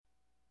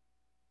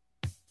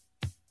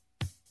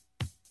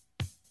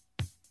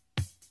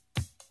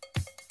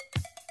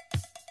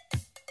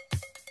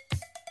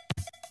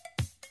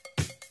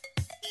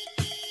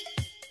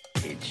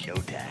It's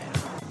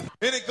showtime.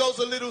 And it goes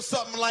a little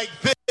something like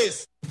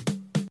this.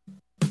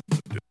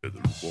 Tether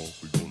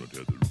off, we gonna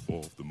tether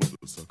off the mother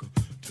sucker.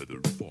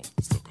 Tether off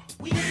the sucker.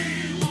 We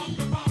want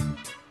the bump.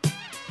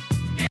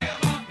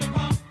 Give up the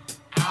bump.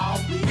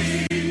 We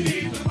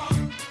need the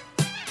bump.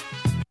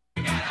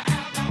 We gotta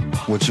have the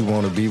bump. What you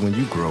want to be when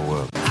you grow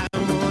up?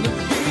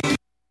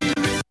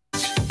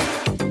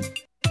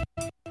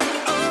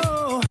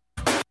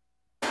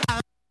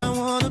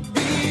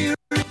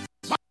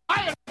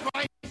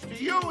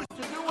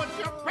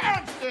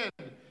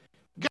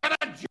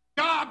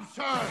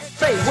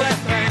 Say what?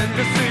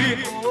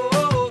 Fantasy.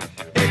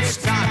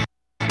 It's not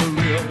the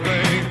real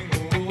thing.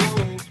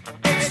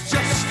 It's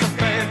just a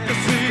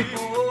fantasy.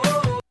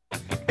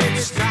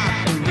 It's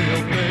not the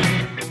real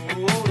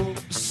thing.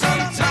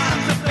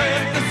 Sometimes a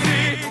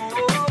fantasy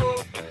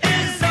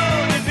is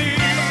all you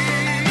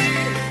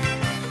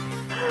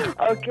need.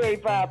 Okay,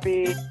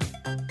 Poppy.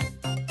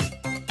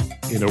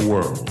 In a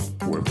world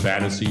where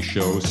fantasy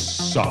shows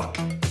suck,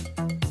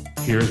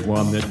 here's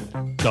one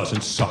that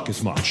doesn't suck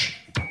as much.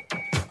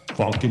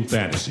 Funkin'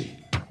 Fantasy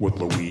with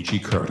Luigi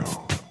Curto.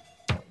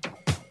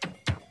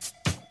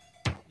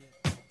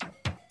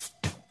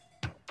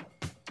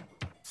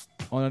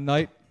 On a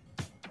night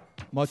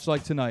much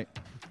like tonight,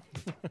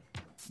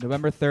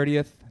 November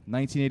 30th,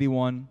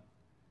 1981,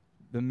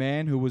 the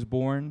man who was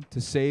born to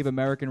save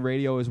American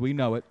radio as we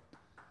know it.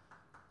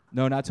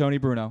 No, not Tony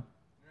Bruno.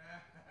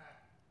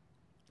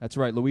 That's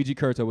right, Luigi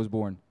Curto was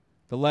born.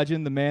 The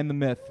legend, the man, the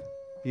myth.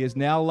 He is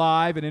now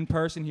live and in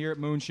person here at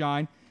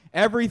Moonshine.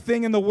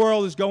 Everything in the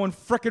world is going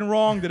frickin'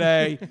 wrong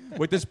today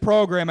with this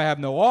program. I have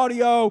no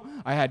audio.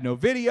 I had no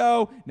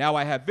video. Now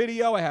I have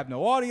video. I have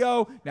no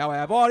audio. Now I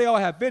have audio.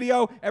 I have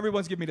video.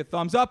 Everyone's giving me the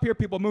thumbs up here.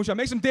 People at Moonshine,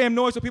 make some damn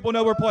noise so people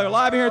know we're playing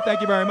live here.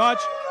 Thank you very much.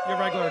 Your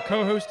regular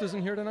co-host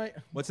isn't here tonight?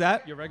 What's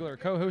that? Your regular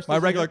co-host My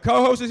regular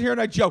co-host is here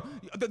tonight. Joe,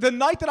 the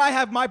night that I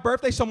have my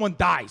birthday, someone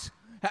dies.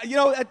 You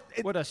know,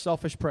 what a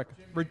selfish prick.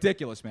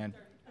 Ridiculous, man.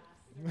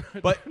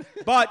 But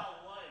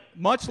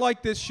much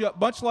like this show,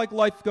 much like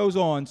life goes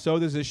on, so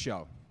does this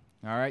show.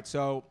 All right,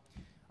 so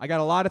I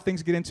got a lot of things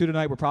to get into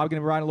tonight. We're probably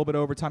going to ride a little bit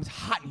over time. It's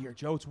hot in here,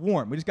 Joe. It's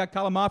warm. We just got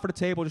calamari for the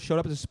table. Just showed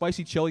up as a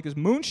spicy chili because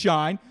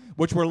Moonshine,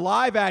 which we're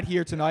live at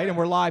here tonight, and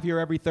we're live here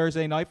every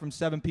Thursday night from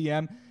 7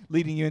 p.m.,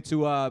 leading you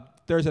into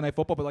Thursday Night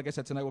Football. But like I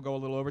said, tonight we'll go a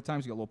little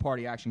overtime, so we got a little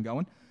party action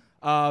going.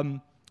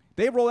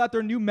 They rolled out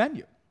their new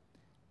menu,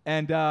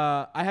 and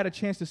I had a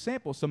chance to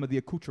sample some of the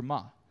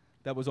accoutrement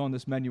that was on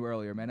this menu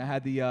earlier, man. I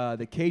had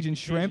the Cajun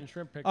shrimp.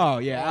 Oh,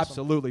 yeah, awesome.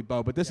 Absolutely,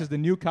 Bo. But this is the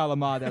new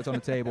calamari that's on the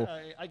table.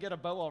 I get a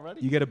bow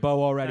already? You get a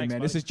bow already, Thanks, man.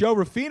 buddy. This is Joe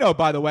Ruffino,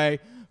 by the way,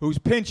 who's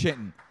pinch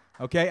hitting.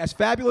 Okay? As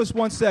Fabulous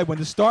once said, when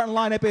the starting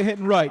lineup ain't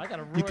hitting right,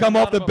 you come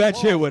off the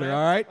bench here with it,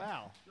 all right?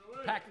 Wow.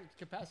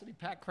 Capacity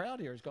packed crowd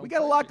here is going We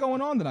got a lot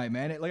going on tonight,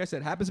 man. Like I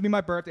said, it happens to be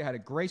my birthday. I had a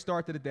great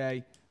start to the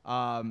day.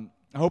 I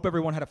hope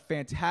everyone had a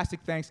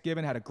fantastic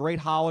Thanksgiving, had a great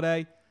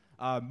holiday.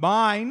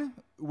 Mine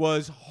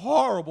was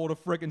horrible to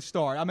freaking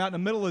start. I'm out in the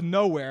middle of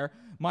nowhere.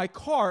 My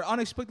car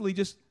unexpectedly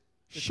just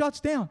shuts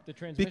down. The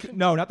transmission?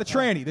 No, not the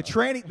tranny. The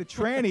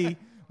tranny,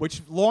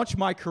 which launched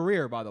my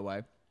career, by the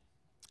way,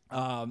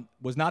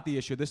 was not the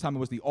issue. This time it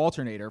was the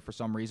alternator for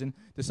some reason.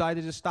 Decided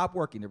to just stop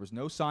working. There was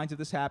no signs of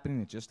this happening.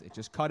 It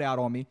just cut out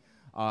on me.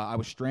 I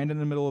was stranded in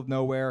the middle of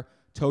nowhere.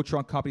 Tow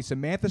truck company,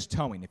 Samantha's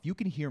Towing. If you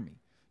can hear me,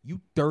 you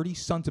dirty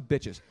sons of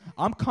bitches.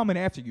 I'm coming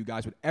after you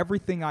guys with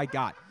everything I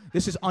got.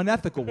 This is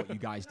unethical what you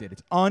guys did.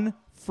 It's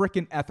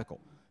unfrickin'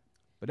 ethical.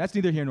 But that's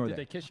neither here nor there.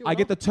 Did they kiss you I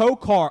get the tow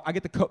card. I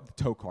get the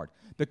tow card.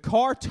 The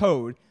car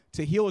towed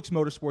to Helix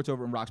Motorsports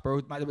over in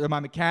Roxborough. They're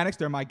my mechanics.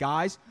 They're my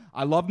guys.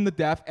 I love them to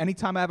death.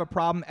 Anytime I have a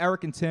problem,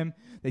 Eric and Tim,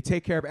 they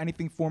take care of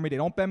anything for me. They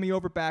don't bend me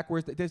over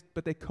backwards,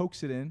 but they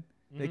coax it in.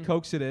 They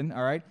coax it in,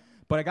 all right?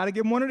 But I got to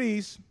give them one of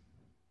these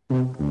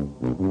because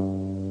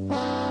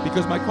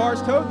my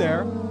car's towed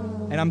there,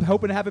 and I'm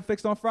hoping to have it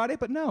fixed on Friday,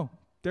 but no.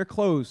 They're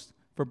closed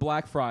for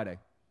Black Friday.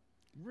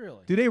 Really?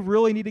 Do they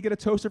really need to get a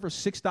toaster for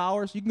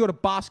 $6? You can go to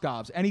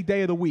Boscov's any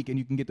day of the week, and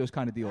you can get those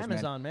kind of deals,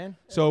 Amazon, man.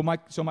 So my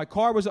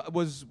car was out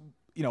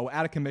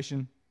of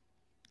commission,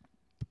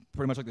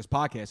 pretty much like this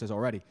podcast says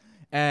already,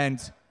 and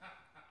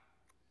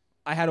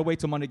I had to wait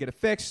till Monday to get it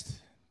fixed.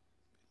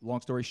 Long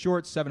story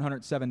short,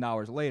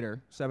 $707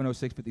 later,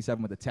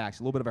 $706.57 with the tax.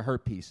 A little bit of a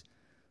hurt piece,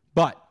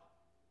 but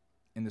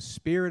in the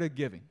spirit of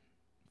giving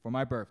for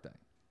my birthday,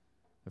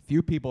 a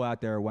few people out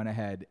there went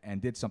ahead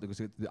and did something.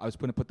 I was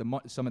going to put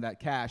some of that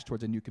cash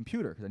towards a new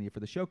computer because I need it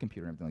for the show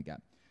computer and everything like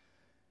that.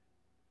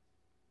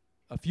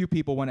 A few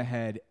people went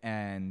ahead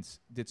and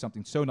did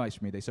something so nice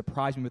for me. They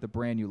surprised me with a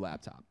brand new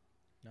laptop.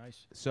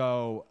 Nice.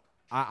 So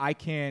I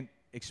can't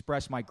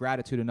express my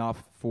gratitude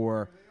enough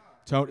for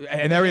Tony.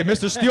 And there he is,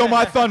 Mr. Steal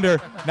My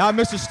Thunder. Not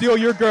Mr. Steal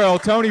Your Girl.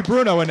 Tony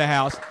Bruno in the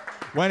house.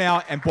 Went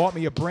out and bought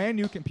me a brand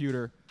new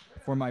computer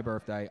for my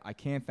birthday. I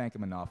can't thank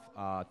him enough.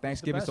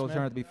 Thanksgiving still turned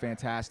out to be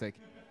fantastic.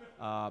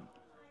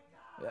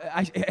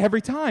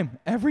 Every time.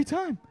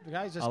 The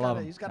guy's just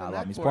got he's got a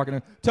knack He's for parking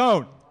it.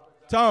 Tone,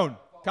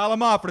 call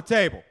him off for the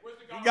table.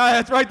 Guy,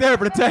 that's right there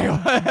for the table.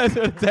 That's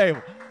for the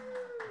table.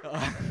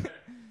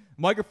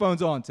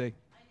 Microphone's on, T.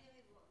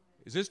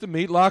 Is this the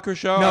Meat Locker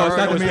show? No, it's Or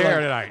not the was meat. here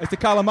tonight. It's the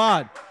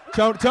calamad.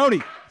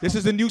 Tony, this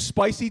is the new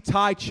spicy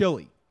Thai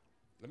chili.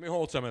 Let me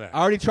hold some of that.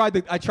 I tried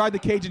the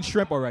Cajun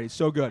shrimp already. It's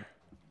so good.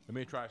 Let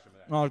me try some of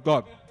that. Oh, it's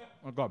good.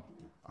 Oh, good.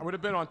 I would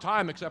have been on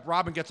time, except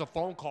Robin gets a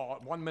phone call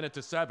at 1 minute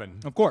to 7.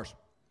 Of course.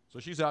 So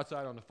she's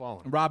outside on the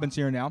phone. Robin's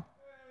here now.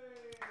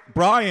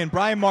 Brian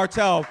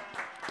Martell,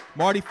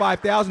 Marty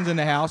 5000's in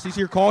the house. He's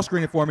here call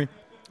screening for me,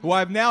 who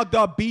I've now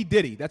dubbed B.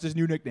 Diddy. That's his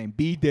new nickname,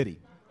 B. Diddy.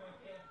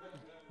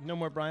 No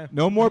more Brian.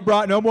 No more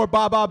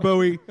Baba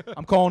Booey.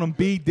 I'm calling him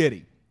B.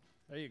 Diddy.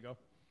 There you go.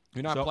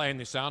 You're not playing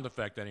the sound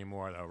effect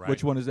anymore, though, right?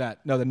 Which one is that?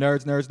 No, the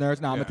nerds. No,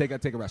 I'm going to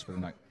take a rest for the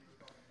night.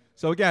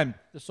 So, again.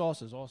 The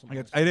sauce is awesome.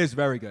 It is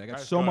very good. I got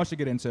so much to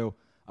get into.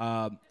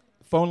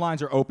 Phone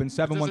lines are open,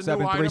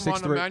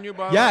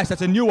 717-363. Yes,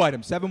 that's a new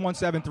item,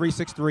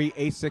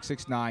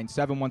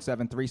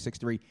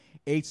 717-363-8669,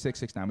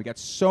 717-363-8669. We got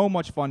so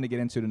much fun to get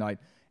into tonight,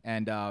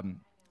 and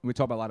we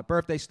talk about a lot of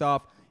birthday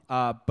stuff.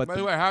 But by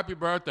the way, happy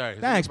birthday.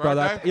 Thanks,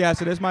 brother.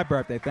 Yes, it is my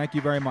birthday. Thank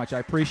you very much. I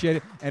appreciate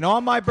it. And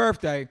on my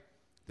birthday,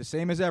 the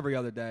same as every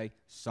other day,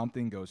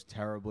 something goes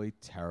terribly,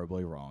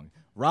 terribly wrong.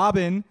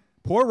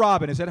 Poor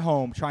Robin is at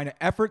home trying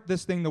to effort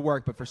this thing to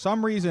work, but for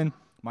some reason,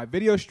 my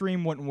video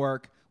stream wouldn't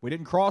work. We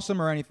didn't cross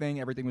him or anything.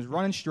 Everything was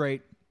running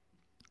straight,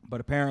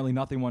 but apparently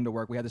nothing wanted to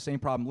work. We had the same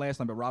problem last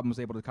time, but Robin was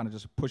able to kind of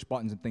just push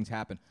buttons and things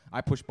happen. I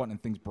push button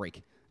and things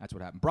break. That's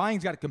what happened.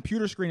 Brian's got a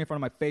computer screen in front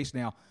of my face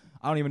now.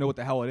 I don't even know what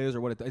the hell it is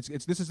or what this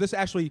is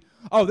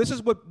this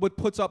is what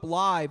puts up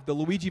live the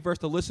Luigi versus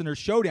the Listeners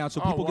showdown so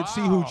people can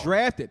see who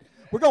drafted.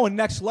 We're going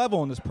next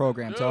level in this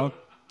program, Tone.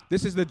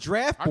 This is the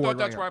draft board. I thought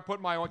that's right where I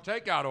put my own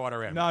takeout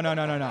order in. No.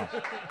 No,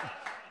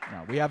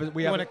 we have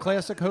a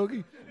classic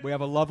hoagie. We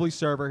have a lovely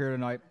server here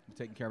tonight,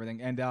 taking care of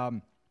everything.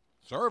 And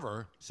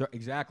server?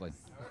 Exactly.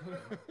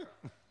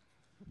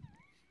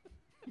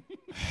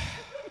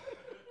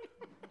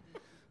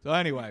 So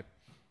anyway,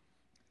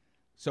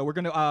 so we're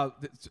gonna.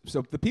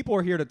 So the people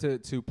are here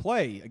to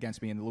play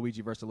against me in the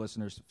Luigi versus the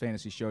Listeners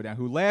Fantasy Showdown.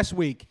 Who last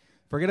week?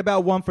 Forget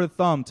about one for the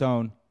thumb,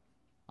 Tone.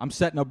 I'm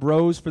setting up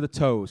rows for the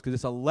toes because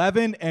it's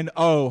 11-0,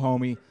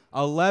 homie.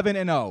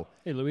 11-0.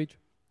 Hey, Luigi.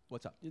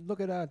 What's up? You look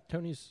at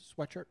Tony's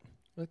sweatshirt.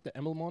 Look the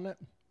emblem on it.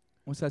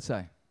 What's that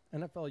say?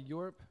 NFL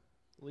Europe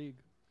League.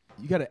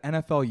 You got an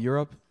NFL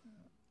Europe?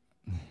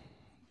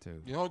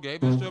 Dude. You know who gave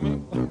this to me?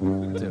 Dude. What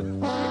are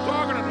you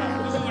talking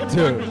about? This is a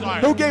Dude. collector's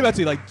item. Who gave that to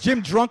you? Like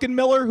Jim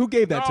Drunkenmiller? Who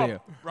gave that to you?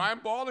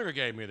 Ryan Baldinger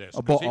gave me this.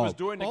 Oh, 'Cause he was oh.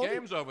 doing the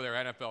games over there,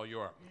 NFL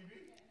Europe.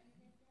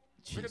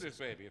 Look at this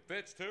baby. It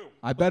fits, too.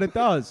 I bet it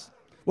does.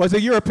 Well, it's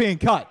a European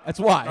cut. That's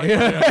why.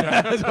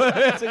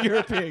 It's a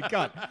European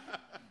cut.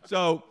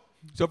 So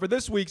for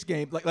this week's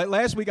game, like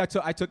last week, I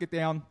took it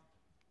down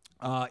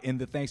in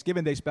the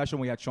Thanksgiving Day special.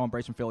 We had Sean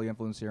Brace from Philly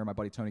Influence here. My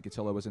buddy Tony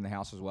Cotillo was in the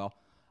house as well.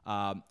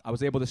 I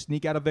was able to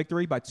sneak out a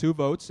victory by 2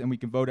 votes, and we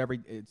can vote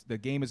the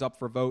game is up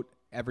for vote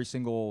every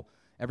single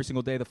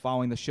day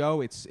following the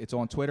show. It's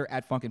on Twitter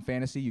at Funkin'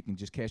 Fantasy. You can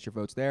just cast your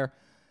votes there.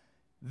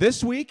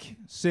 This week,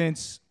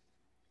 since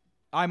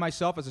I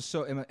myself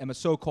am a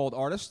so-called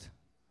artist,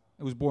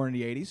 I was born in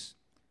the 80s.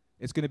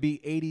 It's going to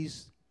be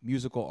 80s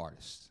musical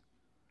artists.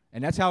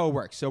 And that's how it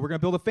works. So we're going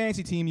to build a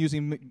fantasy team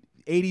using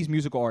 80s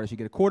musical artists. You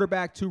get a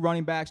quarterback, 2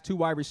 running backs, 2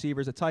 wide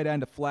receivers, a tight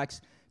end, a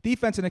flex,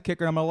 defense, and a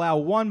kicker. And I'm going to allow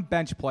 1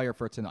 bench player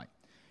for tonight.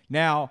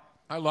 Now,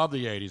 I love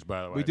the 80s,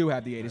 by the way. we do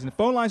have the 80s. And the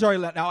phone lines are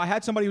already now, I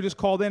had somebody who just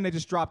called in. They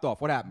just dropped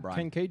off. What happened, Brian?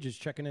 Ken Cage is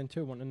checking in,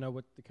 too. Wanted to know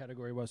what the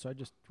category was. So I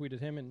just tweeted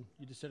him, and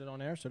you just said it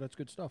on air, so that's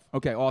good stuff.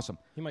 Okay, awesome.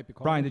 He might be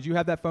calling. Brian, did you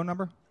have that phone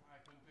number?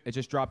 It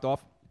just dropped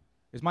off.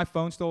 Is my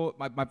phone still?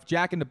 My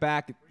jack in the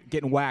back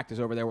getting whacked is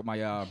over there with my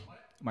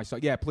son.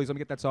 Yeah, please let me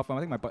get that cell phone.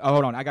 I think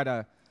hold on. I got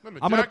to.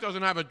 Jack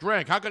doesn't have a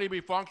drink. How could he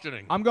be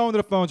functioning? I'm going to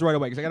the phones right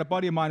away because I got a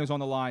buddy of mine who's on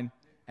the line,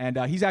 and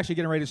he's actually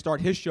getting ready to start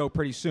his show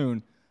pretty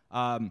soon.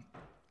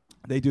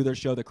 They do their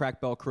show, the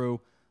Crack Bell Crew,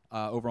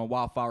 over on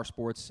Wildflower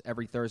Sports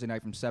every Thursday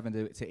night from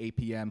 7 to 8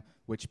 p.m.,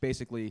 which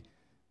basically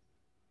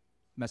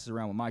messes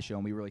around with my show,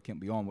 and we really can't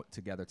be on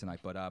together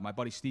tonight. But my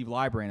buddy Steve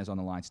Lybrand is on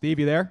the line. Steve,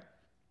 you there?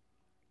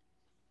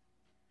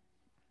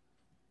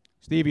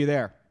 Steve, you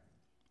there?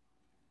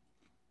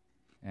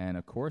 And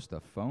of course,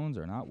 the phones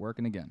are not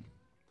working again.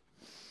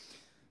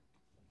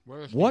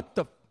 What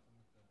the?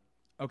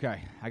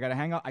 Okay, I gotta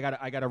hang up.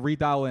 I gotta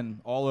redial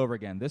in all over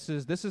again. This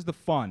is the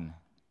fun.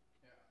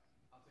 Yeah,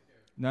 I'll take care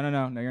of it.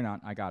 No, you're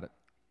not. I got it.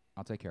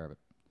 I'll take care of it.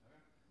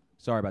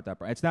 Sorry about that,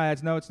 Brian. It's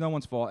no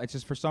one's fault. It's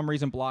just for some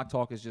reason Block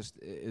Talk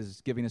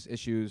is giving us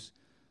issues.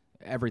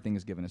 Everything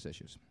is giving us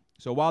issues.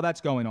 So while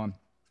that's going on,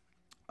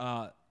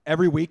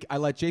 every week I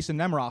let Jason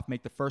Nemiroff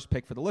make the first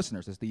pick for the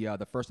listeners. It's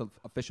the first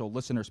official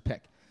listeners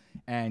pick,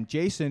 and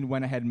Jason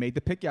went ahead and made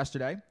the pick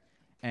yesterday,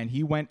 and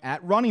he went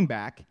at running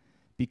back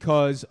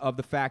because of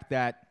the fact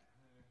that.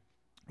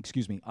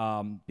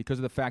 Because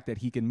of the fact that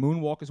he can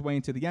moonwalk his way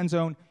into the end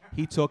zone,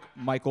 he took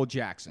Michael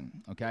Jackson.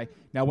 Okay.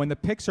 Now, when the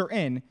picks are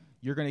in,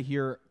 you're going to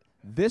hear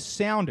this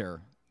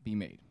sounder be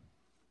made.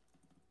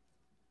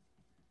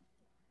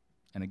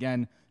 And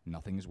again,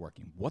 nothing is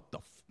working. What the?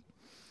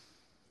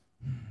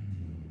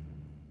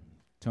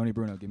 Tony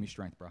Bruno, give me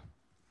strength, bro.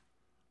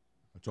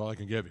 That's all I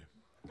can give you.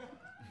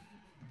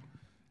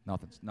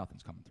 Nothing's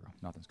coming through.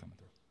 Nothing's coming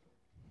through.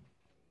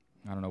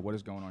 I don't know what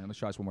is going on. Let's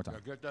try this one more time.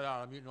 Yeah, get that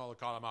out. I'm eating all the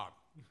calamari.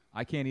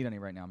 I can't eat any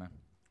right now, man.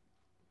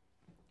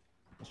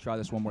 Let's try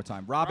this one more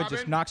time. Robin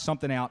just knocked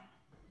something out.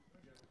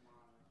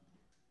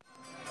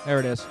 There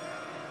it is.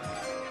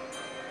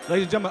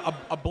 Ladies and gentlemen,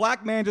 a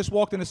black man just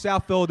walked into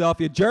South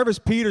Philadelphia. Jervis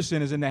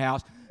Peterson is in the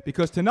house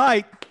because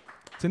tonight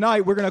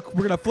we're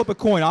gonna flip a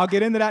coin. I'll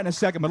get into that in a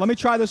second, but let me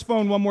try this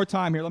phone one more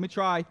time here. Let me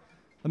try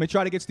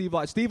to get Steve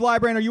Lybrand. Steve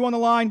Lybrand, are you on the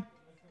line?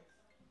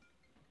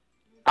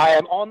 I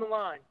am on the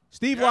line.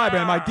 Steve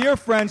Lybrand, my dear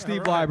friend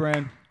Steve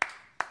Lybrand.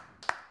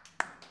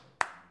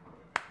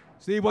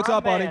 Steve, what's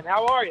up, buddy?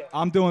 How are you?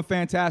 I'm doing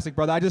fantastic,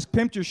 brother. I just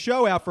pimped your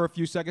show out for a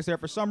few seconds there.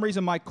 For some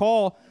reason, my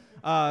call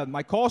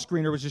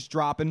screener was just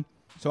dropping,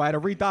 so I had to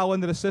redial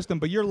into the system.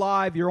 But you're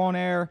live. You're on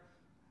air.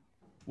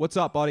 What's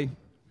up, buddy?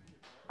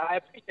 I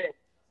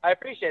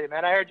appreciate it,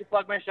 man. I heard you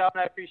plug my show,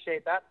 and I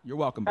appreciate that. You're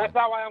welcome, buddy. That's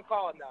not why I'm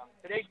calling, though.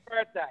 Today's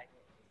birthday.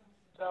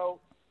 So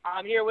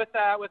I'm here with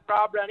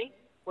Rob Rennie.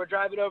 We're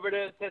driving over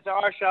to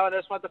our show, and I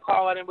just want to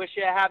call in and wish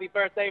you a happy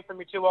birthday from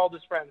your two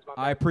oldest friends, my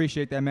man. I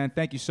appreciate that, man.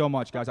 Thank you so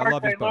much, guys. I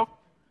love you both. Lou.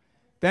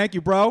 Thank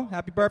you, bro.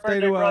 Happy birthday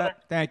to brother.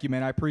 Thank you,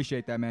 man. I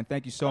appreciate that, man.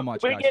 Thank you so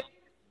much, Do guys.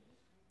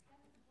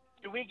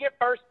 we get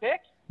first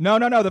pick? No.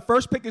 The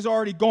first pick is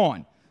already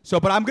gone.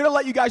 But I'm going to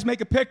let you guys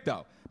make a pick,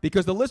 though,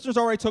 because the listeners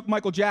already took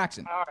Michael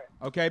Jackson. All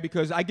right. Okay,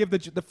 because I give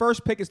the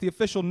first pick is the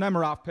official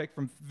Nemiroff pick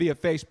via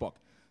Facebook.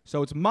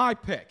 So it's my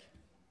pick.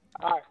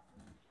 All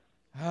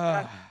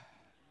right.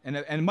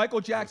 And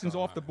Michael Jackson's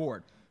off the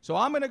board. So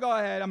I'm going to go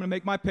ahead. I'm going to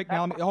make my pick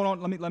now. Hold on.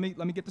 Let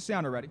me get the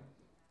sounder ready.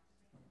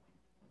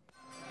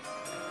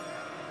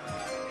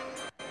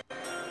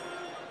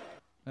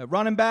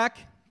 Running back.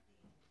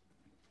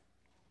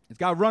 It's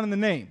got run in the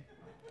name.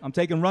 I'm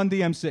taking Run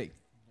DMC.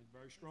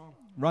 Very strong.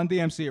 Run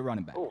DMC at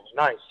running back. Oh,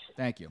 nice.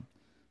 Thank you.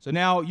 So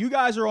now you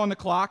guys are on the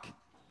clock.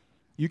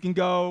 You can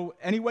go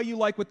any way you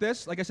like with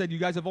this. Like I said, you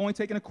guys have only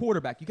taken a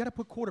quarterback. You got to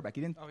put quarterback.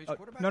 You didn't. Oh, he's a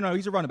quarterback? No,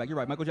 he's a running back. You're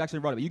right. Michael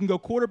Jackson, running back. You can go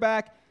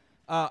quarterback.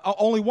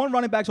 Only one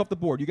running back's off the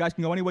board. You guys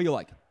can go any way you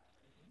like.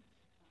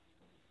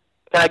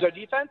 Can I go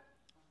defense?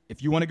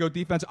 If you want to go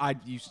defense,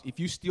 if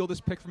you steal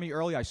this pick from me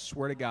early, I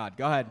swear to God.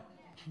 Go ahead.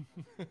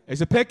 Is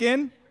the pick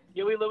in?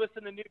 Huey Lewis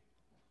in the news.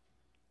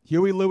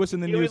 Huey Lewis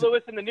in the news. Huey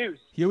Lewis in the news.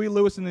 Huey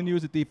Lewis in the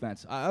news at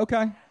defense.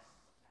 Okay.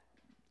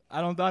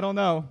 I don't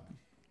know.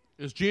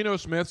 Is Geno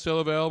Smith still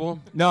available?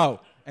 No.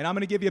 And I'm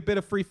going to give you a bit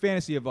of free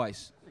fantasy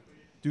advice.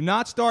 Do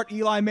not start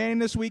Eli Manning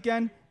this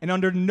weekend, and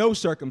under no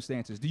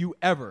circumstances do you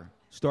ever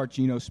start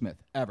Geno Smith,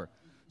 ever.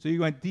 So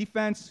you went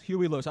defense,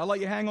 Huey Lewis. I'll let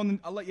you hang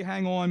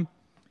on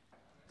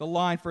the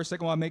line for a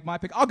second while I make my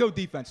pick. I'll go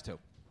defense too.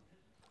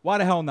 Why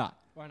the hell not?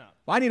 Why not?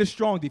 Well, I need a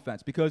strong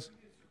defense because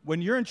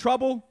when you're in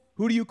trouble,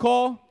 who do you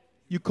call?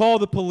 You call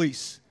the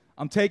police.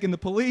 I'm taking the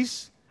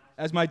police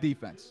as my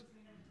defense.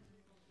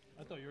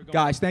 I thought you were going.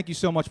 Guys, thank you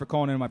so much for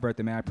calling in on my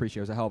birthday, man. I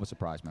appreciate it. It was a hell of a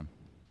surprise, man.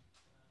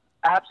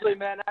 Absolutely,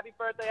 man. Happy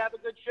birthday. Have a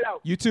good show.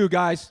 You too,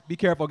 guys. Be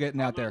careful getting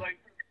out there. Absolutely.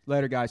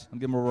 Later, guys. I'm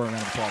giving a roaring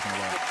round of applause in a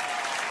row.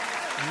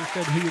 When you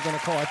said who you were going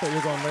to call, I thought you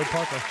were going Ray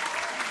Parker.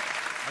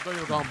 I thought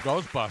you were calling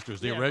Ghostbusters,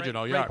 the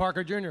original. Ray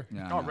Parker Jr.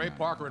 No, Ray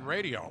Parker in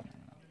radio.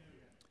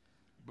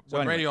 So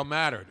When anyway. radio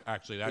mattered,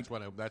 actually,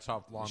 that's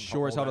how long.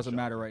 Sure as hell old that doesn't show.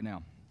 matter right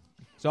now.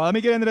 So let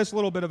me get into this a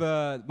little bit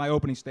of my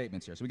opening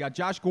statements here. So we got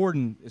Josh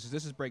Gordon.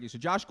 This is breaking. So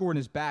Josh Gordon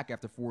is back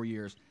after 4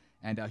 years,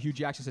 and Hugh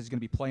Jackson says he's going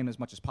to be playing as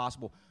much as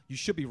possible. You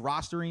should be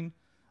rostering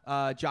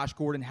Josh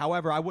Gordon.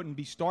 However, I wouldn't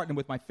be starting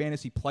with my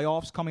fantasy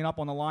playoffs coming up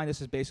on the line.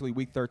 This is basically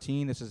week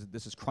 13. This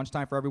is crunch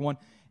time for everyone.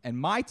 And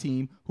my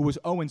team, who was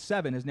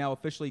 0-7, has now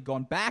officially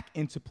gone back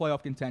into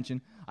playoff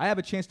contention. I have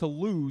a chance to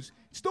lose,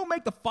 still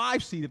make the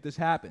 5 seed if this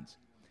happens.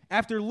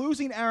 After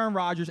losing Aaron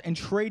Rodgers and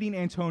trading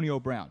Antonio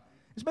Brown.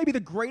 This may be the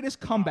greatest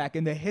comeback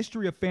in the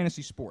history of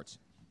fantasy sports.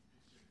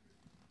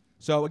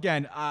 So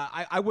again,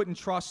 I wouldn't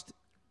trust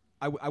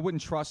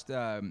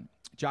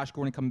Josh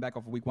Gordon coming back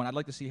off of week 1. I'd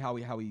like to see how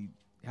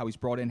he's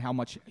brought in, how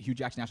much Hugh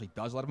Jackson actually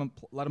does let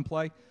him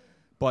play,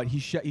 but he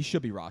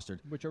should be rostered.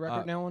 What's your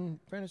record now on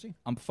fantasy?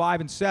 I'm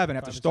 5-7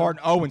 after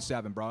starting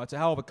 0-7, bro. It's a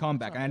hell of a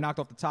comeback, and I knocked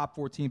off the top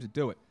 4 teams to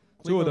do it.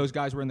 Two of those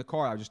guys were in the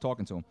car. I was just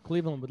talking to them.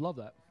 Cleveland would love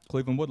that.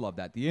 Cleveland would love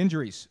that. The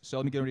injuries. So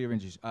let me get rid of your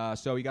injuries.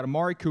 So you got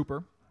Amari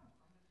Cooper.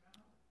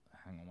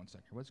 Hang on one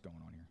second. What's going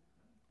on here?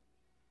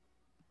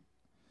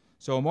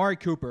 So Amari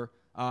Cooper,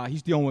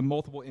 he's dealing with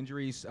multiple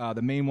injuries,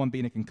 the main one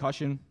being a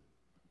concussion.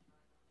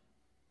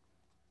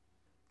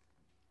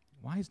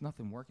 Why is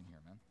nothing working here,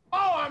 man?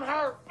 Oh, I'm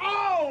hurt.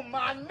 Oh,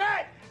 my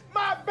neck,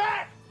 my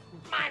back,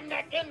 my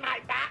neck and my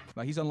back.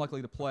 But he's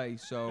unlikely to play,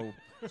 so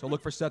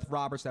look for Seth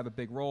Roberts to have a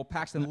big role.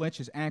 Paxton Lynch,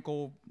 his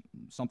ankle,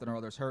 something or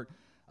other is hurt.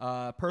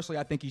 Personally,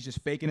 I think he's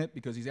just faking it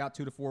because he's out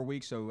 2 to 4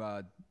 weeks,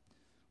 so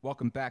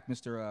welcome back,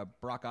 Mr.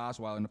 Brock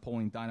Osweiler,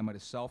 Napoleon Dynamite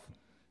himself.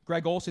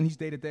 Greg Olsen, he's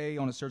day-to-day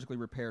on a surgically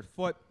repaired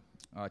foot.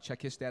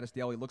 Check his status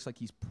daily. Looks like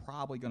he's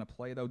probably going to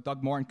play, though.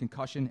 Doug Martin,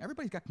 concussion.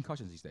 Everybody's got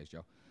concussions these days,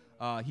 Joe.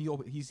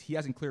 He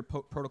hasn't cleared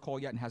protocol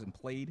yet and hasn't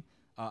played.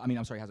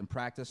 Hasn't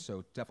practiced,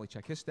 so definitely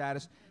check his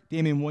status.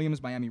 Damian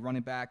Williams, Miami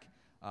running back.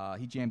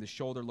 He jammed his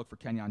shoulder. Look for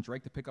Kenyon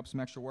Drake to pick up some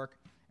extra work.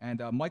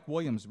 And Mike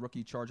Williams,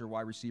 rookie Charger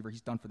wide receiver,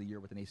 he's done for the year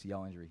with an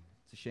ACL injury.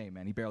 It's a shame,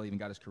 man. He barely even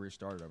got his career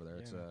started over there.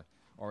 It's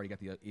already got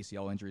the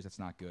ACL injuries. That's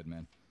not good,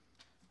 man.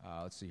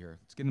 Let's see here.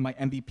 Let's get into my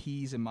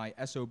MVPs and my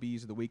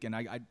SOBs of the weekend.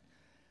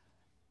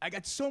 I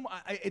got so much.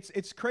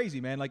 It's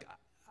crazy, man. Like,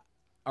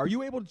 are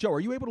you able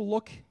to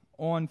look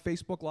on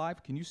Facebook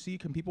Live?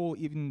 Can people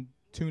even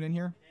tune in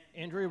here?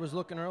 Andrea was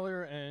looking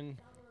earlier, and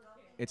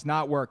it's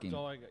not working. that's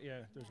all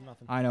there's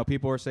nothing. I know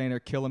people are saying they're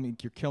killing me.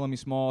 You're killing me,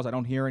 Smalls. I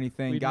don't hear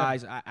anything,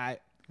 guys.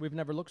 We've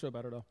never looked so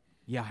better though.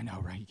 Yeah, I know,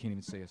 right? You can't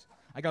even see us.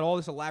 I got all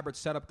this elaborate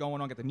setup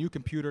going on. Got the new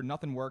computer.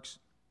 Nothing works.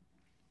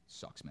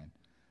 Sucks, man.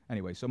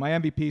 Anyway, so my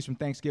MVPs from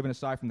Thanksgiving,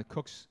 aside from the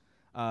Cooks,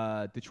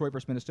 Detroit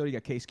versus Minnesota, you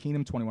got Case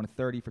Keenum,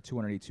 21-30 for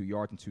 282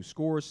 yards and 2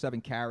 scores,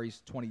 7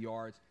 carries, 20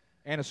 yards,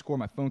 and a score.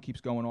 My phone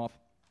keeps going off.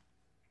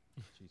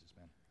 Jesus,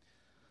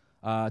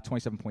 man.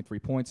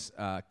 27.3 points.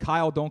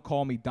 Kyle, Don't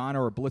Call Me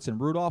Donner or Blitzen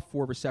Rudolph,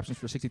 4 receptions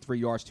for 63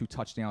 yards, 2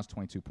 touchdowns,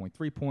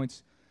 22.3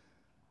 points.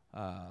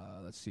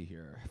 Let's see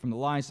here. From the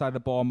Lions side of the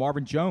ball,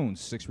 Marvin Jones,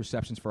 6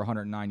 receptions for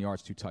 109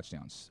 yards, 2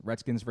 touchdowns.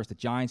 Redskins versus the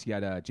Giants, you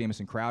had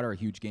Jamison Crowder, a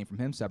huge game from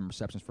him, 7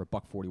 receptions for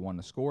 $141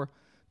 to score,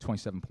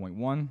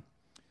 27.1.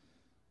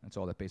 That's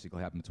all that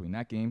basically happened between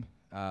that game.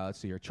 Let's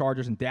see here.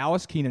 Chargers and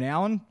Dallas, Keenan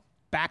Allen,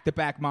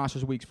 back-to-back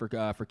monsters weeks for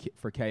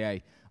KA.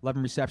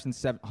 11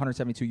 receptions,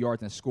 172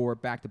 yards, and a score.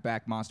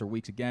 Back-to-back monster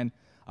weeks again.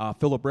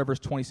 Phillip Rivers,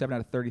 27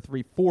 out of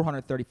 33,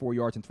 434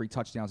 yards and 3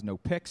 touchdowns, no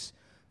picks.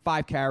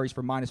 5 carries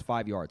for minus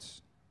 5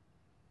 yards.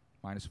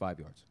 Minus 5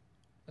 yards.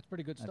 That's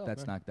pretty good stuff.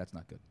 That's not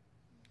good.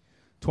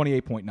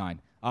 28.9.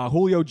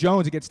 Julio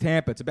Jones against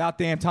Tampa. It's about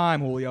damn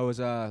time, Julio, as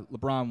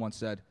LeBron once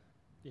said.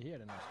 Yeah, he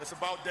had a nice. It's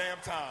about damn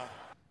time.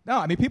 No,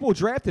 I mean, people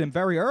drafted him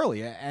very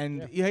early,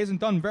 and he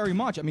hasn't done very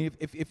much. I mean,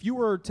 if you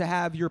were to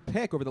have your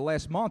pick over the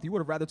last month, you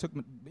would have rather took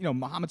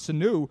Mohamed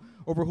Sanu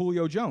over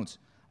Julio Jones.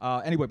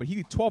 Anyway, but he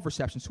had 12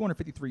 receptions,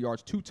 253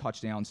 yards, 2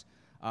 touchdowns.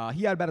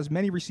 He had about as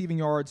many receiving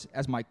yards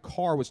as my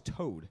car was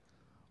towed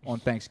on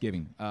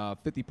Thanksgiving.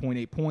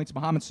 50.8 points.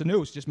 Mohamed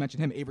Sanu, just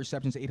mentioned him, 8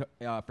 receptions, 8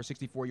 for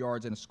 64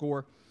 yards and a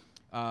score.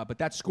 But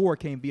that score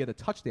came via the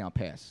touchdown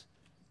pass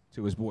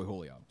to his boy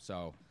Julio.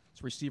 So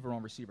it's receiver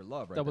on receiver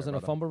love, right? That wasn't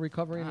a fumble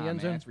recovery in the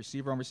end zone. It's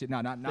receiver on receiver.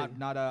 No,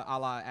 not a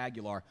la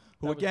Aguilar,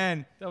 who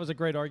that was a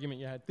great argument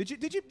you had.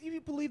 Did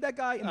you believe that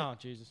guy? Oh,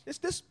 Jesus.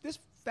 This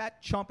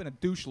fat chump in a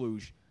douche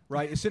luge,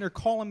 right, is sitting there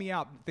calling me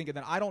out, thinking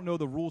that I don't know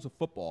the rules of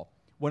football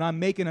when I'm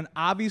making an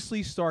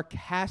obviously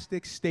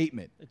sarcastic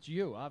statement. It's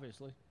you,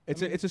 obviously.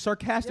 It's a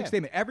sarcastic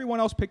statement.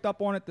 Everyone else picked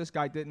up on it. This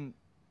guy didn't.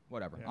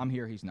 Whatever. Yeah. I'm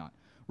here. He's not.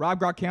 Rob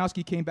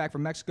Gronkowski came back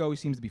from Mexico. He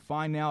seems to be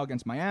fine now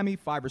against Miami.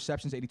 5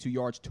 receptions, 82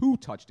 yards, 2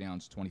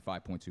 touchdowns,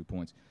 25.2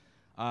 points.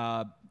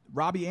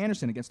 Robbie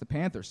Anderson against the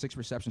Panthers, 6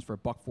 receptions for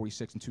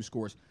 $146 and 2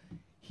 scores.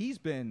 He's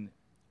been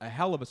a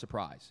hell of a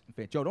surprise. In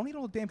fact, Joe, don't eat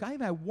all the damn. I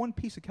haven't had one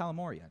piece of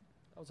calamari yet.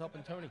 I was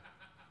helping Tony.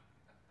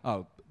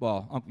 Oh,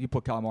 well, you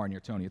put calamari in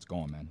your Tony, it's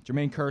gone, man.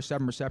 Jermaine Kerr,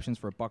 7 receptions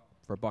for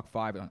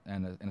 $105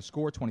 and a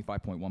score,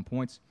 25.1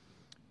 points.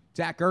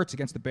 Zach Ertz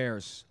against the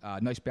Bears,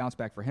 nice bounce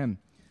back for him.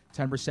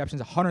 10 receptions,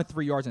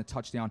 103 yards and a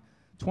touchdown,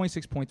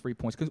 26.3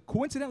 points.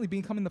 Coincidentally,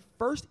 becoming the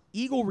first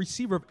Eagle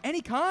receiver of any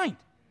kind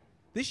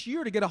this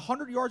year to get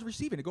 100 yards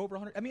receiving, to go over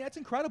 100. I mean, that's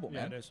incredible,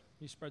 man. Yeah, it is.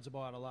 He spreads the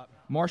ball out a lot.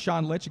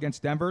 Marshawn Lynch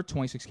against Denver,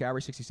 26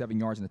 carries, 67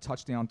 yards and a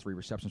touchdown, 3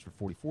 receptions for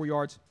 44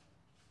 yards.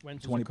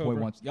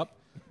 20.1. Yep.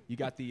 You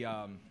got the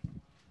man,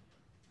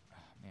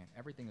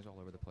 everything is all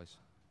over the place.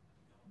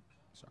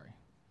 Sorry.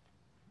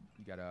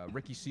 You got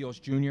Ricky Seals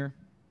Jr.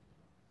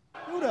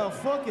 Who the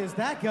fuck is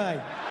that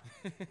guy?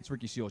 It's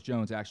Ricky Seals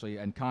Jones, actually,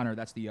 and Connor.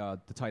 That's the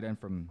tight end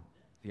from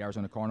the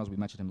Arizona Cardinals. We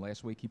mentioned him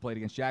last week. He played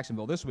against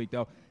Jacksonville this week,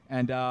 though,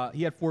 and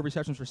he had 4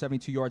 receptions for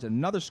 72 yards and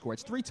another score.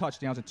 It's 3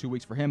 touchdowns in 2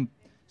 weeks for him,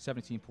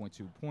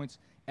 17.2 points.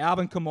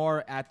 Alvin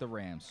Kamara at the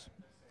Rams.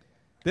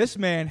 This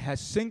man has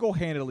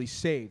single-handedly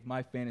saved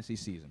my fantasy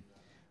season.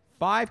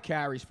 5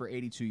 carries for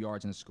 82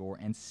 yards and a score,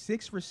 and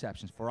 6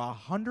 receptions for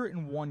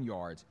 101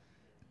 yards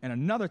and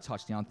another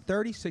touchdown,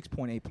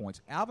 36.8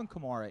 points. Alvin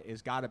Kamara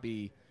has got to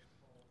be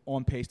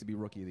on pace to be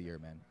Rookie of the Year,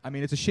 man. I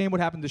mean, it's a shame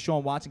what happened to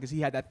Deshaun Watson because he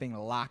had that thing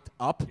locked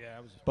up,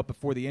 but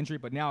before the injury.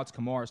 But now it's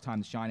Kamara's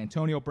time to shine.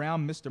 Antonio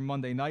Brown, Mr.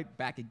 Monday Night,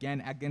 back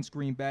again against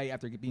Green Bay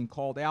after being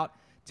called out.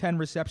 10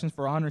 receptions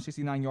for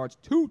 169 yards,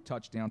 2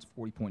 touchdowns,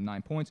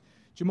 40.9 points.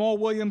 Jamal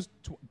Williams,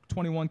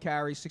 21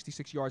 carries,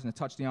 66 yards and a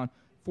touchdown,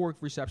 4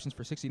 receptions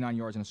for 69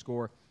 yards and a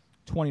score,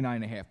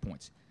 29.5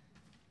 points.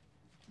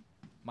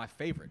 My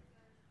favorite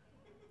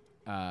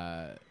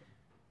part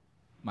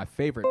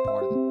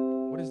of it.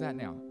 What is that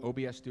now?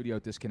 OBS Studio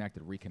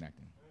disconnected,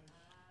 reconnecting.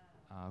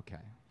 Okay.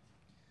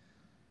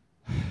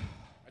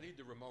 I need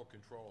the remote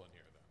control in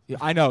here, though. Yeah,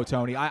 I know,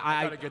 Tony.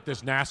 I got to get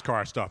this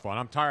NASCAR stuff on.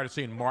 I'm tired of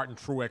seeing Martin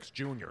Truex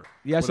Jr.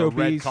 The with SOBs, a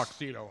red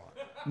tuxedo on.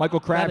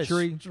 Michael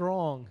Crabtree. That is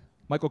strong.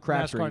 Michael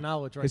Crabtree. NASCAR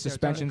knowledge right his there,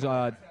 suspensions.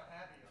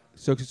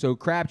 So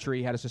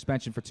Crabtree had a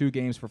suspension for 2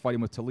 games for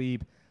fighting with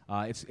Talib.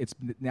 It's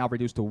now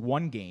reduced to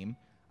 1 game.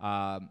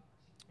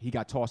 he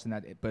got tossed in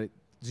that. But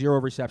 0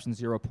 receptions,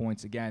 0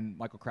 points. Again,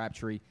 Michael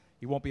Crabtree,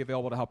 he won't be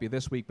available to help you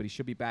this week, but he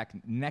should be back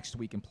next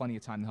week in plenty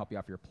of time to help you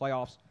out for your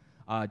playoffs.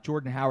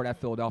 Jordan Howard at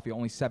Philadelphia,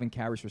 only 7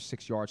 carries for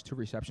 6 yards, 2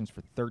 receptions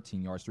for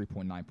 13 yards,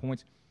 3.9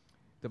 points.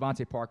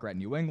 Devontae Parker at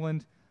New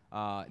England,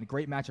 a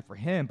great matchup for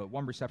him, but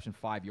 1 reception,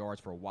 5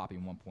 yards for a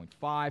whopping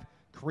 1.5.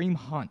 Kareem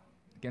Hunt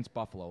against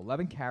Buffalo,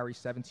 11 carries,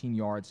 17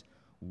 yards,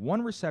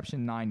 1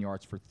 reception, 9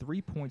 yards for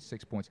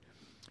 3.6 points.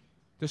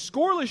 The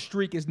scoreless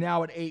streak is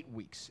now at 8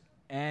 weeks,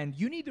 and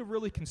you need to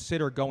really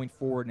consider going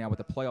forward now with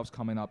the playoffs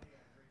coming up,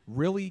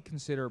 really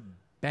consider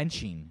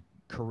benching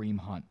Kareem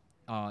Hunt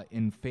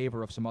in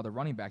favor of some other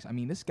running backs. I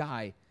mean, this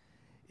guy,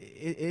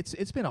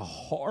 it's been a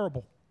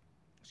horrible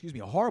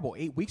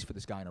 8 weeks for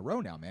this guy in a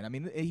row now, man. I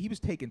mean, he was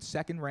taken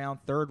second round,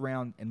 third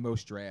round in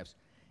most drafts,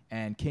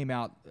 and came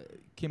out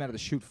of the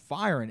chute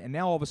firing. And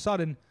now all of a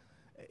sudden,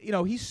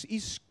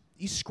 he's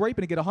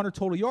scraping to get 100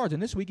 total yards,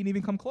 and this week he didn't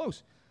even come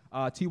close.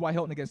 T.Y.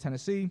 Hilton against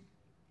Tennessee,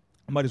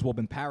 might as well have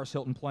been Paris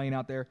Hilton playing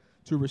out there.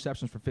 2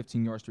 receptions for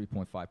 15 yards,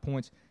 3.5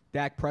 points.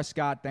 Dak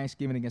Prescott,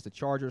 Thanksgiving against the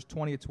Chargers,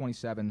 20 of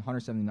 27,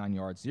 179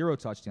 yards, 0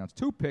 touchdowns,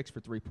 2 picks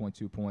for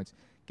 3.2 points.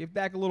 Give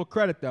Dak a little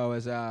credit, though,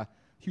 as a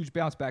huge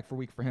bounce back for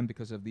week for him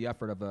because of the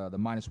effort of the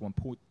minus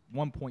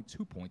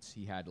 1.2 points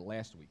he had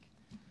last week.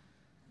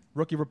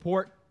 Rookie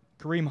report,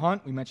 Kareem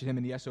Hunt, we mentioned him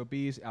in the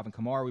SOBs. Alvin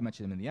Kamara, we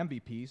mentioned him in the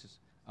MVPs,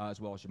 as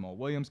well as Jamal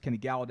Williams. Kenny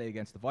Galladay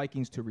against the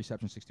Vikings, 2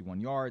 receptions, 61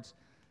 yards.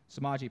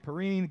 Samaje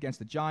Perine against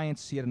the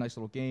Giants, he had a nice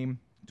little game,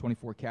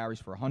 24 carries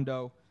for a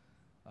hundo.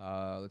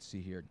 Let's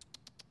see here.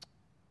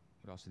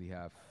 What else did he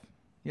have?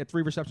 He had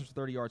 3 receptions for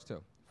 30 yards,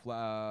 too.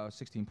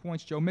 16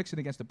 points. Joe Mixon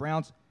against the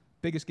Browns.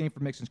 Biggest game for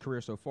Mixon's career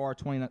so far.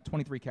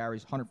 23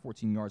 carries,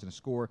 114 yards and a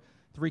score.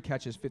 3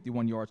 catches,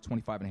 51 yards,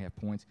 25.5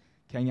 points.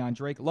 Kenyon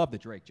Drake. Love the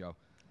Drake, Joe.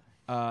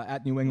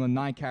 At New England,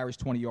 9 carries,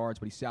 20 yards,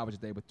 but he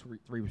salvaged the day with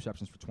 3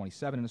 receptions for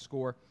 27 and a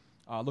score.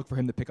 Look for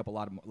him to pick up a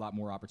lot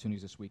more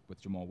opportunities this week with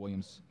Jamal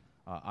Williams.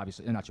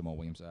 Obviously, not Jamal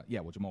Williams.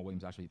 With Jamal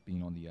Williams actually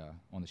being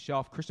on the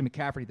shelf. Christian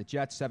McCaffrey, the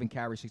Jets, 7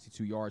 carries,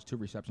 62 yards, 2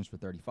 receptions for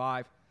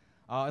 35.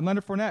 And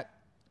Leonard Fournette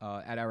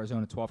at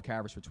Arizona, 12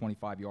 carries for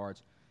 25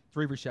 yards,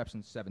 3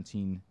 receptions,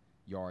 17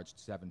 yards,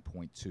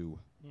 7.2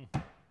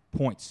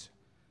 points.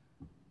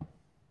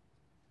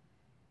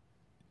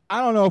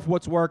 I don't know if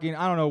what's working.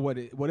 I don't know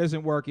what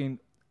isn't working.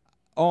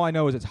 All I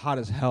know is it's hot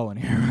as hell in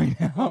here right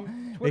now.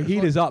 The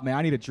heat is up, man.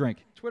 I need a drink.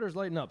 Twitter's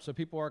lighting up, so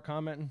people are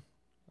commenting.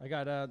 I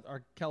got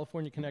our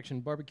California connection,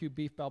 barbecue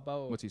beef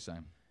Balboa. What's he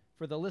saying?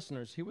 For the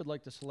listeners, he would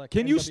like to select.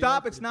 Can you NWA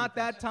stop? for It's the not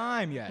defense. that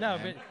time yet. No,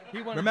 man. but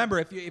he wants. Remember,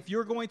 if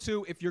you're going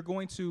to,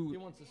 he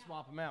wants to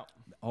swap him out.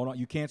 hold on,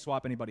 you can't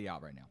swap anybody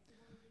out right now.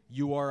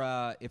 You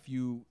are if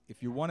you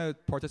want to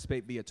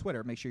participate via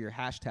Twitter, make sure you're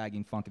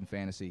hashtagging Funkin'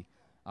 Fantasy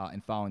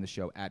and following the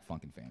show at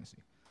Funkin' Fantasy.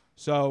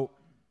 So,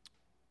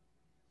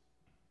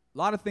 a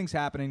lot of things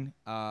happening.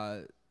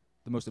 The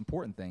most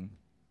important thing,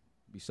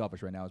 to be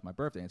selfish right now, is my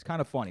birthday. And it's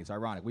kind of funny. It's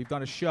ironic. We've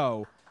done a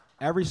show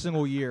every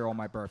single year on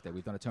my birthday.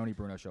 We've done a Tony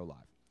Bruno show live.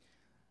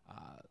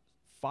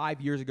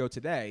 5 years ago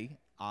today,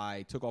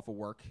 I took off of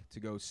work to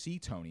go see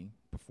Tony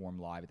perform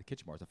live at the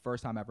Kitchen Bar. It's the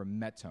first time I ever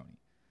met Tony.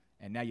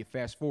 And now you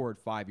fast forward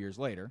 5 years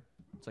later,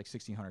 it's like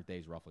 1,600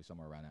 days roughly,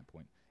 somewhere around that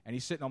point. And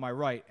he's sitting on my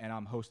right, and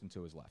I'm hosting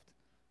to his left.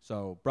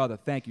 So, brother,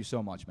 thank you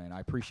so much, man. I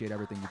appreciate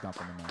everything you've done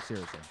for me, man.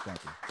 Seriously,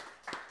 thank you.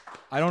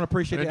 I don't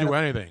appreciate Didn't do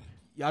anything.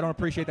 Yeah, I don't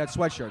appreciate that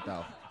sweatshirt,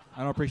 though.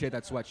 I don't appreciate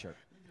that sweatshirt.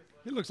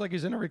 He looks like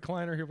he's in a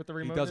recliner here with the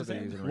remote. He does in his look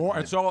like he's hand. in a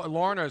recliner. It's all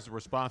Lorna's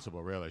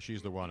responsible, really.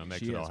 She's the one who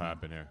makes She it all is, man.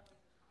 happen here.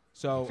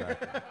 So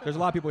there's a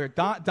lot of people here.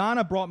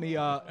 Donna brought me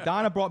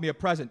a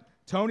present.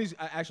 Tony's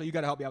actually, you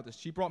got to help me out with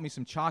this. She brought me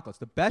some chocolates,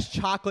 the best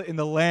chocolate in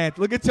the land.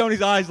 Look at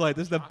Tony's eyes like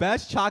this is the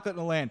best chocolate in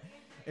the land.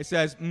 It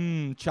says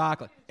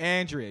chocolate.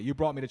 Andrea, you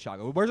brought me the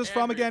chocolate. Where's this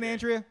from again,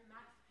 Andrea?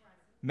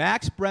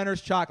 Max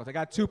Brenner's chocolates. I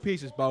got 2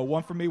 pieces, Bo.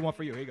 One for me, one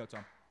for you. Here you go,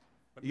 Tom.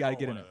 You got to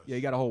get in it. Yeah,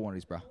 you got to hold one of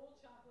these, bro.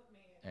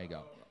 There you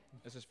go.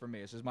 This is for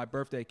me. This is my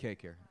birthday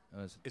cake here.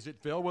 Is it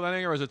filled with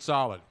anything or is it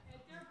solid?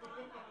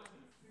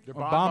 They're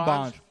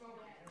bonbons.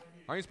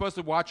 Aren't you supposed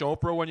to watch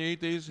Oprah when you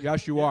eat these?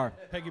 Yes, you are.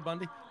 Peggy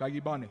Bundy. Peggy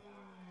Bundy.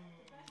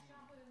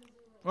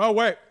 Oh,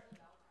 wait.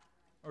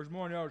 There's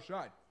more on the other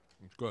side.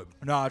 It's good.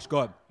 No, it's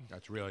good.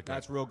 That's really good.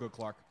 That's real good,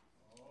 Clark.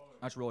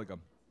 That's really good.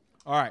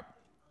 All right.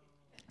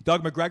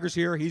 Doug McGregor's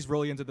here. He's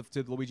really into the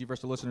Luigi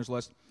versus the listeners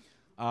list.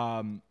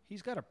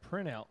 He's got a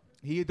printout.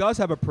 He does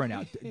have a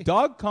printout.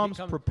 Doug comes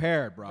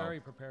prepared, bro. Very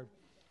prepared.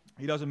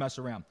 He doesn't mess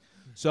around.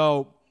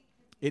 So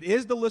it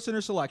is the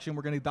listener selection.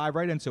 We're going to dive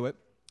right into it.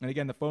 And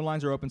again, the phone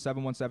lines are open,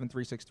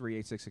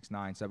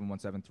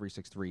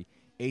 717-363-8669,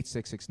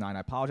 717-363-8669. I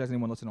apologize to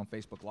anyone listening on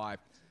Facebook Live.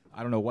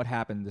 I don't know what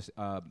happened,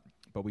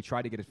 but we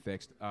tried to get it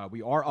fixed.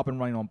 We are up and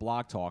running on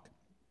Blog Talk.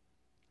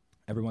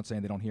 Everyone's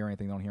saying they don't hear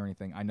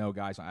anything. I know,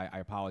 guys. I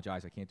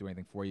apologize. I can't do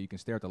anything for you. You can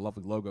stare at the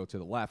lovely logo to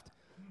the left,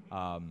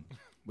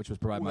 which was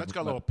provided by That's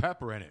got a little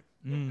pepper in it.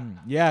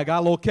 Yeah, I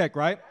got a little kick,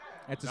 right?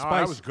 That's a No, spice.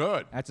 that was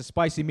good. That's a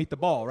spicy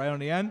meatball right on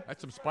the end.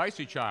 That's some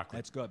spicy chocolate.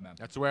 That's good, man.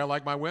 That's the way I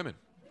like my women.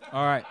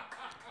 All right.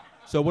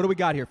 So what do we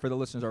got here for the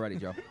listeners already,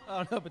 Joe? I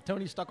don't know, but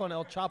Tony's stuck on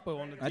El Chapo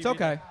on the TV. That's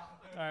okay.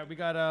 All right, we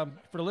got,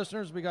 for the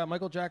listeners, we got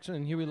Michael Jackson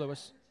and Huey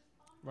Lewis.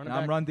 And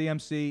I'm Run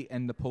DMC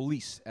and the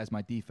Police as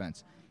my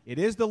defense. It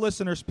is the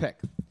listener's pick.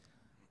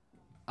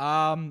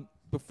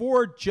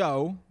 Before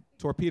Joe,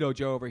 Torpedo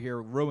Joe over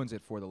here, ruins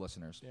it for the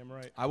listeners, Damn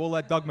right. I will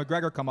let Doug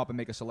McGregor come up and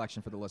make a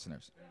selection for the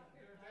listeners.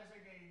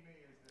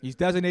 He's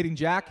designating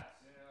Jack?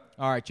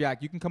 All right,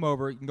 Jack, you can come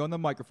over. You can go on the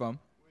microphone.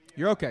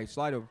 You're okay.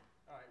 Slide over.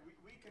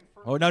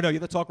 Oh, no, you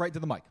have to talk right to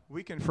the mic.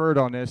 We conferred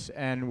on this,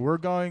 and we're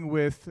going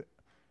with,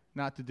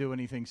 not to do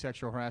anything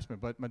sexual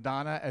harassment, but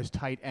Madonna as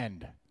tight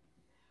end.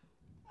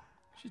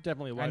 She's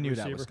definitely a wide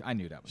receiver. I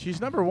knew that was. She's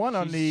number one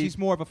on the she's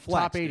more of a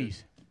flex, top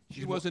 80s.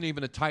 She wasn't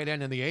even a tight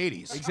end in the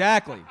 80s.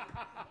 Exactly.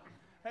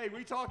 Hey,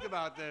 we talked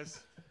about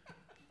this.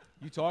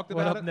 You talked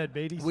What about up, it? Ned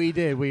Beatty? We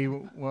did.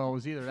 Well, it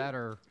was either that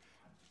or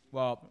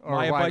my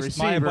wide advice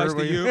to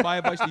receiver. my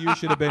advice to you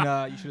should have been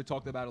you should have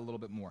talked about it a little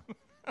bit more.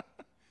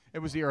 It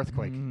was the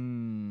earthquake.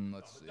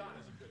 Let's see.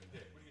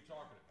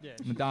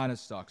 Madonna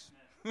sucks.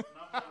 Madonna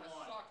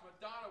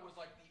was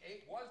like the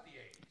 80s.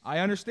 I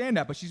understand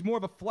that, but she's more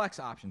of a flex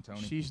option, Tony.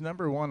 She's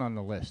number one on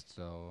the list,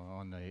 so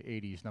on the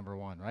 80s, number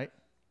one, right?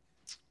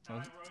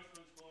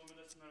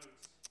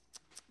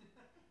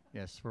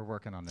 Yes, we're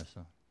working on this.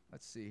 So.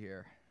 Let's see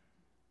here.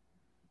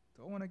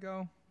 Do I want to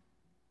go?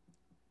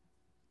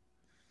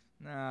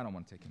 Nah, I don't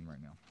want to take him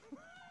right now.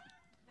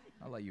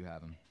 I'll let you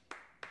have him.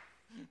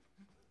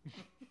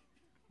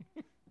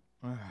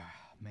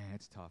 Man,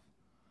 it's tough.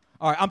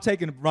 All right, I'm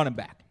taking running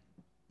back.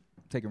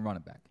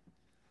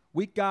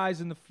 Weak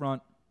guys in the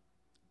front,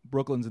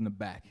 Brooklyn's in the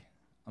back.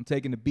 I'm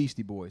taking the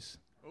Beastie Boys.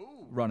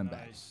 Ooh, running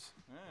back.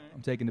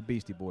 I'm taking the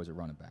Beastie Boys at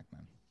running back,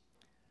 man.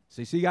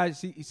 So you see,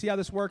 guys, you see how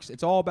this works?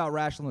 It's all about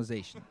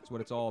rationalization. That's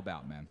what it's all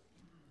about, man.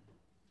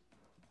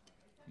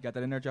 You got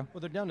that in there, Joe?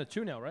 Well, they're down to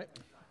 2 now, right?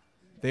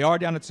 They are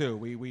down to 2.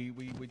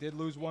 We did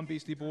lose one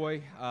Beastie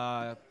Boy,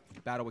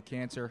 battle with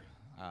cancer.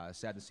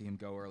 Sad to see him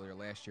go earlier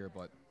last year,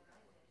 but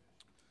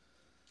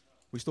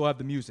we still have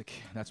the music.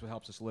 That's what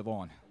helps us live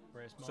on.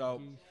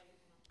 So,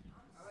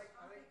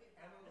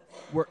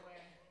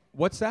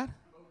 what's that?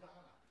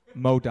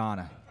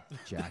 Modonna.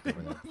 Jack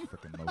over there,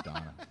 freaking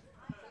Modonna.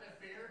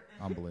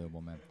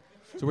 Unbelievable, man.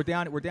 So we're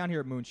down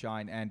here at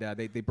Moonshine, and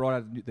they brought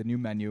out the new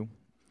menu.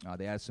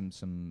 They added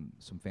some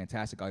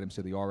fantastic items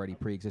to the already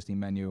pre-existing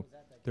menu.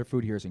 Their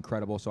food here is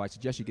incredible, so I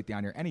suggest you get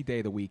down here any day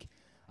of the week,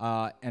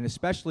 and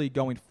especially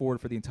going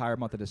forward for the entire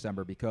month of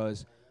December,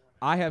 because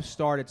I have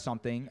started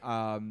something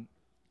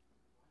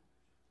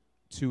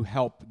to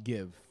help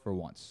give for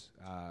once.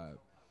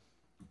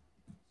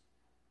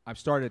 I've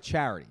started a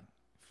charity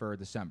for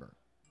December,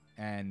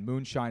 and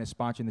Moonshine is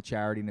sponsoring the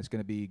charity, and it's going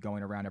to be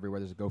going around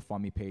everywhere. There's a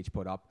GoFundMe page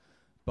put up,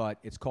 but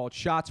it's called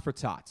Shots for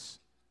Tots.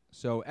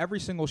 So every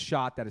single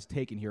shot that is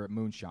taken here at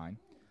Moonshine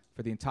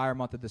for the entire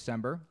month of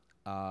December,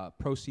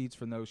 proceeds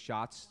from those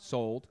shots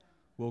sold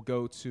will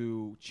go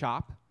to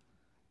CHOP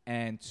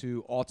and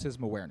to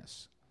autism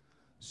awareness.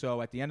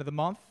 So at the end of the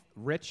month,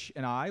 Rich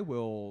and I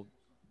will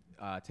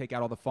take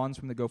out all the funds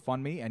from the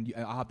GoFundMe, and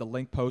I'll have the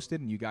link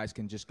posted, and you guys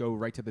can just go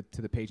right to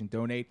the page and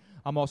donate.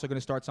 I'm also going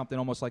to start something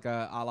almost like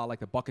a la like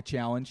the bucket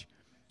challenge,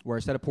 where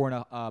instead of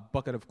pouring a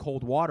bucket of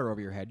cold water over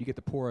your head, you get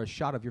to pour a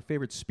shot of your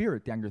favorite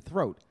spirit down your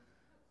throat,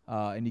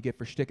 and you get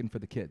for sticking for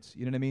the kids.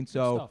 You know what I mean?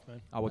 So stuff,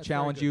 man. I will That's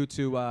challenge very you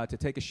to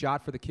take a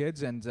shot for the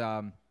kids and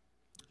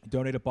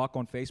donate $1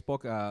 on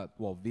Facebook.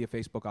 Via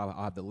Facebook,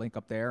 I'll have the link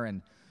up there,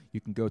 and you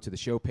can go to the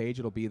show page.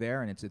 It'll be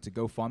there, and it's a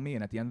GoFundMe.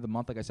 And at the end of the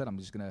month, like I said, I'm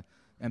just going to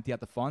empty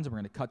out the funds, and we're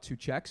going to cut 2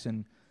 checks,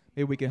 and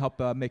maybe we can help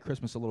make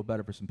Christmas a little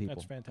better for some people.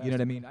 That's fantastic. You know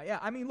what I mean? Yeah,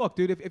 I mean, look,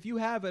 dude, if you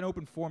have an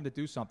open forum to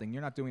do something,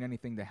 you're not doing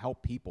anything to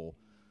help people,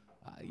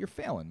 you're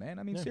failing, man.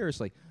 I mean,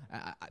 seriously.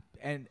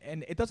 And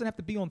it doesn't have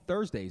to be on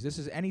Thursdays. This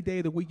is any day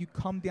of the week. You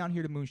come down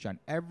here to Moonshine.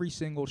 Every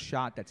single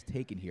shot that's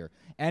taken here,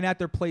 and at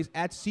their place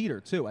at Cedar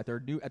too, at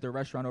their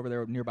restaurant over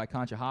there nearby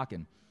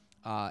Conshohocken,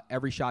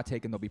 every shot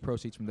taken, there'll be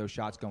proceeds from those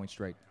shots going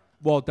straight.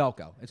 Well,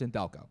 Delco. It's in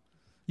Delco.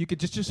 You could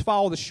just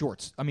follow the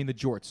shorts. I mean the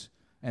jorts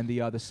and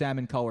the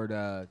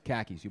salmon-colored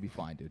khakis. You'll be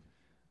fine, dude.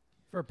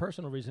 For a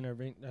personal reason,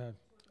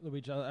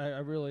 Luigi, I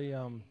really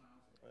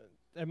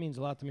that means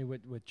a lot to me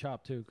with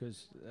CHOP too,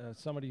 because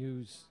somebody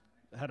who's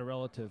had a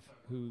relative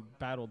who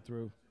battled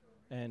through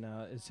and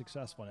is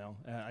successful now.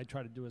 I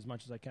try to do as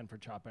much as I can for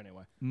CHOP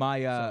anyway.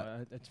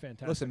 It's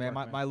fantastic. Listen, man,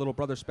 my little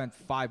brother spent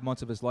 5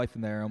 months of his life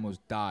in there and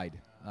almost died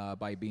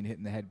by being hit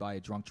in the head by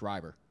a drunk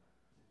driver.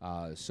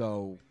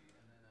 So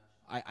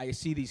I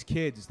see these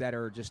kids that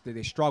are just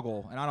they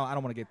struggle, and I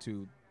don't want to get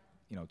too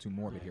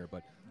morbid here,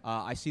 but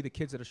I see the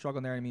kids that are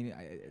struggling there. I mean,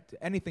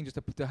 anything just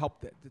to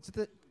help.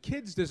 The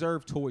kids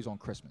deserve toys on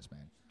Christmas,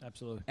 man.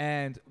 Absolutely.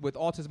 And with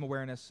autism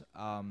awareness,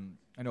 I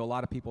know a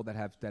lot of people that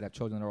have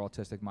children that are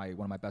autistic. One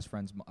of my best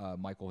friends,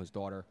 Michael, his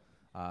daughter,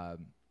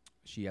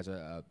 she has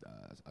a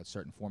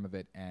certain form of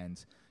it,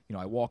 and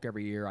I walk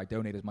every year. I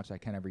donate as much as I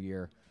can every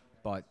year,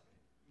 but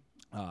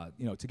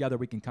together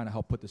we can kind of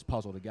help put this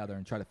puzzle together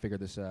and try to figure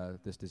this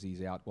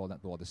disease out,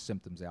 the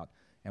symptoms out,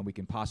 and we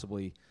can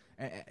possibly,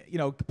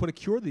 put a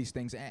cure to these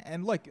things.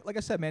 And like I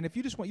said, man, if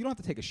you just want, you don't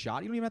have to take a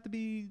shot. You don't even have to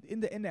be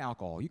into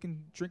alcohol. You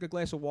can drink a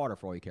glass of water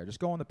for all you care. Just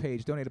go on the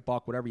page, donate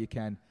 $1, whatever you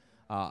can.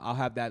 I'll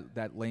have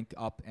that link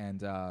up,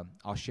 and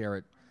I'll share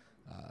it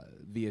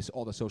via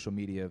all the social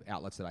media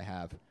outlets that I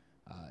have,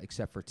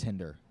 except for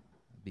Tinder,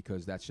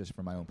 because that's just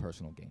for my own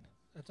personal gain.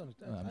 I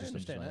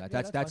understand that.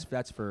 That's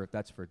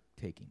for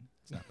taking.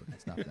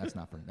 That's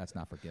not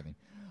for giving.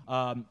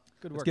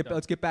 Good work.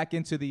 Let's get back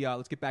into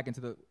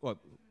the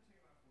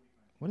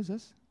what is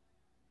this?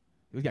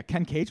 We got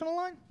Ken Cage on the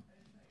line.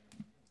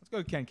 Let's go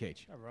to Ken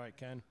Cage. All right,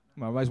 Ken.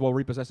 I might as well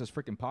repossess this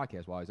freaking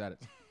podcast while he's at it.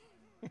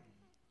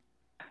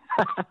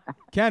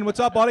 Ken,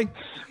 what's up, buddy?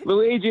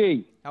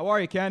 Luigi. How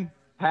are you, Ken?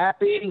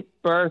 Happy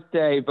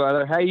birthday,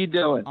 brother. How you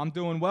doing? I'm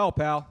doing well,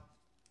 pal.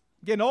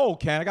 I'm getting old,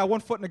 Ken. I got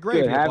 1 foot in the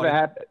grave Good. here,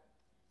 buddy.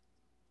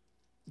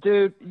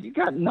 Dude, you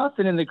got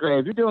nothing in the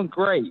grave. You're doing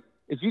great.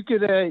 If you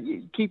could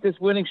keep this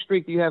winning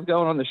streak that you have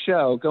going on the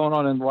show, going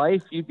on in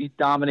life, you'd be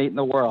dominating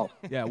the world.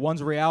 Yeah,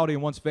 one's reality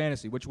and one's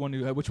fantasy. Which one do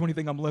you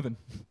think I'm living?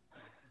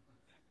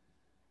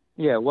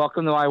 Yeah,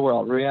 welcome to my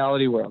world,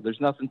 reality world.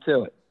 There's nothing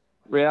to it.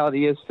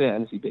 Reality is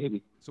fantasy,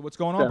 baby. So what's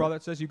going on, brother?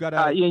 It says you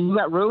got you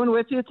got Ruin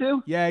with you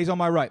too? Yeah, he's on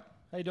my right.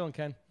 How you doing,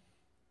 Ken?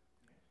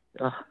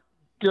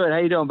 Good. How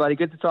you doing, buddy?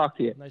 Good to talk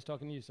to you. Nice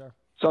talking to you, sir.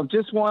 So I'm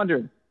just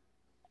wondering.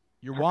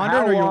 You're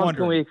wondering, or you're wondering? How long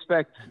can we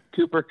expect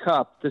Cooper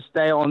Kupp to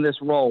stay on this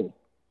roll?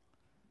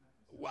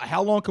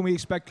 How long can we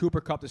expect Cooper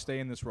Kupp to stay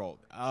in this role?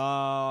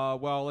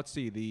 Well, let's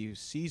see. The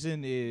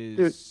season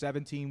is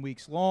 17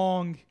 weeks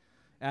long.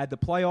 Add the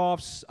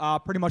playoffs,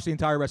 pretty much the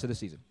entire rest of the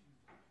season.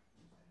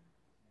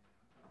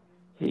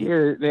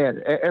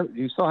 Man,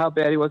 you saw how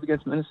bad he was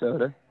against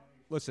Minnesota.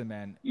 Listen,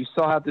 man. You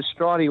saw how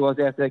distraught he was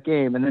after that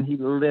game, and then he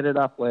lit it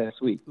up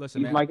last week.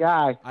 Listen, he's man, my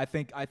guy. I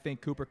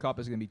think Cooper Kupp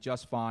is going to be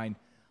just fine.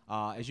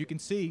 As you can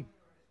see,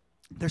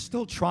 they're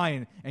still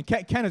trying. And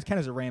Ken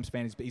is a Rams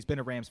fan. He's been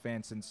a Rams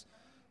fan since,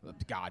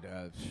 I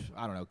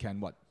don't know, Ken,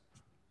 what?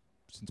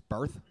 Since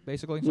birth,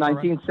 basically?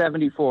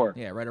 1974.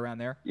 Yeah, right around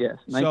there. Yes,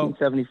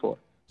 1974.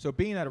 So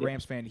being that a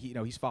Rams fan,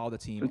 he's followed the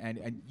team,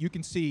 and you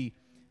can see.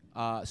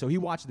 So he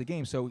watched the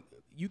game. So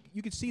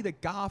you can see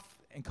that Goff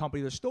and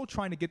company, they're still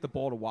trying to get the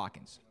ball to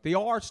Watkins. They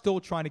are still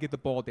trying to get the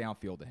ball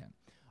downfield to him.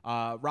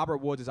 Robert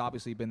Woods has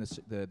obviously been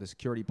the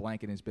security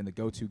blanket and has been the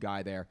go-to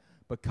guy there.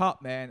 But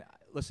Kupp, man,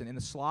 listen, in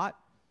the slot,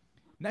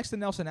 next to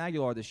Nelson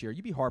Aguilar this year,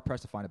 you'd be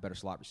hard-pressed to find a better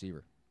slot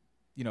receiver.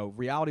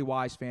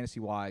 Reality-wise,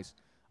 fantasy-wise.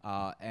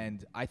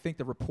 And I think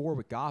the rapport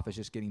with Goff is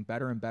just getting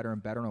better and better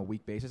and better on a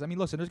week basis. I mean,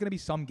 listen, there's going to be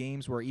some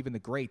games where even the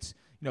greats,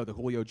 the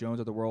Julio Jones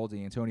of the world,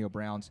 the Antonio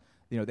Browns,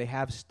 they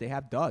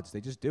have duds.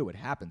 They just do. It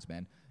happens,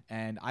 man.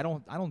 And I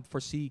don't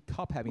foresee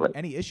Kupp having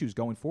any issues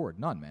going forward.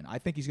 None, man. I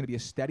think he's going to be a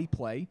steady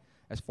play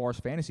as far as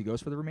fantasy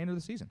goes for the remainder of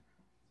the season.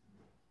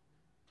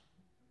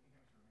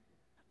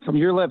 From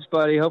your lips,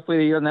 buddy.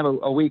 Hopefully you don't have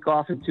a week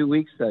off in 2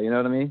 weeks, though. You know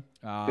what I mean?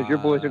 Because your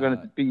boys are going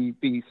to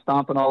be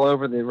stomping all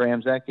over the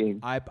Rams that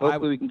game.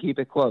 Hopefully we can keep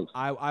it close.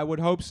 I would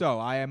hope so.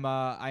 I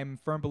am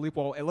firm believer.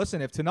 Well,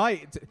 listen, if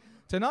tonight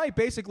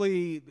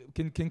basically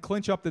can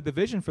clinch up the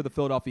division for the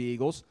Philadelphia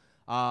Eagles,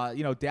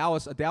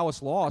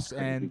 Dallas loss,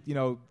 and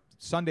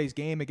Sunday's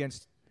game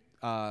against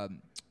the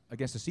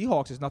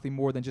Seahawks is nothing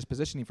more than just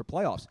positioning for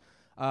playoffs.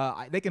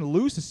 They can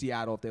lose to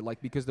Seattle if they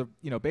like, because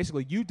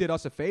basically you did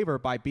us a favor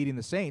by beating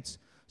the Saints.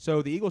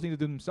 So the Eagles need to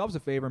do themselves a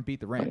favor and beat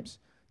the Rams.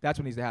 That's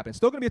what needs to happen. It's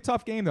still going to be a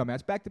tough game, though, man.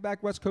 It's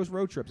back-to-back West Coast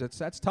road trips.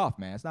 That's tough,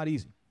 man. It's not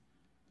easy.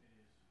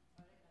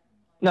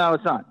 No,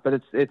 it's not.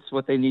 But it's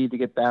what they need to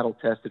get battle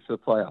tested for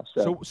the playoffs.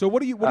 So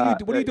what are you doing? Are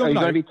you going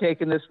to be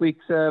taking this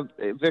week's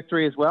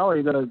victory as well? Or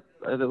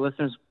are the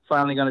listeners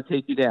finally going to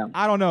take you down?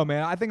 I don't know,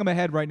 man. I think I'm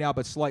ahead right now,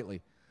 but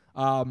slightly.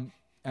 And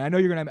I know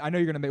you're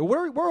gonna make.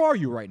 Where are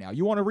you right now?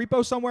 You want a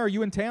repo somewhere? Are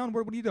you in town?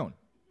 What are you doing?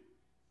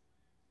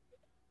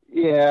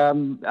 Yeah,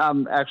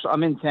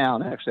 I'm in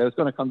town. Actually, I was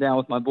going to come down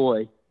with my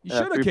boy. You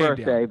should have for came your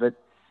birthday, down.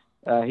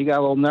 But he got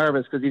a little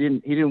nervous because he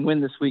didn't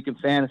win this week in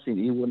fantasy.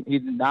 He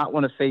did not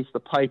want to face the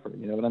Piper.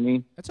 You know what I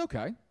mean? That's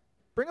okay.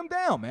 Bring him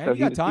down, man. So you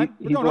got time.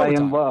 He's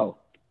laying low.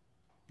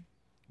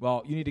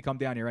 Well, you need to come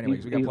down here anyway.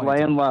 He's we got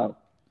laying low.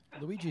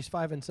 Luigi's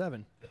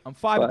 5-7. I'm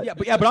 5.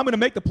 But I'm going to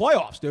make the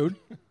playoffs, dude.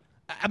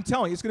 I'm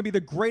telling you, it's going to be the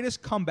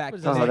greatest comeback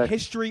in the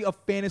history of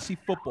fantasy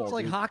football. It's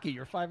like dude. hockey.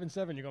 You're 5-7.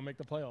 You're going to make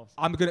the playoffs.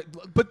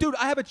 But dude,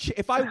 I have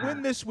if I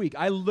win this week,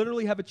 I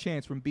literally have a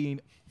chance from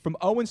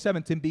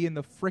 0-7 to being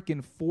the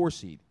freaking 4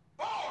 seed.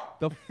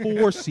 The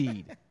 4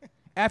 seed.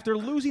 After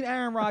losing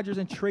Aaron Rodgers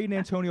and trading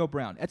Antonio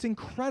Brown. That's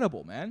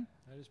incredible, man.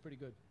 That is pretty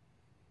good.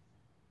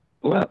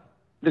 Well,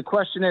 the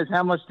question is,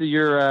 how much do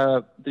your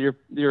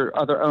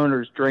other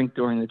owners drink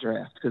during the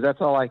draft? Because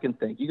that's all I can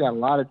think. You got a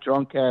lot of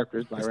drunk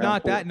characters by round 4. It's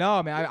not that.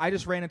 No, man. I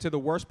just ran into the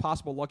worst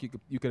possible luck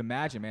you could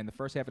imagine, man. The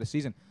first half of the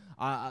season,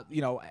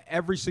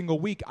 every single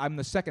week I'm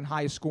the second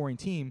highest scoring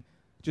team.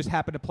 Just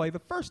happen to play the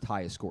first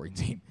highest scoring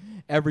team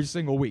every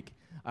single week.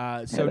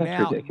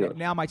 So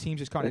now my team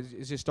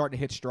is just starting to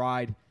hit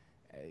stride.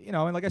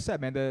 and like I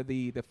said, man,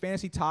 the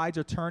fantasy tides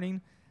are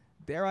turning.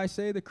 Dare I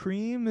say, the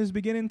cream is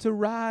beginning to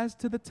rise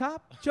to the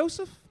top,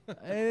 Joseph.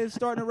 It's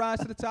starting to rise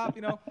to the top,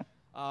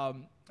 I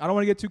don't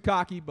want to get too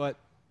cocky, but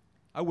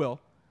I will.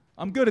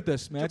 I'm good at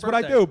this, man. It's what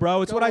I do,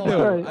 bro. It's what I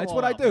do. It's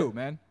what I do,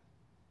 man.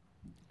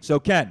 So,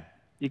 Ken.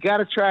 You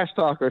got a trash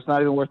talker. It's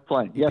not even worth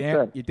playing. Yes,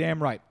 sir. You're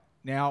damn right.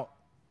 Now,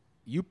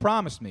 you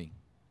promised me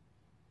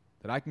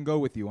that I can go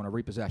with you on a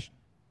repossession.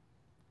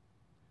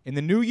 In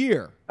the new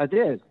year. I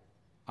did.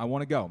 I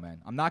want to go,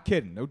 man. I'm not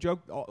kidding. No joke.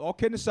 All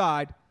kidding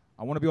aside,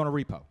 I want to be on a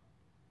repo.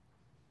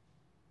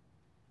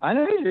 I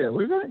know you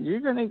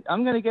do.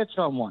 I'm gonna get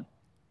you on one.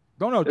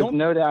 Don't.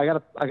 No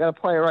doubt. I gotta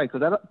play it right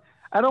because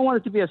I don't want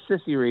it to be a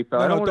sissy repo.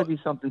 I don't want it to be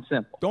something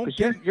simple.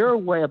 You're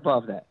way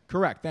above that.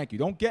 Correct. Thank you.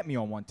 Don't get me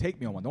on one. Take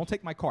me on one. Don't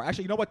take my car.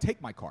 Actually, you know what?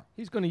 Take my car.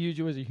 He's going to use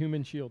you as a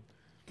human shield.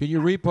 Can you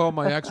repo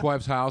my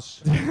ex-wife's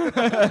house?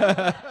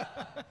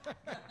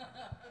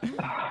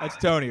 That's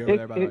Tony over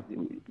there, by the way.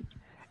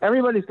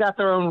 Everybody's got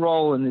their own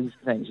role in these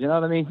things. You know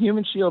what I mean?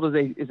 Human shield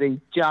is a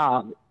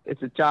job.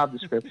 It's a job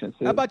description.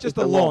 How about just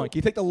the lawn? Can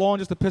you take the lawn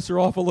just to piss her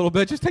off a little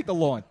bit? Just take the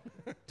lawn.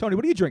 Tony,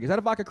 what do you drink? Is that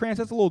a vodka Cranz?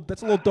 That's a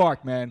little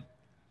dark, man.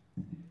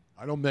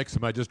 I don't mix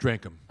them. I just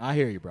drink them. I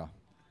hear you, bro.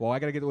 Well, I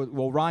gotta get.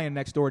 Well, Ryan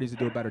next door needs to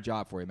do a better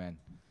job for you, man.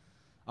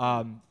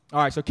 All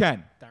right, so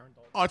Ken.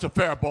 Oh, it's a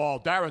fair ball.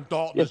 Darren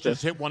Dalton has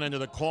just hit one into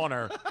the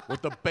corner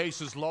with the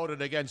bases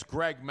loaded against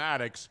Greg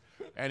Maddux,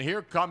 and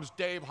here comes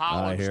Dave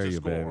Hollins to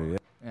score. Baby.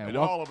 And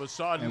all of a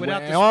sudden, we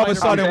are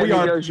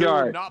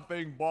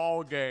 2-0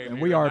 ball game.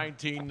 And we are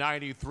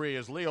 1993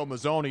 as Leo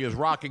Mazzoni is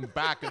rocking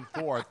back and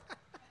forth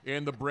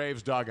in the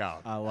Braves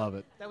dugout. I love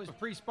it. That was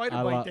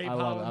pre-Spider-Bite, Dave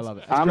Hollins. I love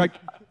it.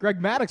 Greg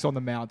Maddux on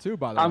the mound too,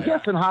 by the way. I'm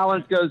guessing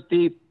Hollins goes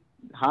deep.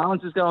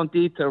 Hollins is going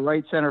deep to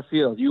right center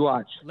field. You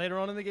watch. Later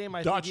on in the game,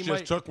 I Dutch think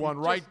just took one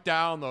right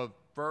down the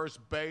first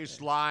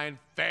base line,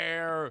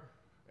 fair,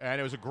 and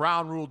it was a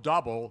ground rule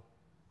double.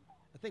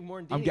 I think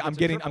more I'm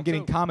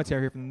getting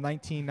commentary here from the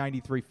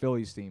 1993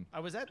 Phillies team. I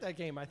was at that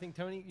game. I think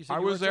Tony. You said I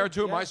you was were there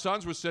too. Yeah. My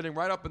sons were sitting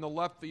right up in the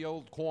left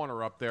field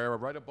corner up there,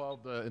 right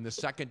above in the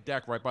second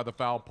deck, right by the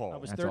foul pole. I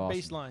was That's third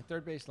awesome.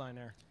 baseline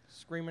there,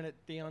 screaming at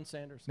Deion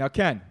Sanders. Now,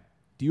 Ken,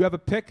 do you have a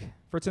pick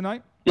for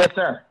tonight? Yes,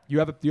 sir. You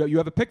have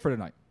a pick for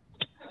tonight.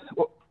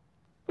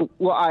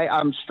 Well,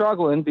 I'm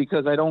struggling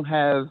because I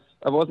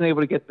wasn't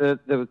able to get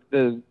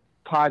the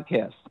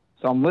podcast.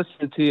 So I'm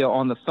listening to you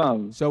on the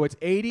phone. So it's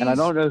 80s. And I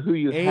don't know who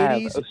you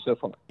have so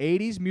far.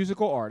 80s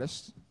musical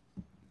artists.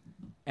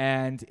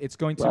 And it's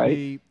going to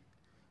be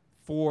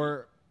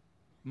for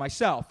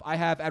myself. I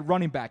have at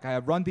running back, I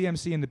have Run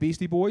DMC and the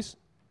Beastie Boys.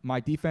 My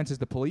defense is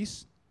the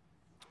Police.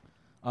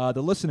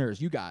 The listeners,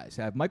 you guys,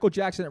 have Michael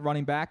Jackson at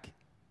running back,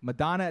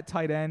 Madonna at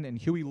tight end, and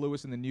Huey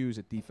Lewis in the News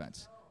at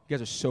defense. You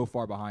guys are so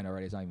far behind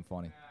already. It's not even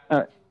funny. All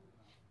right.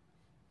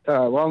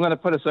 Well, I'm going to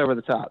put us over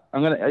the top.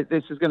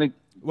 This is going to.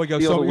 What, you got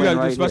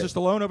to do Sylvester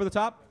Stallone over the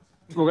top?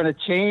 We're going to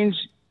change.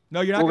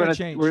 No, you're not going to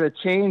change. We're going to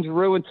change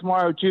Ruin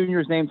Tomorrow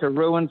Jr.'s name to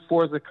Ruin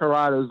Forza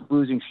Corrado's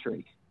losing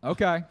streak.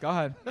 Okay, go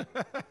ahead.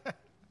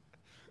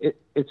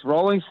 It's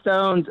Rolling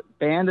Stones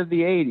Band of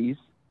the 80s,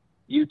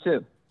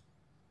 U2.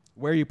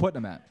 Where are you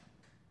putting them at?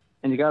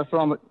 And you got to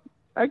throw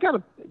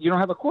them. You don't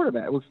have a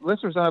quarterback.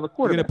 Listeners don't have a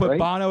quarterback. You're going to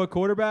put right? Bono at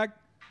quarterback?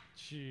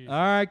 Jeez. All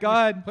right, go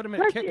ahead. Put him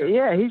at kicker.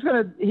 Yeah, he's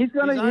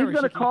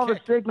gonna call the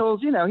kick.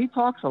 signals. You know, he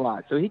talks a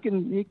lot, so he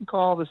can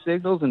call the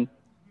signals, and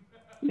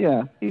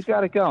yeah, he's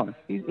got it going.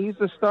 He's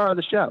the star of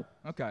the show.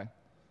 Okay.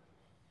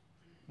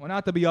 Well,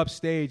 not to be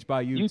upstaged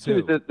by you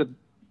too.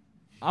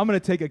 I'm going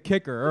to take a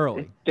kicker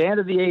early. Band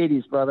of the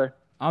 80s, brother.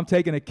 I'm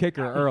taking a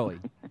kicker early.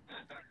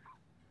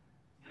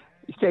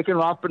 You taking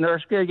Rob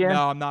Panerska again?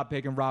 No, I'm not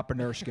picking Rob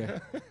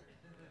Panerska.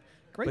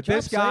 Great But job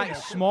this guy, saying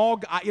it. small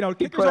guy,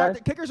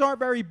 kickers aren't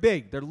very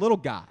big. They're little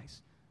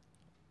guys,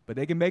 but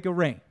they can make it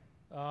rain.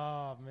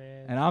 Oh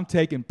man! And I'm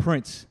taking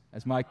Prince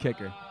as my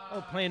kicker.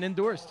 Oh, playing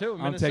indoors too.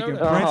 I'm Minnesota. taking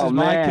Prince as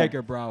my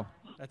kicker, bro.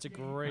 That's a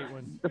great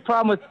one. The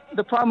problem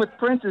with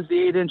Prince is the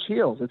 8-inch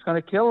heels. It's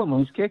going to kill him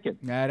when he's kicking.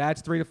 Yeah,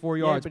 that's 3 to 4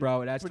 yards, but-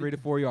 bro. That's 3 to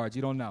 4 yards.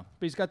 You don't know.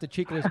 But he's got the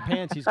cheekless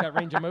pants. He's got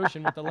range of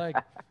motion with the leg.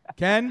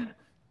 Ken,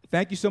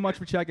 thank you so much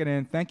for checking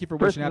in. Thank you for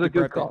Prince wishing is happy a good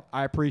birthday. call.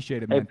 I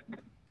appreciate it, man.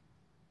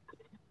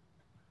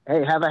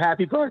 Hey, have a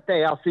happy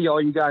birthday. I'll see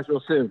all you guys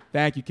real soon.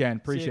 Thank you, Ken.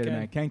 Appreciate Ken. it,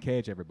 man. Ken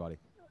Cage, everybody.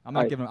 I'm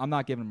not giving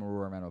him a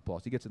round of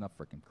applause. He gets enough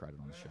freaking credit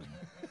on the show.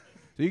 Man.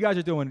 So you guys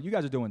are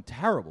doing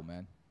terrible,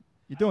 man.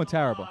 You're doing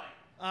terrible.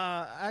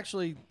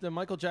 Actually, the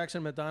Michael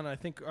Jackson, Madonna, I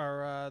think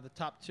are the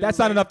top two. That's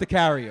not enough to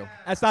carry you.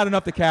 That's not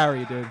enough to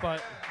carry you, dude.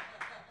 But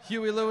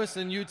Huey Lewis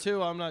and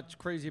U2, I'm not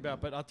crazy about.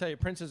 But I'll tell you,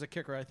 Prince is a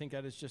kicker. I think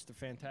that is just a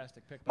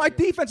fantastic pick. My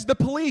defense is the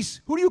police.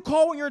 Who do you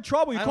call when you're in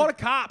trouble? You call the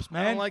cops,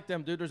 man. I don't like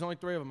them, dude. There's only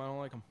 3 of them. I don't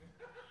like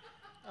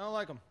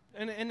them.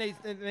 And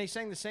they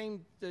sang the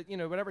same,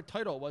 whatever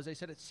title it was. They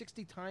said it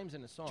 60 times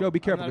in the song. Joe, be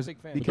careful. I'm not a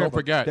big fan. Be Don't careful.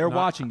 forget, They're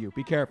watching you.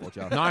 Be careful,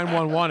 Joe.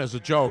 911 is a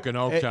joke in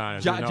Oaktown.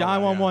 as you know that,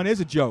 911 is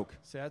a joke.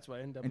 See, that's why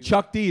NW. And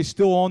Chuck D is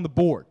still on the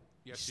board.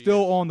 Yes, he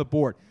still is. on the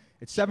board.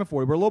 It's 7:40.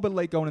 We're a little bit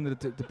late going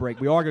into the break.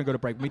 We are going to go to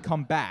break. When we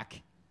come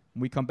back,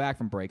 When we come back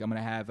from break, I'm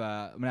gonna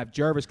have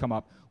Jervis come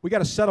up. We got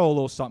to settle a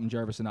little something,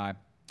 Jervis and I,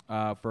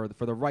 for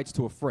the rights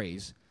to a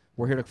phrase.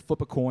 We're here to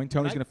flip a coin.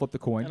 Tony's gonna flip the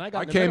coin. And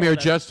I came here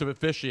just to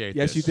officiate.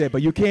 Yes, this. you did.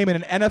 But you came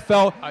in an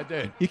NFL. I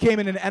did. You came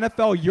in an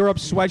NFL Europe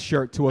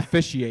sweatshirt to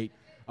officiate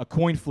a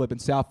coin flip in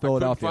South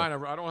Philadelphia. I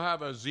don't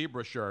have a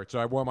zebra shirt, so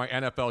I wore my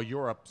NFL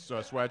Europe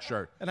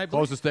sweatshirt. And I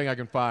closest thing I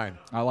can find.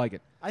 I like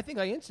it. I think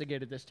I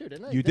instigated this too,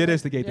 didn't I? You did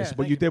instigate this. Yeah,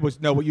 What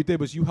you did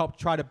was you helped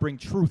try to bring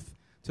truth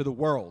to the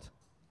world.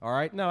 All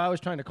right. No, I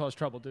was trying to cause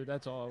trouble, dude.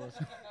 That's all I was.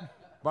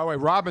 By the way,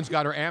 Robin's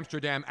got her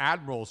Amsterdam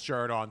Admirals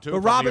shirt on too. But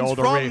from Robin's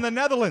the old from the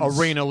Netherlands.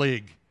 Arena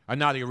League.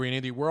 Not the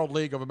Arena, the World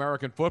League of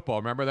American Football.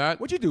 Remember that?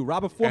 What'd you do?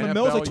 Robin Foreman NFL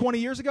Mills like 20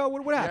 years ago?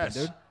 What happened,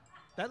 Yes. dude?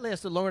 That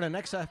lasted longer than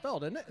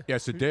XFL, didn't it?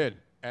 Yes, it did.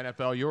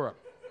 NFL Europe.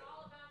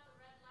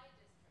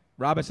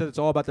 Robin said it's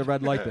all about the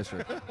red light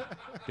district.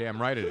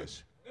 Damn right it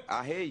is.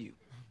 I hear you.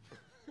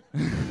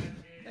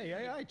 Hey,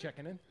 AI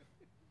checking in.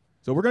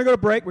 So we're going to go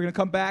to break. We're going to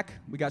come back.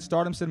 We got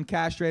Stardom, Sit 'em,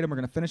 Castrate 'em. We're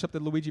going to finish up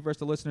the Luigi versus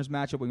the listeners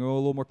matchup. We're going to go a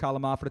little more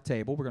column off for the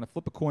table. We're going to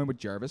flip a coin with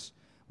Jervis.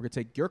 We're going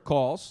to take your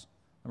calls,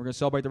 and we're going to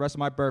celebrate the rest of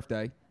my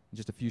birthday in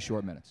just a few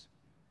short minutes.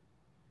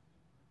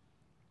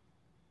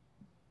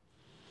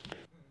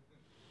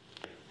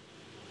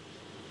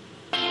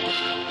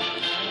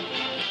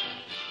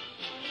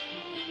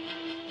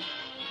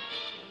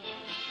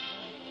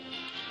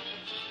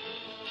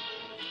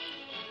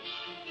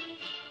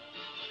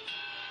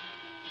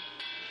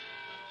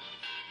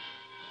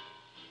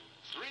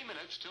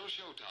 Till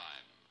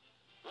showtime.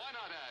 Why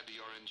not add to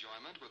your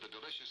enjoyment with a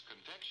delicious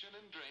confection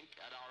and drink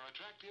at our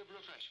attractive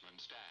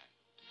refreshment stand?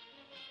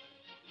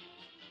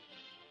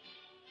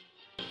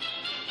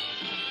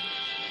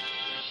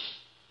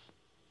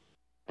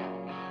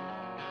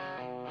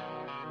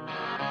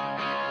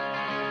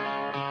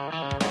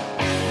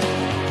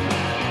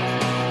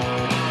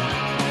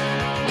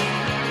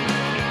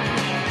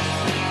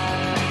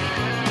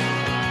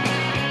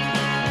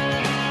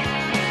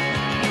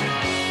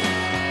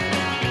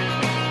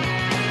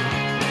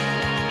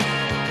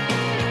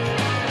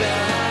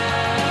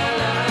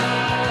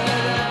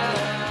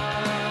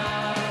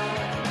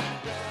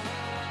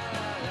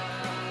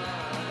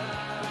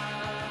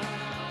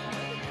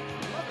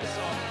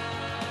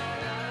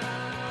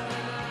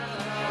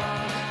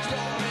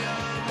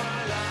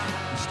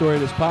 Story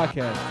of this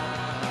podcast,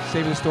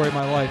 saving the story of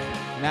my life,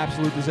 an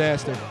absolute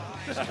disaster.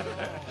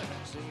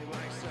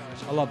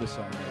 I love this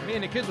song, man. Me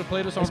and the kids would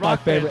play this on It's my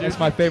Rock Band, favorite. dude. It's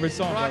my favorite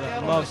song. Rock Brother. I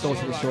Band love on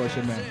Social the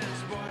Distortion, man.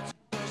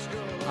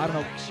 I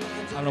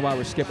don't know why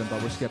we're skipping,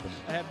 but we're skipping.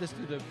 I have this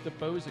through the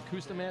Bose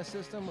Acoustimass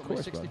system with my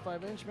course, bro.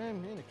 65-inch, man.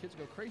 Me and the kids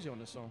go crazy on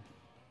this song.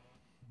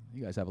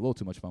 You guys have a little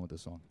too much fun with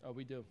this song. Oh,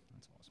 we do.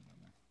 That's awesome,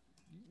 man.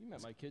 You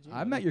met my kids. You I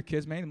know met them. your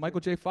kids, man. Michael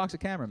J. Fox, a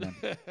cameraman.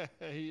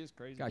 He is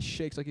crazy. Guy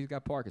shakes like he's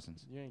got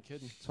Parkinson's. You ain't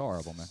kidding. It's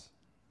horrible, man.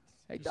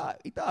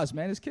 He does,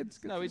 man. His kids.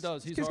 No, he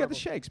does. His He's kids got the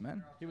horrible. shakes,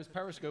 man. He was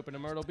periscoping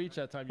in Myrtle Beach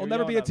that time. He'll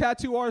never be a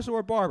tattoo artist or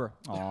a barber.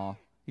 Aw.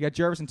 You got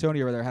Jervis and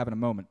Tony over there having a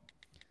moment.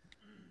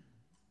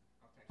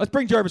 Let's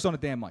bring Jervis on the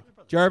damn mic.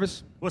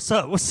 Jervis. What's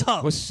up? What's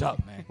up? What's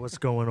up, man? What's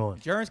going on?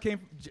 Jervis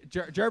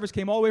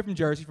came all the way from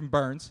Jersey, from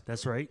Burns.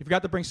 That's right. You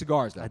forgot to bring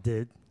cigars, though. I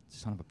did.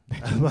 Son of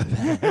a My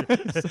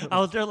bad. I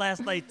was there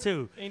last night,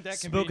 too. Ain't that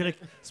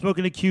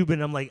smoking a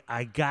Cuban. I'm like,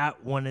 I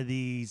got one of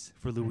these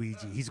for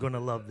Luigi. He's going to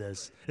love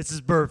this. It's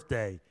his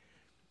birthday.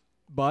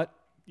 But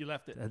you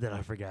left it. And then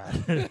I forgot.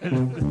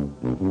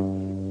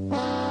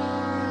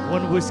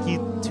 One whiskey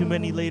too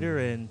many later,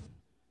 and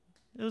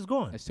it was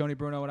gone. As Tony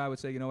Bruno and I would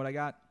say, you know what I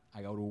got?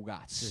 I got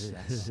Ugats.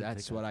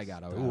 That's what I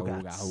got.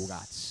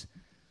 Ugats.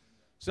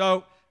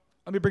 So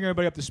let me bring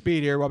everybody up to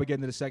speed here while we get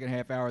into the second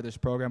half hour of this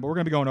program. But we're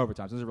going to be going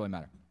overtime, so it doesn't really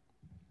matter.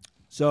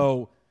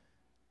 So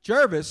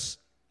Jervis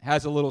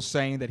has a little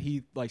saying that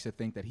he likes to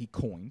think that he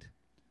coined.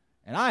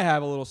 And I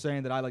have a little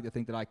saying that I like to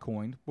think that I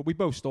coined. But we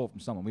both stole from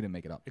someone. We didn't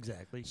make it up.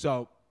 Exactly.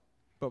 So,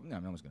 but no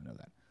one's going to know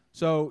that.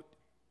 So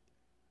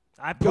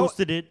I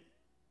posted it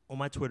on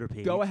my Twitter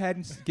page. Go ahead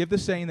and give the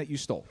saying that you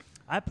stole.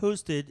 I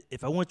posted,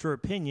 if I want your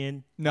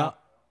opinion. No.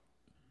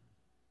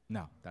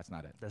 No, that's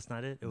not it. That's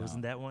not it? It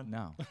wasn't that one?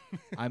 No.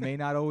 I may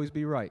not always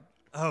be right.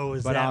 Oh,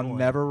 is but that I'm one?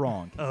 never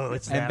wrong. Oh,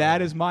 it's and that that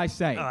one. is my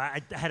saying. Oh, I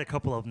had a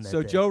couple of them that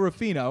So day. Joe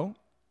Ruffino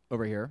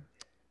over here,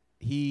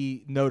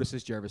 he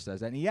notices Jervis says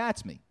that, and he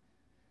asks me.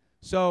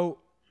 So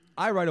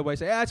I right away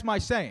say, that's my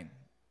saying.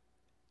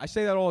 I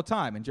say that all the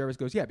time. And Jervis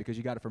goes, yeah, because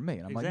you got it from me.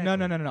 And I'm like,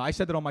 no. I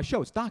said that on my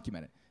show. It's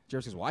documented.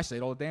 Jervis goes, well, I say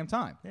it all the damn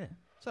time. Yeah.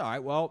 So, all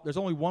right, well, there's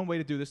only one way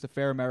to do this the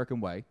fair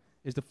American way,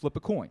 is to flip a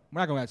coin.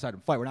 We're not going outside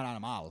and fight. We're not on a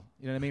mile.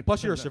 You know what I mean?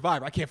 Plus, you're a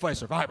survivor. I can't fight a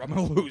survivor. I'm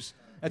going to lose.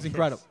 That's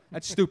incredible.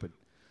 That's stupid.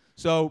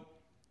 So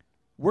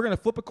we're going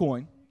to flip a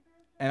coin,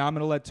 and I'm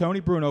going to let Tony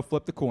Bruno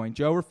flip the coin.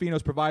 Joe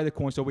Ruffino's provided the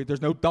coin, so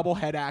there's no double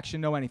head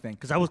action, no anything.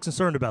 Because I was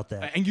concerned about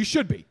that. And you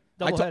should be.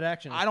 Double head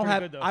action. I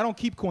don't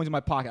keep coins in my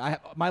pocket.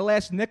 My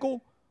last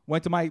nickel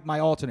went to my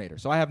alternator,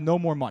 so I have no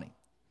more money.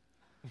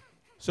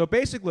 So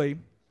basically,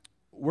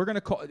 we're going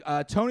to call.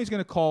 Tony's going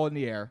to call in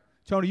the air.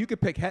 Tony, you can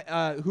pick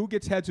who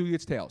gets heads, who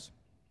gets tails.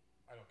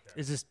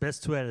 Is this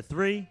best 2 out of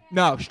 3?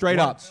 No, straight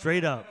up.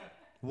 Straight up.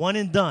 One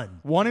and done.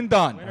 One and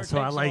done. Winner That's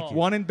how I takes like all. it.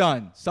 One and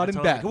done. Sudden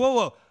That's how I death. like it.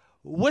 Whoa.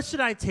 What should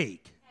I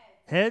take?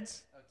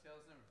 Heads?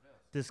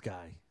 This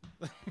guy.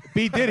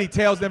 B. Diddy,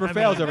 tails never I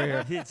fails mean,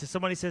 over here. So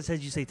somebody says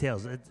heads, you say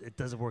tails. It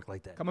doesn't work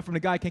like that. Coming from the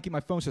guy, can't keep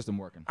my phone system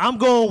working. I'm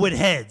going with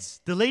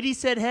heads. The lady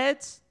said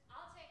heads.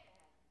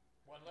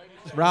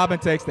 Robin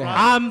takes the head.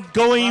 I'm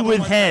going with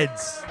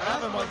heads.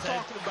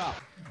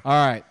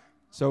 All right.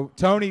 So,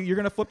 Tony, you're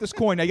going to flip this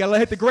coin. Now, you got to let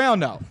it hit the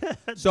ground, though.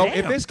 So, if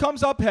Damn. this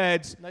comes up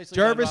heads, Nicely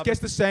Jervis done, gets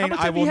the same. How much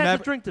I have will you had to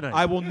never drink tonight?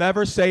 I will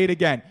never say it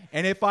again.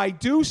 And if I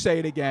do say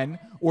it again,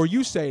 or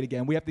you say it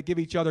again, we have to give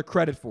each other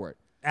credit for it.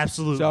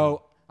 Absolutely.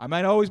 So, I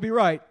might always be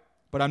right,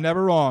 but I'm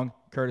never wrong,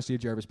 courtesy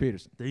of Jervis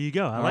Peterson. there you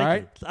go. I All like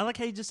right. it. I like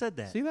how you just said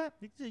that. See that?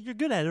 You're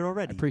good at it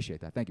already. I appreciate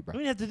that. Thank you, bro.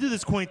 We didn't have to do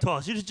this coin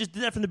toss. You just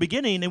did that from the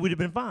beginning, and it would have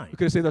been fine. We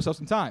could have saved ourselves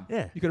some time.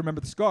 Yeah. You could have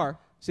remembered the scar,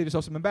 saved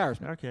yourself some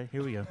embarrassment. Okay,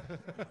 here we go.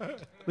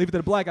 Leave it to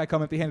the black guy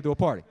come empty-handed to a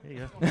party. There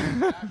you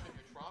go.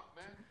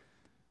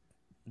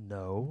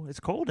 No, it's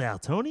cold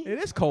out, Tony. It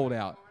is cold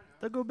out.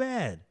 Don't go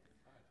bad.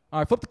 All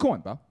right, flip the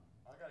coin, bro.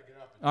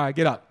 All right,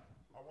 get up.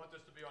 I want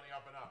this to be on the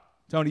up and up.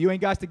 Tony, you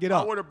ain't got to get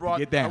up. I would have brought.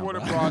 Get down. I would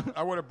have brought.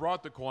 I would have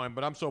brought the coin,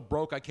 but I'm so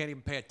broke I can't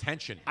even pay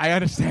attention. I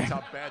understand. That's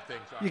how bad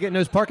things are. You getting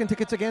those parking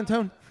tickets again,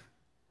 Tone?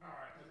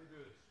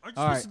 Aren't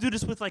you All supposed to do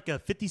this with like a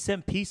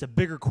 50-cent piece, a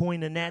bigger coin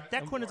than that?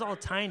 That coin is all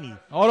tiny.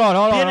 Hold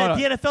on.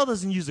 The NFL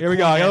doesn't use a Here we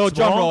coin go. A that little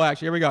drum small. roll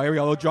action. Here we go. A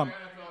little drum.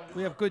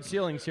 We have good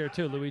ceilings here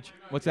too, Luigi.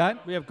 What's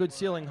that? We have good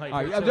ceiling height. All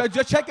here, right, too.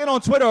 just check in on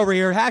Twitter over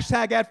here.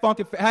 Hashtag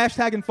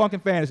and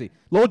Funkin' Fantasy.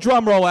 Little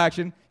drum roll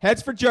action.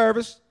 Heads for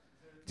Jervis.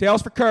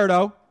 Tails for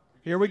Curto.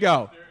 Here we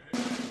go.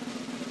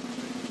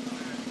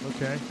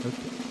 Okay.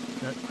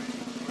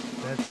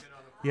 That's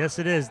yes,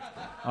 it is.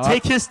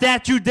 Take his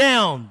statue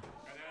down.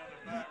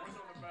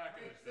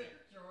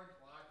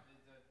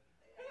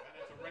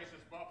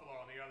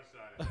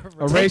 A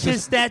Take racist.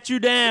 his statue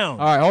down.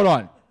 All right, hold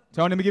on.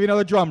 Tony, let me give you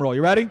another drum roll.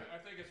 You ready? I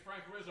think it's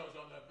Frank Rizzo's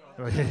on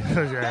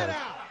the.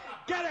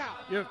 Get out!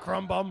 You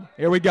crumb bum.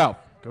 Here we go.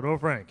 Good old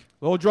Frank.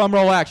 Little drum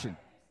roll action.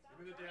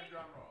 Give me the damn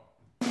drum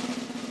roll.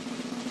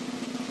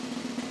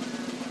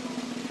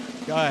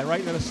 Go ahead, right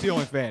into the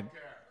ceiling fan.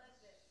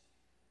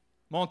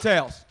 Come on,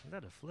 Tails. Is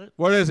that a flip?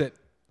 What is it?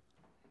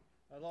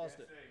 I lost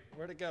it.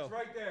 Where'd it go?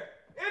 Right there.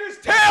 It is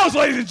Tails,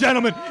 ladies and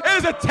gentlemen. It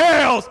is a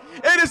Tails.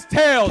 It is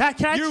Tails.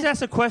 Can I just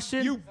ask a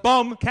question? You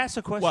bum. Can I ask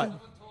a question?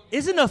 What?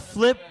 Isn't a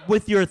flip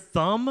with your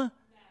thumb?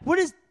 What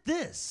is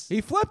this?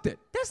 He flipped it.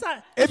 That's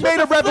not. It you're made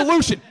a supposed to flip-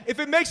 revolution. If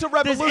it makes a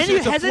revolution,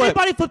 it's a has flip.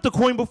 anybody flipped a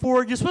coin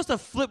before? You're supposed to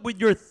flip with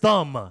your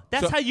thumb.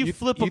 That's So how you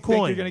flip a you coin.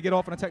 think you're going to get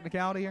off on a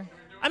technicality here?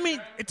 I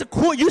mean, it's a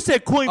coin. You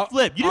said coin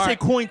flip. You didn't All say right.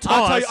 coin toss.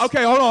 I'll tell you.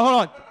 Okay, hold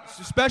on.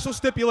 Special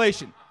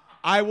stipulation.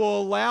 I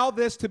will allow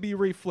this to be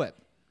reflipped.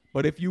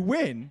 But if you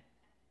win,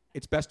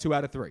 it's best 2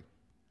 out of 3.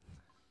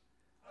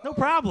 No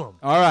problem.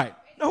 All right.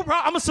 No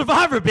problem. I'm a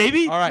survivor,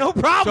 baby. All right. No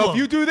problem. So if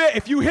you do that,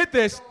 if you hit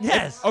this,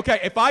 Yes.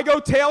 If I go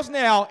tails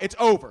now, it's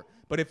over.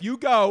 But if you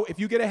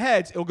get a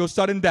heads, it'll go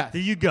sudden death.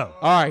 There you go.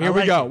 All right, here I we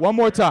like go. it. One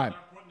more time.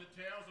 I'm putting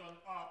the tails on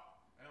up,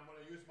 and I'm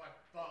going to use my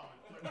thumb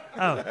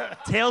and flip it.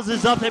 Oh, tails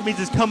is up. That means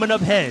it's coming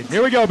up heads.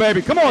 Here we go,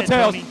 baby. Come on, Hey,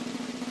 Tails. Tony.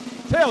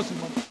 Tails.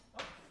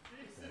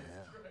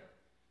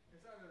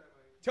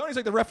 Tony's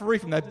like the referee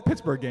from that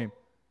Pittsburgh game.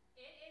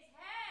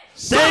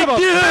 Thank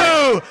you.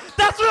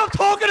 That's what I'm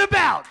talking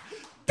about.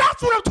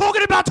 That's what I'm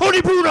talking about,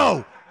 Tony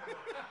Bruno.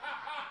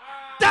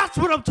 That's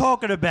what I'm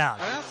talking about.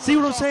 See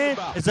what I'm saying?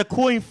 It's a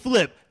coin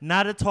flip,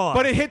 not a toss.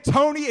 But it hit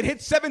Tony. It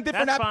hit 7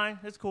 different. That's fine.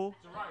 It's cool.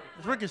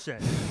 It's ricochet.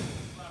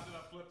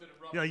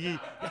 Yeah, you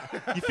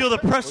feel the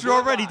pressure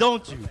already,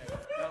 don't you?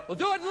 We'll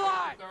do it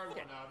live. Now,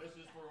 this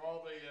is for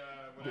all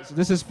the.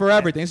 This is for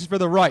everything. This is for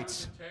the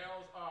rights. Tails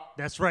up.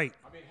 That's right.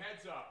 I mean,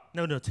 heads up.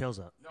 No, tails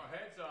up. No,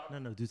 heads up.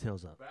 No, do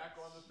tails up. Back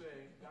on the thing.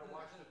 Gotta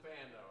watch the fan,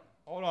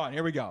 though. Hold on.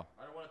 Here we go.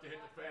 I don't want it to hit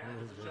the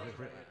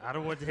fan. I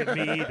don't want it to hit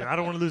me either. I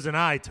don't want to lose an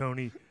eye,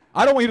 Tony.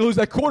 I don't want you to lose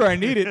that quarter. I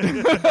need it.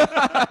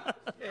 Yeah,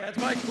 that's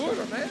my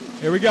quarter, man.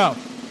 Here we go.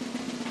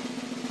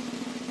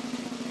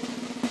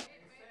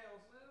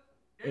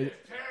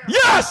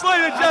 Yes,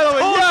 ladies and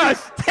gentlemen.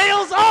 Yes.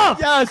 Tails up.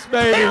 Yes,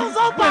 baby. Tails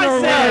up, Winner,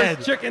 I said.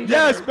 winner. Chicken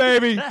Yes, dinner.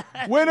 baby.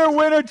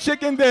 Winner,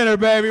 chicken dinner,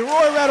 baby. Roar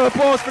round of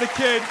applause for the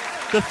kid.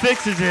 The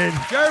fix is in.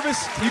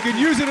 Jervis, you can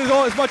use it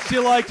as much as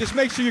you like. Just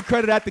make sure you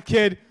credit at the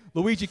kid,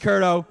 Luigi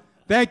Curto.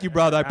 Thank you,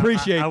 brother. I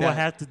appreciate I that. will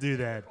have to do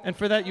that. And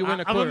for that, you win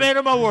a I'm quarter. a man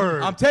of my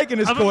word. I'm taking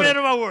this I'm quarter. a man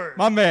of my word.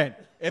 My man.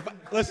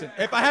 Listen,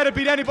 if I had to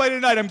beat anybody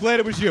tonight, I'm glad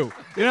it was you.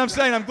 You know what I'm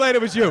saying? I'm glad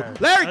it was you.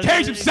 Larry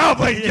Cage himself,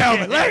 ladies and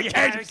gentlemen. Larry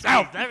Cage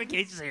himself. Larry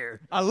Cage is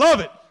here. I love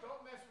it.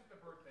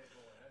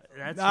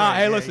 That's Nah, right.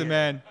 hey, Yeah, listen, yeah.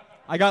 man.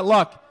 I got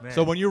luck. Man.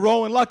 So when you're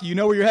rolling lucky, you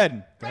know where you're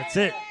heading. That's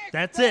it.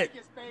 That's it.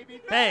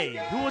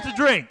 Hey, who wants a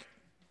drink?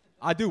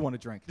 I do want a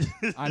drink.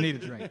 I need a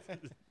drink.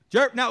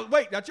 Jerv,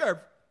 Jerv,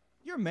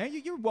 you're a man.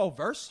 You're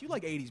well-versed. You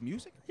like 80s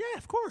music. Yeah,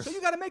 of course. So you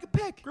got to make a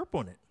pick. Grip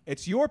on it.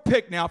 It's your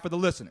pick now for the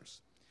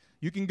listeners.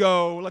 You can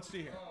go, let's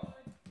see here.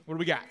 What do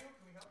we got?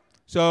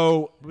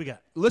 So What we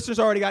got? listeners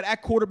already got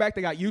at quarterback,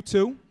 they got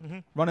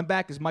U2. Running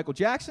back is Michael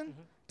Jackson.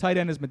 Tight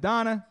end is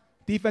Madonna.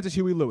 Defense is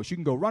Huey Lewis. You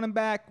can go running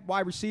back,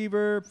 wide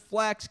receiver,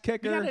 flex,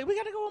 kicker. We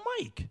gotta go with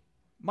Mike.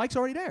 Mike's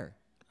already there.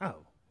 Oh,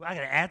 I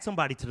gotta add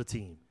somebody to the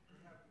team.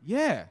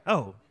 Yeah.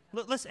 Oh,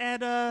 let's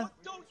add.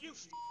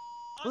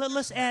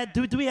 Let's add.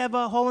 Do we have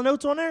Hall and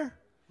Oates on there?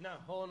 No,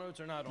 Hall and Oates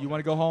are not on You want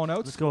to go Hall and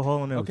Oates? Let's go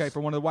Hall and Oates. Okay,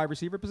 for one of the wide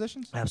receiver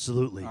positions?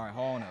 Absolutely. All right,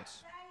 Hall and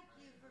Oates.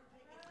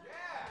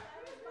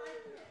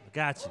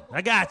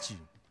 I got you.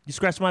 You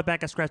scratch my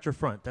back, I scratch your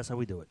front. That's how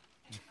we do it.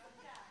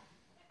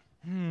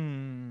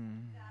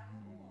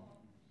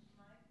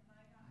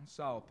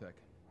 Solid pick.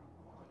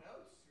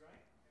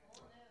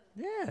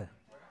 Yeah.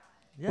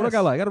 What do I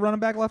got left? I got a running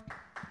back left?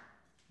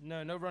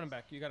 No running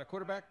back. You got a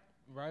quarterback,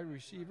 wide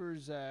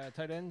receivers,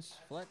 tight ends,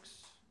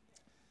 flex.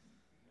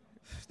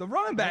 The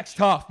running back's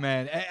tough,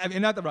 man. I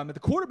mean, not the running, but the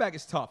quarterback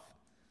is tough.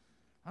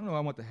 I don't know. I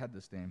want to head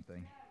this damn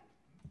thing.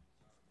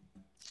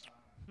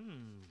 Let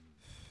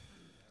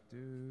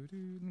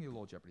me get a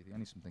little Jeopardy thing. I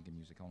need some thinking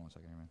music. Hold on a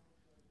second here, man.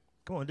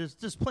 Come on,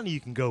 there's plenty you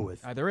can go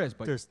with. There is,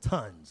 but there's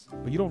tons.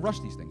 But you don't rush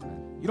these things,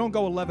 man. You don't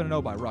go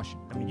 11-0 by rushing.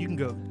 I mean, you can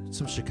go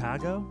some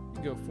Chicago.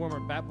 You can go former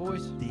Bat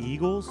Boys. The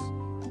Eagles.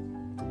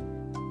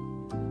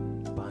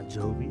 Bon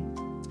Jovi.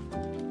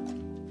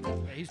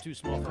 Yeah, he's too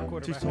small for a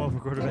quarterback. Too small for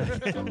a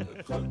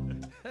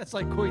quarterback. That's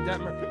like Coy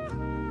Detmer.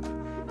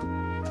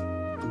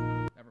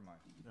 Never mind.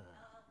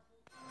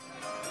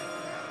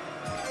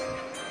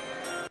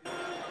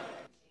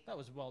 That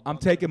was well done. I'm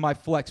taking my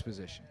flex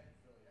position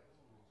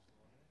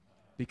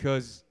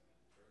because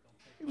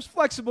he was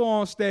flexible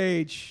on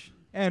stage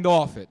and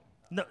off it.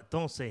 No,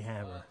 don't say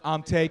Hammer.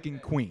 I'm taking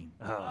Queen.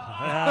 Oh.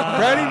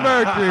 Freddie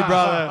Mercury,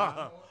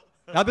 brother.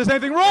 Not there's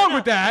anything wrong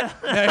with that.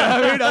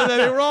 I mean, there's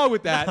anything wrong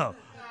with that. No.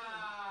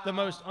 The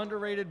most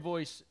underrated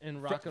voice in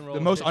rock and roll.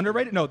 The most history.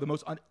 underrated? No, the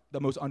most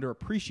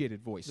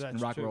underappreciated voice in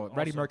That's rock and true. roll.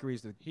 Freddie Also, Mercury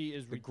is the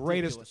ridiculously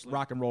greatest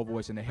rock and roll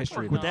voice in the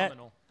history of with that.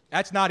 phenomenal.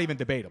 That's not even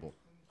debatable.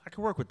 I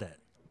can work with that.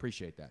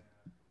 Appreciate that.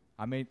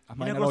 I might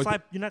You're not always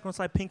not going to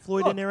slide Pink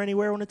Floyd in there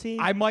anywhere on the team?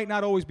 I might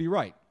not always be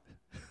right.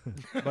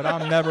 But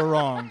I'm never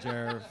wrong,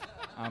 Jerv.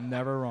 I'm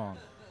never wrong.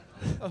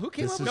 Who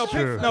came This up is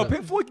with true.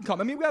 Pink Floyd can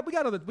come. I mean, we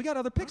got other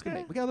picks to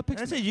make. We got other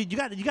picks. I To said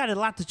make. you got a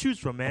lot to choose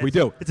from, man. We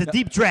do. It's a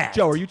deep draft.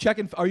 Joe, are you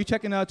checking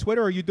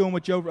Twitter, or are you doing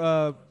what Joe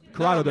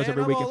Corrado does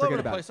every week and forget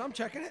about it? I'm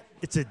checking it.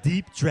 It's a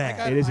deep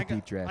draft. It is a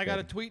deep draft. I got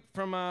a baby. tweet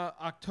from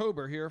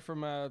October here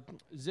from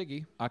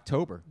Ziggy.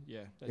 October. Yeah,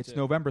 that's It's it.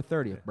 November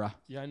 30th, bruh.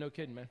 Yeah, no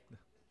kidding, man.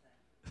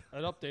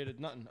 It updated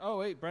nothing. Oh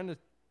wait, Brenda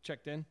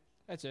checked in.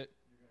 That's it.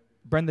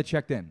 Brenda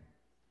checked in.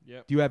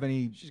 Yep. Do you have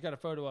any? She's got a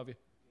photo of you.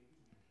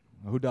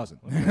 Who doesn't?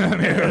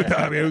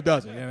 I mean, who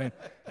doesn't? I mean,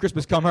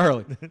 Christmas come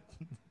early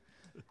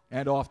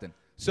and often.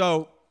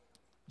 So,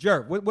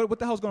 Jerv, what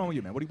the hell's going on with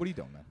you, man? What are you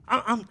doing, man?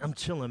 I'm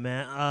chilling,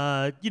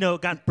 man.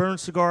 Got Burn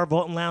Cigar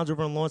Vault and Lounge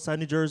over in Lawnside,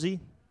 New Jersey.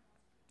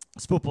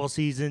 It's football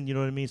season, you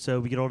know what I mean? So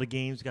we get all the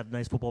games. We got a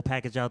nice football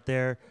package out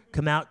there.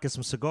 Come out, get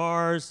some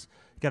cigars.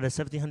 Got a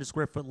 1,700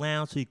 square foot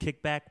lounge, so you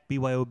kick back,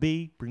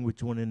 BYOB, bring what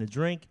you want in to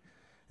drink,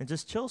 and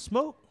just chill,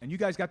 smoke. And you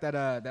guys got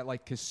that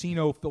like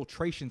casino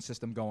filtration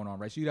system going on,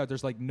 right? So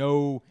there's like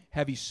no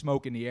heavy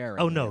smoke in the air.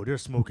 Oh no,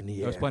 there's smoke in the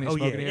air. There's plenty of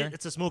smoke in the air.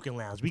 It's a smoking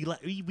lounge.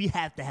 We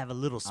have to have a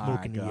little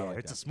smoke in the air.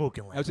 It's a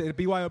smoking lounge. Is it a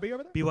BYOB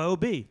over there?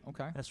 BYOB.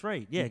 Okay. That's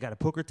right. Yeah, got a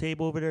poker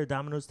table over there,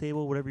 Domino's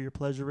table, whatever your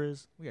pleasure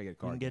is. We gotta get a You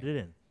card. can get it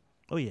in.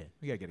 Oh yeah.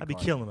 We gotta get a I be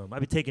card. killing them. I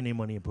be taking their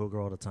money in poker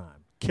all the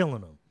time. Killing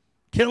them.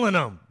 Killing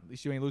them. At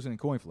least you ain't losing in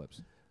coin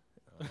flips.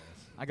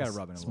 I got to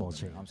rub in a small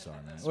little bit. change. I'm sorry,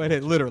 man. Well, it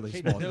is literally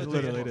Change. small.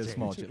 Literally Literally, it small is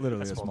small. change. Literally,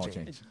 That's a small small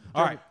change. change.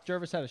 All right.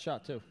 Jervis had a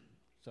shot too.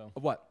 So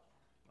What?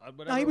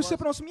 whatever No, he it was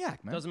sipping on some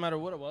yak, man. Doesn't matter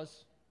what it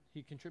was.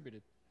 He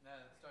contributed.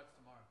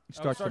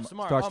 Starts Starts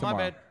tomorrow. Starts Oh, tomorrow.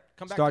 my bad.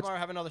 Come back Starts- tomorrow.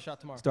 Have another shot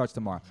tomorrow. Starts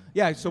tomorrow.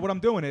 Yeah. So what I'm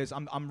doing is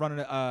I'm running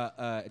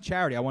a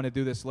charity. I wanted to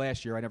do this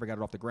last year. I never got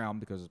it off the ground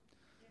because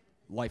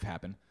life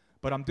happened.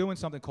 But I'm doing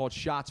something called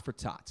Shots for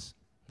Tots.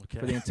 Okay.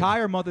 For the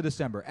entire month of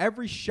December,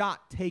 every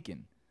shot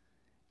taken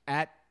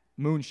at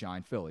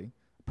Moonshine, Philly,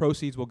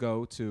 proceeds will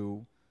go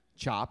to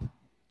CHOP,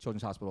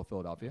 Children's Hospital of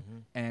Philadelphia,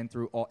 and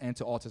to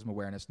Autism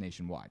Awareness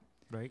nationwide.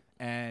 Right.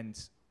 And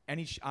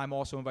I'm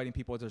also inviting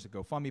people. There's a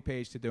GoFundMe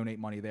page to donate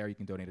money there. You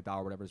can donate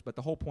 $1, whatever it is. But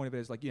the whole point of it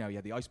is, like, you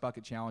had the ice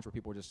bucket challenge where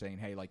people were just saying,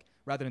 hey, like,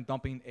 rather than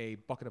dumping a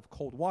bucket of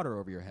cold water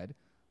over your head,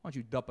 why don't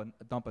you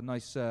dump a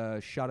nice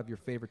shot of your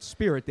favorite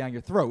spirit down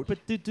your throat?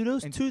 But do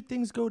those two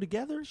things go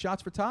together?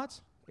 Shots for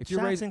tots? If Shots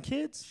you're raising and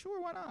kids?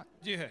 Sure, why not?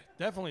 Yeah,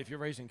 definitely. If you're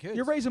raising kids,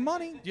 You're raising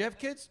money. Do you have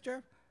kids,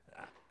 Jerv?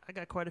 I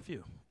got quite a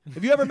few.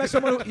 Have you ever met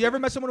someone?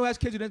 Who has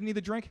kids who doesn't need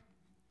to drink?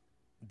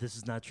 This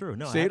is not true.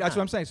 No, See, that's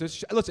what I'm saying. So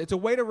listen, it's a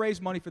way to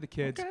raise money for the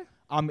kids. Okay.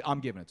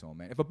 I'm giving it to them,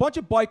 man. If a bunch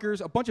of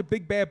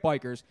big bad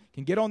bikers,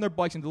 can get on their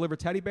bikes and deliver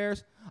teddy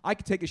bears, I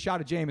could take a shot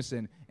of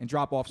Jameson and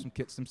drop off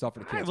some stuff for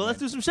the kids. All right, well,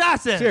 let's man. do some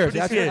shots then. Seriously,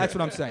 for these kids. that's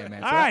what I'm saying,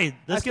 man. All right,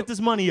 let's get this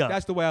money up.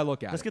 That's the way I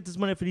look at Let's it. get this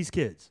money for these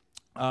kids.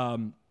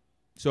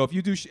 So if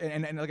you do,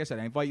 and like I said,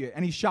 I invite you.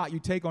 Any shot you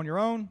take on your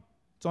own,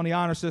 it's on the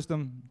honor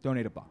system.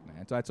 Donate $1,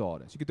 man. So that's all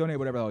it is. You can donate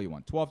whatever the hell you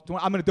want.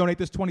 I'm going to donate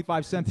this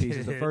 25-cent piece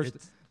as the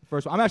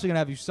First one. I'm actually going to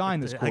have you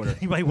sign this quarter.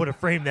 You might want to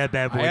frame that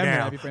bad boy I am now.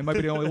 gonna have you frame. Might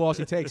be the only loss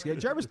he takes. Yeah,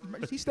 Jervis,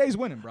 he stays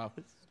winning, bro.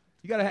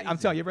 You gotta. I'm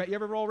telling you, you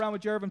ever roll around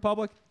with Jerv in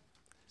public?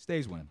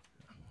 Stays winning.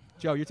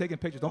 Joe, you're taking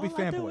pictures. Don't be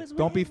fanboy.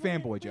 Don't be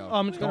fanboy, Joe.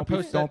 I'm just gonna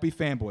post Don't be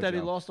fanboy, that Joe.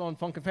 he lost on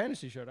Funk and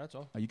Fantasy Show. That's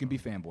all. You can be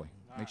fanboy.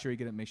 Make sure you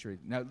get it. Make sure.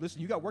 Now listen,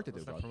 you got work to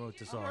do, bro. Promote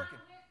this on.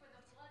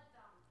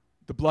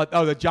 The blood.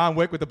 Oh, the John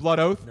Wick with the blood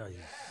oath. No, yes.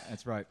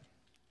 That's right.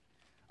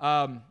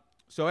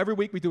 So every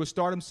week we do a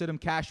stardom, sit 'em,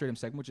 castrate 'em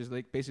segment, which is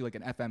basically like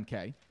an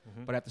FMK,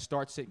 but I have to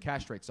start, sit,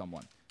 castrate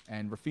someone.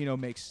 And Rufino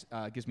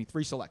gives me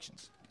 3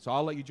 selections. So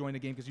I'll let you join the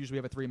game because usually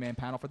we have a 3-man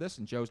panel for this,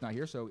 and Joe's not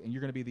here. And you're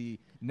going to be the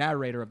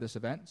narrator of this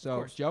event.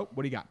 So Joe,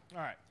 what do you got? All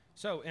right.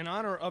 So in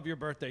honor of your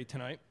birthday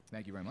tonight,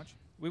 thank you very much.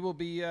 We will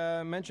be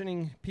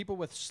mentioning people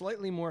with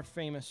slightly more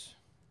famous,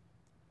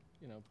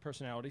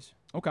 personalities.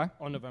 Okay.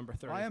 On November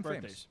 30th. I am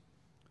birthdays. famous.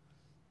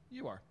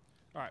 You are.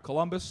 All right.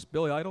 Columbus,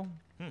 Billy Idol,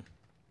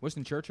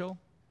 Winston Churchill.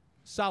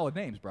 Solid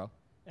names, bro.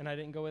 And I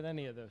didn't go with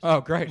any of those. Oh,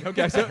 great.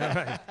 Okay. So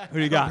who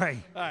do you got? All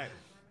right.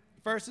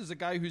 First is a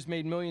guy who's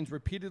made millions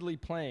repeatedly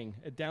playing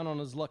a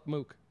down-on-his-luck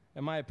mook.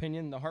 In my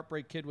opinion, The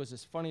Heartbreak Kid was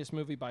his funniest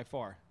movie by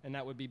far, and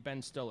that would be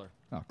Ben Stiller.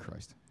 Oh,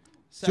 Christ.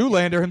 Second-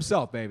 Zoolander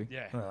himself, baby.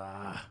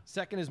 Yeah.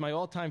 Second is my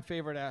all-time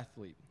favorite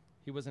athlete.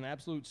 He was an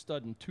absolute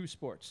stud in 2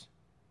 sports.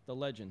 The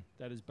legend,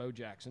 that is Bo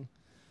Jackson.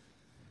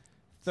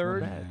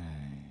 Third.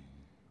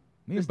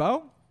 Me and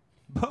Bo?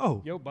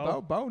 Bo. Yo,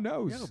 Bo. Bo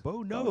knows. Yo,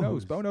 Bo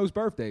knows. Bo knows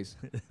birthdays.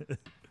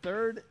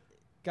 Third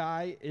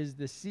guy is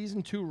the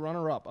season 2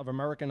 runner-up of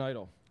American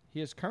Idol.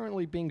 He is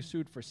currently being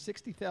sued for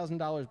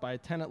 $60,000 by a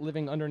tenant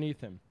living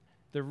underneath him.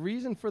 The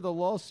reason for the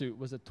lawsuit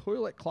was a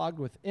toilet clogged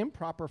with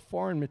improper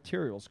foreign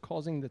materials,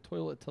 causing the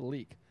toilet to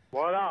leak.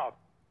 What up?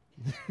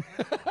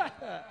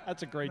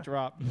 That's a great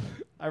drop.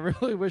 I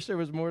really wish there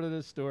was more to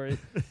this story.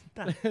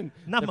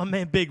 Not my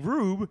man Big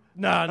Rube.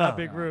 No, not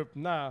Big Rube.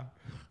 No.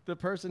 The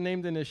person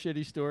named in this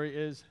shitty story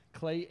is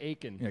Clay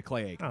Aiken. Yeah,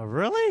 Clay Aiken. Oh,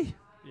 really?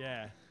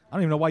 Yeah. I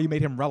don't even know why you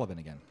made him relevant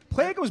again.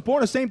 Clay Aiken was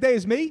born the same day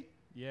as me?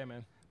 Yeah,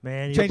 man.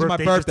 Man, your Changing my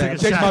birthday birthday.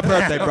 just I'm took a changing my shot.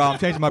 birthday, bro. I'm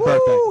changing my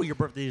birthday. Woo, your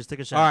birthday just took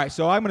a shot. All right,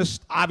 so I'm going to,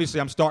 obviously,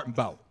 I'm starting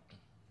Bo.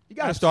 You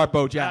got to start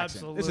Bo Jackson.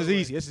 Absolutely. This is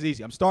easy. This is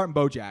easy. I'm starting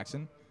Bo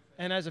Jackson.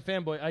 And as a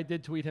fanboy, I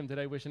did tweet him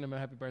today wishing him a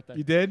happy birthday.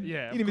 You did?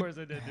 Yeah, You of didn't course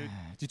I did, dude.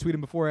 Did you tweet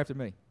him before or after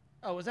me?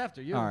 Oh, it was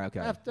after you. All right,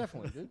 okay.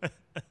 Definitely, dude.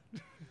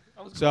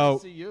 I was going So,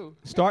 to see you.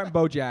 starting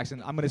Bo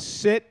Jackson, I'm going to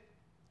sit.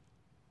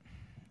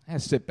 I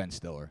have to sit Ben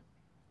Stiller.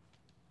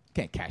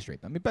 Can't castrate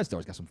him. I mean, Ben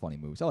Stiller's got some funny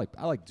moves. I like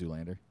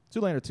Zoolander.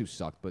 Zoolander 2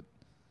 sucked, but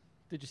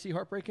Did you see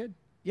Heartbreak Kid?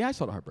 yeah, I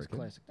saw the Heartbreak Kid.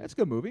 classic. That's a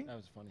good movie. That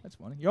was funny. That's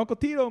funny. Your Uncle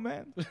Tito,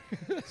 man.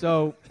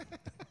 So,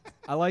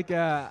 I like.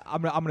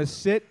 I'm gonna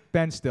sit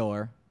Ben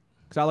Stiller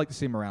because I like to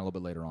see him around a little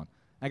bit later on.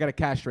 I got to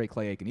castrate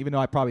Clay Aiken, even though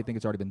I probably think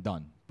it's already been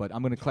done. But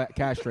I'm gonna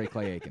castrate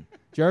Clay Aiken.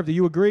 Jerv, do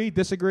you agree?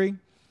 Disagree?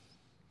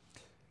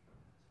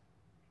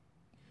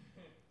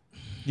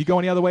 You go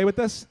any other way with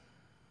this?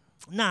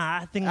 Nah,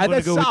 I think I'm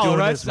going to That's go with solid, doing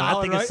right? this one. I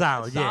Solid, think right? it's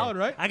solid, yeah. Solid,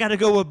 right? I got to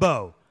go with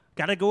Bo.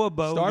 Got to go with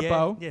Bo. Start yeah.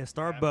 Bo. Yeah,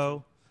 start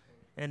Bo.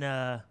 And,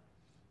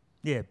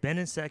 yeah, Ben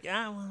and Sec.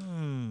 No,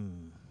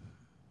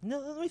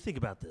 let me think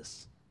about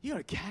this. You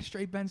gonna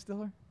castrate Ben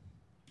Stiller?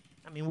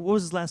 I mean, what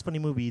was his last funny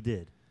movie he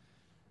did?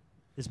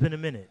 It's been a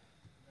minute.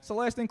 It's the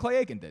last thing Clay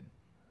Aiken did.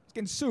 He's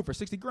getting sued for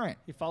 $60,000.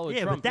 He followed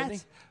Yeah, Trump, but didn't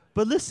he?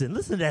 But listen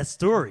to that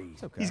story.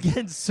 okay. He's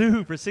getting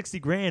sued for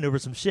 $60,000 over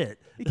some shit.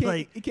 He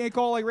can't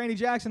call like Randy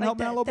Jackson and help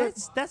him out a little bit.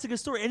 That's a good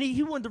story. And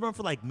he wanted to run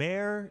for like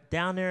mayor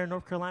down there in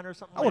North Carolina or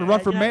something. I want to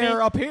like run for that, you know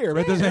what I mayor mean? up here, but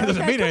it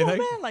doesn't mean come on, anything.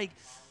 man, like,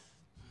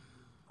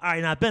 all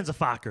right, now Ben's a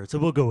fucker, so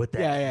we'll go with that.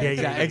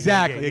 Yeah,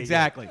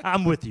 exactly.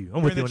 I'm with you.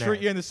 I'm with you on You're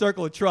that. in the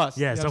circle of trust.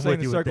 Yes, you know I'm what with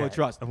saying? you The with circle of that.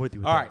 trust. I'm with you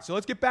with All that. right, so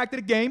let's get back to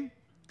the game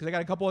because I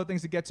got a couple other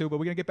things to get to, but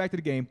we're gonna get back to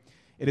the game.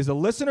 It is a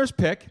listener's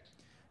pick.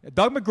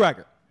 Doug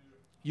McGregor.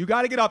 You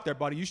got to get up there,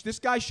 buddy. This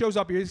guy shows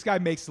up here. This guy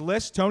makes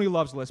lists. Tony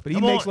loves lists, but he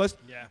Come makes on. lists.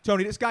 Yeah.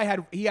 Tony, this guy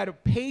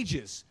had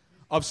pages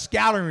of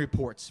scouting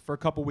reports for a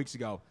couple weeks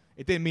ago.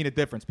 It didn't mean a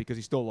difference because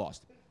he still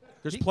lost.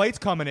 There's plates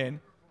coming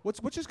in.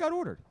 What just got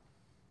ordered?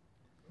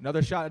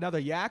 Another shot, another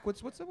yak. What?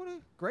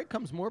 Greg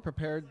comes more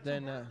prepared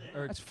than.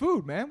 That's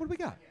food, man. What do we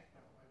got?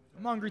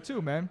 I'm hungry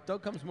too, man.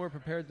 Doug comes more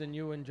prepared than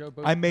you and Joe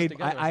both. I put made.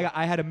 together.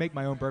 I had to make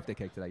my own birthday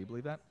cake today. You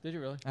believe that? Did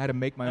you really? I had to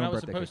make my And own I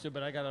was birthday supposed cake. to,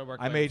 but I got out of work.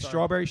 I late. made Sorry.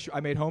 strawberry. I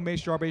made homemade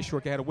strawberry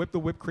shortcake. I had to whip the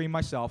whipped cream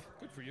myself.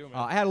 Good for you, man.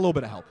 I had a little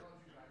bit of help.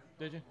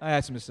 Did you? I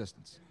had some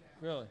assistance.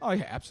 Really? Oh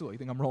yeah, absolutely. You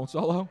think I'm rolling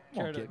solo? Come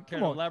Care on, to- kid. care Come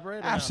to on. elaborate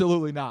or no?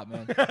 Absolutely not,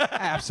 man.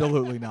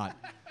 Absolutely not.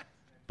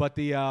 But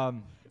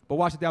but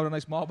wash it down with a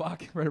nice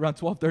Malbec right around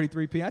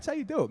 12:33 p.m. That's how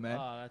you do it, man.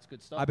 Oh, that's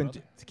good stuff. I've been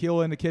brother.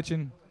 tequila in the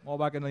kitchen,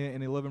 Malbec in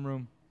the living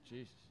room.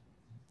 Jesus.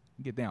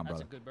 Get down, That's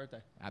brother. a good birthday.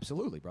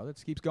 Absolutely, brother.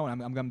 It keeps going.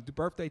 I'm going to do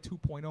birthday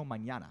 2.0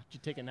 mañana. Did you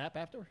take a nap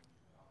after?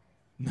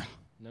 No.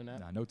 No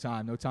nap. No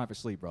time. No time for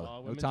sleep, brother. Oh,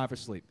 no women's- time for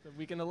sleep. The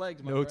week in the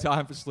legs, my No friend.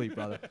 time for sleep,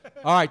 brother.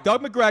 All right,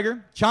 Doug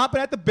McGregor, chomping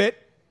at the bit.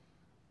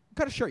 What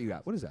kind of shirt you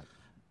got? What is that?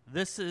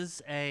 This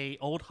is a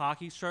old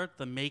hockey shirt,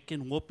 the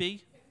Macon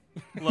Whoopee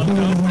logo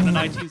from the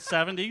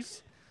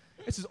 1970s.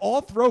 This is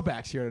all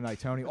throwbacks here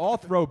tonight, Tony. All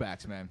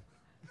throwbacks, man.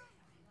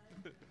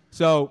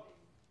 So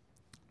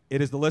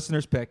it is the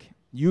listener's pick.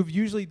 You've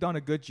usually done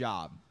a good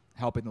job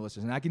helping the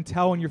listeners, and I can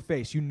tell in your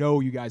face you know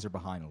you guys are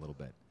behind a little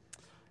bit.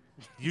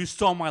 You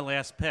stole my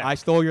last pick. I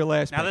stole your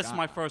last pick. Now, this is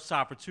my first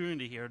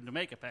opportunity here to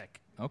make a pick.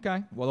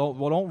 Okay. Well,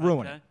 don't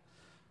ruin Okay. it.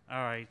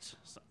 All right.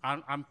 So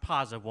I'm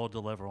positive we'll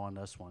deliver on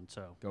this one,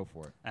 so. Go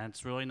for it. And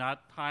it's really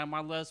not high on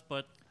my list,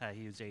 but, hey,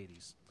 he was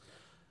 80s.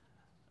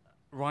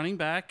 Running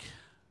back.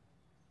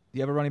 Do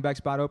you have a running back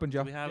spot open,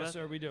 Joe? We have Yes, it?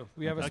 sir, we do.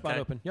 We have a spot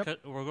open. Yep.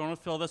 We're going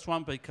to fill this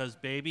one because,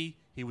 baby,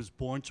 he was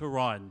born to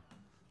run.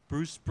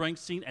 Bruce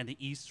Springsteen and the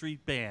E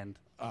Street Band.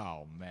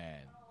 Oh,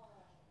 man.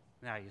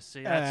 Now, you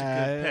see, that's a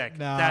good pick.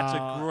 No, That's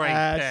a great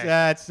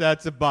pick.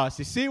 That's a bust.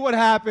 You see what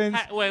happens?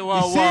 Wait, you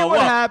whoa, see whoa, what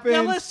whoa. happens?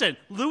 Now, listen.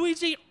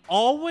 Luigi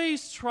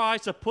always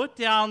tries to put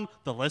down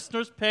the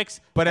listeners'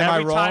 picks But am I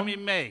every wrong? time he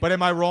makes. But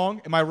am I wrong?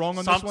 Am I wrong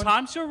on this one?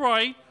 Sometimes you're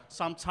right.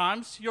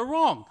 Sometimes you're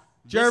wrong.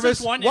 This Jervis,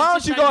 is one why don't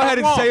instance you that go you're ahead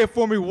and wrong. say it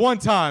for me one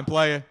time,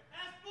 player?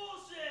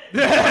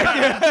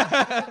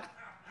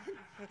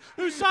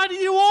 Whose side are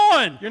you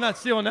on? You're not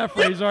stealing that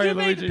phrase, are you, You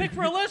made Luigi? the pick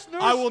for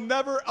listeners. I will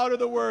never utter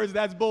the words,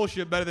 that's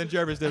bullshit, better than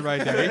Jervis did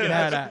right there. He can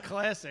have that.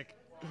 Classic.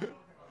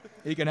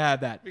 He can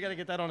have that. We got to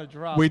get that on a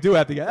drop. We do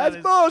have to get That that's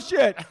is-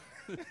 bullshit.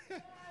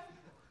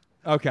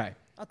 Okay.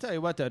 I'll tell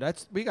you what, though.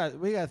 We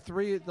got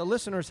three. The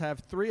listeners have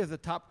three of the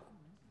top.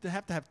 They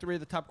have to have three of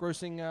the top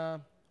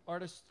grossing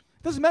artists.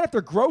 Doesn't matter if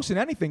they're gross in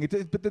anything,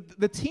 but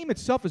the team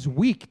itself is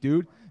weak,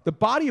 dude. The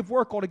body of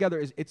work altogether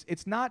is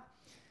it's not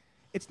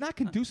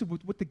conducive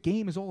with what the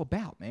game is all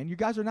about, man. You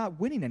guys are not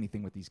winning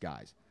anything with these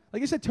guys.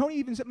 Like I said, Tony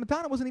even said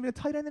Madonna wasn't even a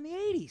tight end in the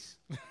 80s.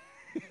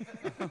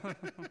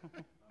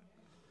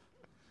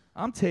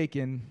 I'm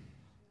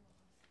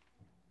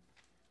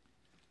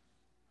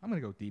going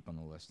to go deep on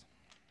the list.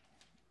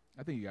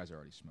 I think you guys are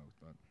already smoked,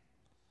 but.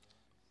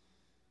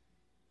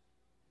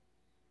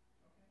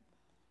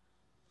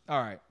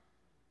 All right.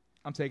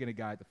 I'm taking a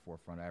guy at the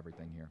forefront of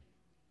everything here.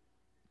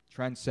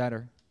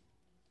 Trendsetter,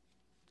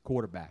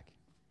 quarterback.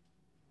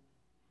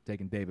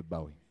 Taking David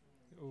Bowie.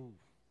 Ooh.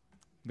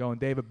 Going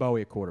David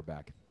Bowie at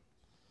quarterback.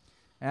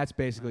 And that's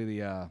basically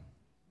the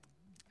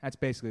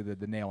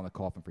nail in the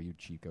coffin for you,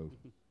 Chico.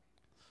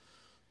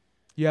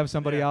 You have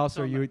somebody else,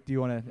 or do you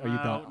want to? Are you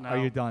done? No, Are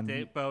you done?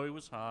 Dave Bowie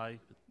was high.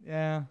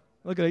 Yeah.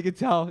 Look at it. You can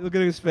tell. Look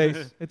at his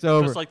face. It's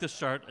over. Just like the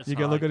shirt. It's You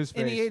can high. look at his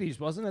face. In the 80s,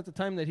 wasn't it the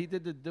time that he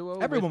did the duo?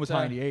 Everyone with, was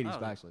high in the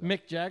 80s, actually.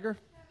 Mick Jagger,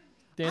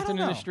 Dancing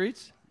in know. the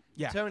Streets.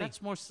 Yeah. Tony.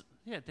 That's more.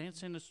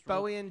 Dancing in the Street.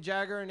 Bowie and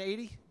Jagger in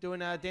 '80 doing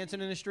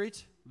Dancing in the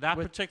Streets. That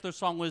with particular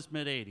song was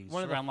mid '80s,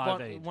 one of around the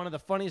Live Aid. one of the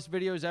funniest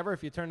videos ever.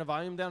 If you turn the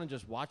volume down and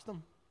just watch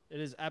them, it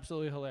is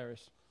absolutely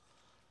hilarious.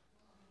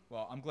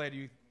 Well, I'm glad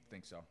you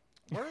think so.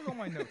 Where are all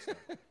my notes? Though?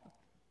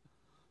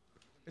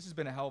 This has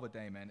been a hell of a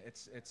day, man.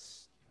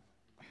 It's.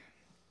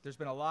 There's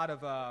been a lot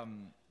of.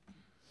 I'm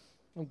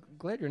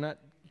glad you're not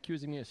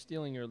accusing me of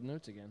stealing your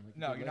notes again. like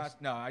you No, did you're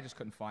last- not. No, I just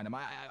couldn't find them.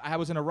 I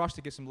was in a rush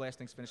to get some last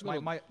things finished.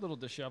 Little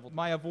disheveled.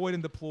 My avoid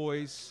and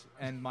deploys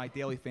and my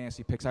daily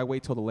fantasy picks. I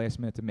wait till the last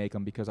minute to make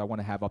them because I want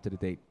to have up to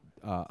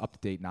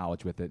date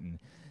knowledge with it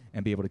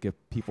and be able to give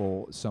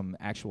people some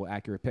actual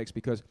accurate picks.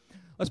 Because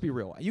let's be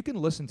real, you can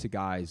listen to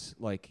guys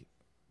like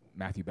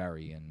Matthew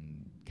Berry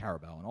and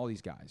Carabell and all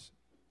these guys.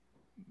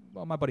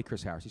 Well, my buddy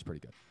Chris Harris, he's pretty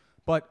good,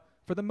 but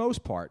for the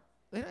most part,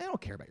 they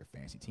don't care about your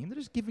fantasy team. They're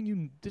just giving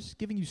you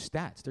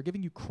stats. They're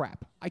giving you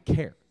crap. I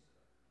care.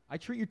 I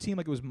treat your team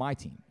like it was my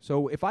team.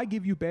 So if I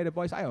give you bad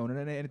advice, I own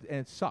it, and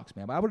it sucks,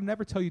 man. But I would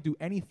never tell you to do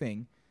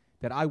anything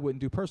that I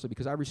wouldn't do personally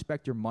because I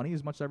respect your money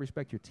as much as I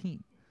respect your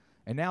team.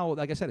 And now,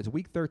 like I said, it's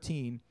week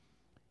 13,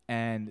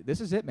 and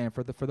this is it, man.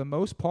 For the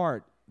most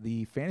part,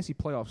 the fantasy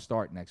playoffs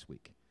start next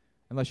week,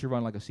 unless you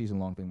run like a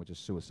season-long thing, which is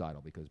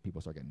suicidal because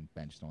people start getting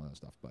benched and all that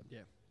stuff. But yeah.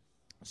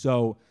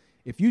 So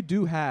if you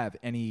do have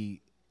any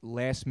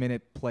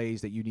last-minute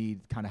plays that you need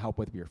kind of help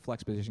with your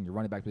flex position, your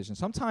running back position,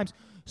 sometimes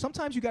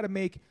you got to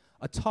make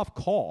a tough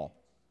call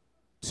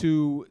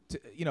to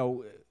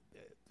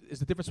is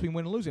the difference between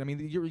winning and losing. I mean,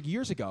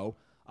 years ago,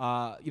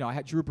 I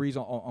had Drew Brees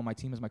on my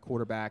team as my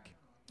quarterback.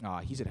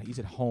 He's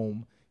at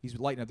home. He's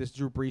lighting up. This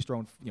Drew Brees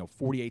throwing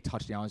 48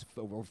 touchdowns,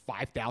 over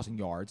 5,000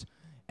 yards,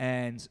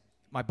 and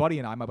my buddy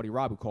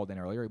Rob, who called in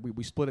earlier,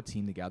 we split a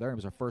team together. It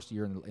was our first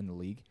year in the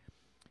league,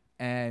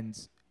 and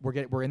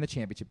we're in the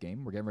championship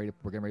game. We're getting ready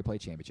to play a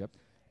championship,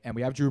 and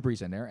we have Drew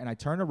Brees in there. And I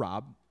turned to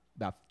Rob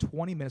about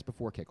 20 minutes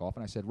before kickoff,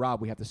 and I said,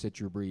 "Rob, we have to sit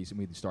Drew Brees, and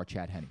we have to start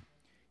Chad Henne."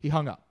 He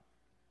hung up,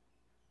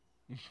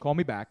 called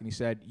me back, and he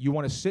said, "You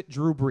want to sit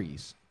Drew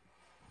Brees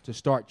to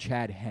start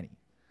Chad Henne?"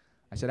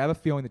 I said, "I have a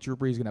feeling that Drew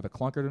Brees is going to have a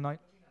clunker tonight.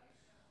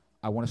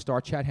 I want to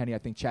start Chad Henne. I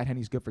think Chad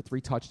Henne's good for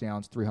 3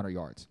 touchdowns, 300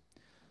 yards.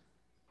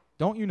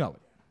 Don't you know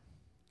it?"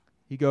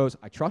 He goes,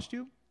 "I trust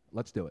you.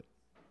 Let's do it."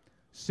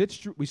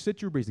 We sit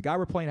Drew Brees. The guy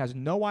we're playing has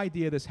no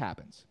idea this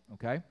happens,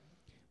 okay?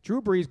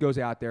 Drew Brees goes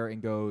out there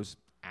and goes,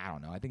 I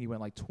don't know, I think he went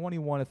like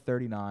 21 to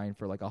 39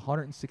 for like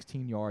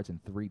 116 yards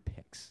and 3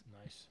 picks.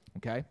 Nice.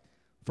 Okay?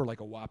 For like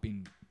a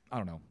whopping,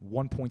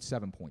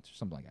 1.7 points or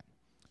something like that.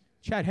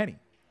 Chad Henne,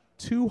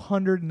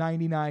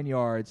 299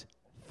 yards,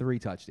 3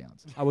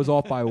 touchdowns. I was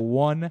off by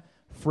 1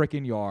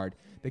 freaking yard.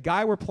 The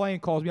guy we're playing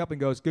calls me up and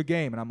goes, "Good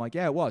game," and I'm like,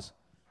 "Yeah, it was."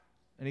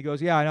 And he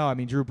goes, "Yeah, I know. I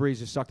mean, Drew Brees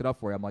just sucked it up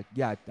for you." I'm like,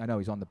 "Yeah, I know.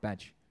 He's on the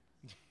bench."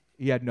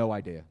 He had no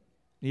idea.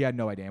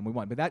 And we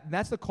won. But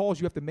that's the calls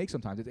you have to make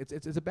sometimes.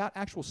 It's about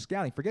actual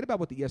scouting. Forget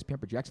about what the ESPN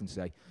projections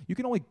say. You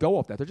can only go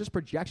off that. They're just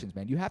projections,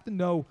 man. You have to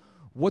know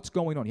what's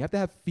going on. You have to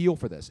have feel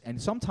for this.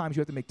 And sometimes you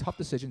have to make tough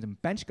decisions and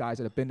bench guys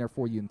that have been there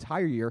for you the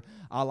entire year,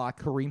 a la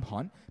Kareem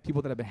Hunt,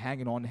 people that have been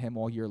hanging on to him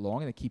all year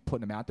long, and they keep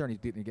putting him out there, and he's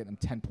getting them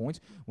 10 points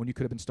when you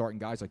could have been starting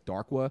guys like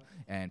Darkwa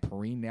and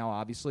Perrine now,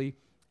 obviously.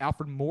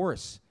 Alfred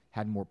Morris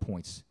had more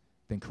points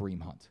than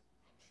Kareem Hunt.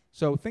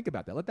 So think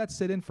about that. Let that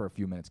sit in for a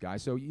few minutes,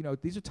 guys. So,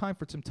 these are time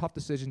for some tough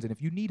decisions, and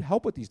if you need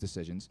help with these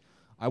decisions,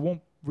 I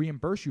won't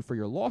reimburse you for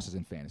your losses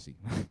in fantasy,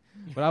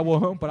 but I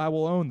will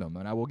own them,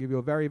 and I will give you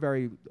a very,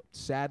 very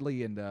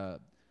sadly and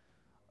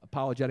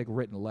apologetic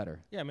written letter.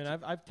 Yeah, I mean,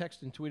 I've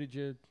texted and tweeted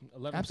you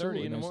 11:30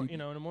 Absolutely, in the man. So in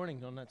the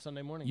morning on that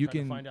Sunday morning, you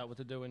trying can to find out what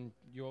to do, and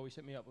you always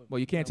hit me up with. Well,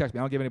 you can't text me.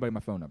 I don't give anybody my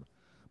phone number,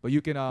 but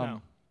you can.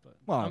 No, but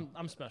well,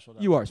 I'm special.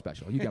 You are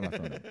special. You got my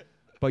phone number,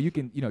 but you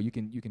can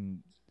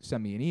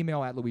send me an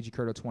email at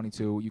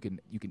LuigiCurto22. You can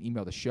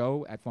email the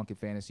show at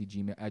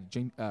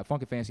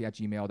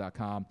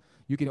funkinfantasy@gmail.com.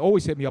 You can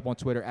always hit me up on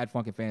Twitter at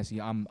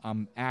funkinfantasy.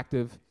 I'm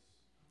active.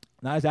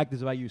 Not as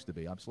active as I used to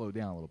be. I'm slowed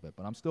down a little bit,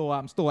 but I'm still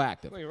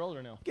active. Well, you're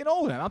older now. Getting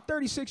older now. I'm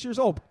 36 years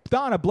old.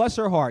 Donna, bless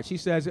her heart. She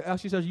says, "Are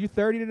you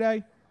 30 today?"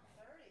 30.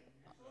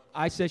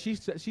 I said, she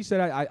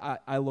said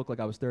I look like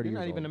I was 30 years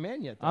old. You're not even a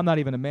man yet, though. I'm not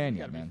even a man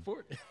yet, You man.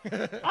 gotta be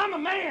 40. I'm a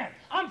man.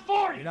 I'm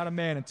 40. You're not a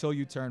man until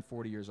you turn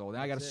 40 years old.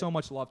 And I got so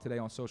much love today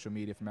on social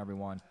media from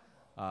everyone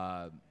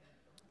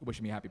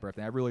wishing me a happy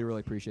birthday. I really,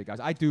 really appreciate it, guys.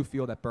 I do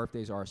feel that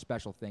birthdays are a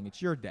special thing.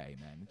 It's your day,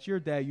 man. It's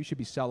your day. You should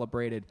be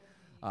celebrated.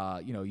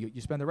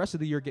 You spend the rest of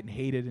the year getting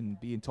hated and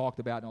being talked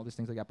about and all these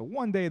things like that. But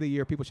one day of the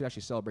year, people should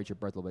actually celebrate your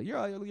birthday a little bit.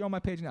 You're on my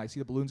page now. I see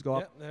the balloons go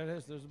up. Yeah, there it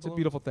is. There's a It's a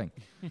beautiful thing.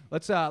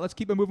 Let's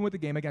keep it moving with the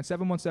game. Again,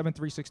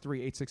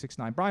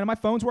 717-363-8669. Brian, are my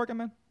phones working,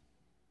 man?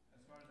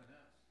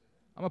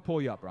 I'm going to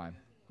pull you up, Brian.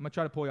 I'm going to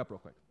try to pull you up real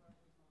quick.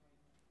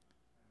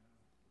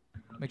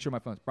 Make sure my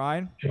phone's.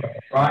 Brian?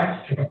 Yep. All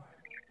right.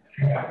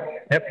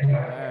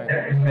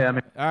 Yeah,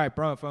 All right,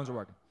 bro. Phones are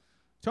working.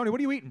 Tony, what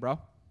are you eating, bro?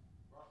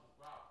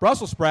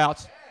 Brussels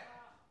sprouts.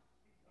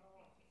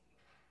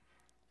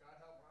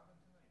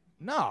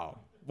 No.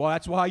 Well,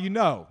 that's why you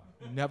know.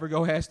 Never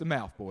go ask the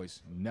mouth,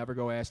 boys. Never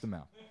go ask the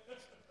mouth.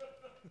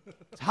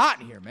 It's hot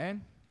in here,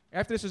 man.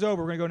 After this is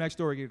over, we're gonna go next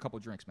door and get a couple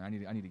of drinks, man. I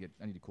need to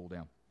cool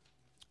down.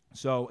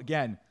 So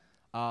again,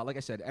 like I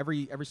said,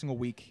 every single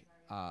week,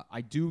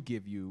 I do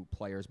give you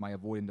players my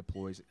avoid and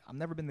deploys. I've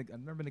never been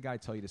the guy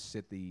to tell you to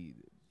sit to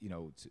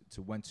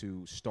when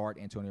to start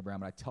Antonio Brown,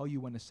 but I tell you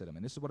when to sit him,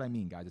 and this is what I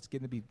mean, guys. It's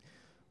getting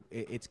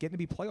to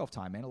be playoff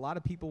time, man. A lot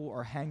of people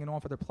are hanging on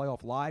for their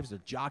playoff lives. They're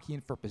jockeying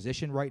for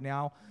position right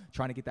now,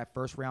 trying to get that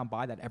first round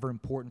bye, that ever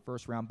important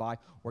first round bye,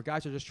 or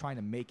guys are just trying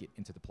to make it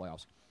into the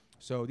playoffs.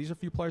 So these are a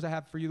few players I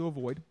have for you to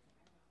avoid.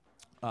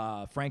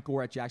 Frank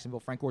Gore at Jacksonville.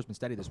 Frank Gore's been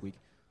steady this week.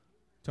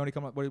 Tony,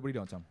 come on. What are you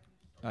doing, Tom?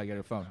 Oh, you got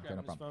your phone. Okay,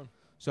 no problem.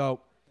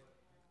 So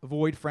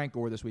avoid Frank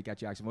Gore this week at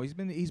Jacksonville.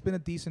 He's been a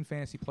decent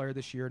fantasy player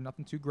this year.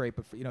 Nothing too great,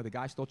 but the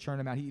guy's still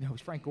churning him out.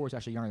 Frank Gore's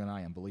actually younger than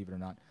I am, believe it or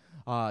not.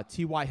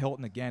 T.Y.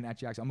 Hilton again at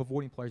Jacksonville. I'm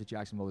avoiding players at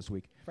Jacksonville this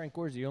week. Frank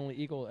Gore's the only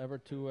Eagle ever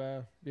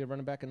to be a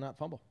running back and not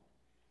fumble.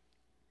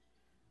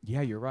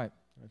 Yeah, you're right.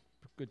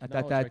 Good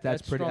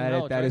That's pretty.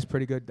 That is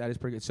pretty good. That is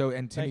pretty good. So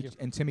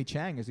Timmy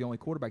Chang is the only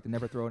quarterback to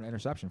never throw an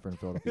interception for the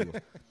Philadelphia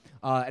Eagles.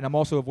 And I'm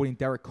also avoiding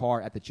Derek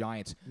Carr at the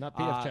Giants. Not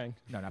P.F. Chang.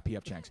 No, not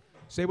P.F. Chang's.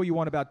 Say what you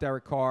want about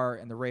Derek Carr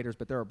and the Raiders,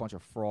 but they're a bunch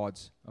of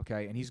frauds.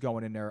 Okay, and he's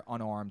going in there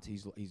unarmed.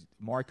 He's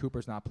Amari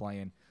Cooper's not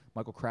playing.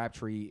 Michael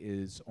Crabtree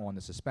is on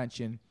the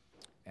suspension.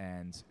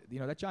 And,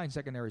 that Giants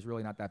secondary is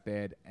really not that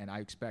bad, and I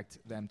expect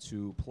them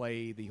to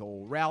play the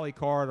whole rally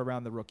card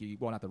around the rookie.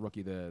 Well, not the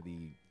rookie,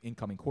 the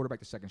incoming quarterback,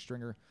 the second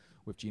stringer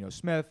with Geno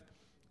Smith.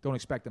 Don't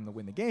expect them to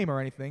win the game or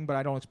anything, but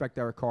I don't expect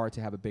Derek Carr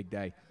to have a big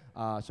day.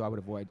 So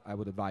I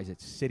would advise it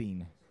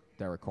sitting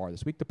Derek Carr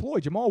this week. Deploy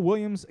Jamal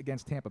Williams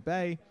against Tampa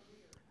Bay.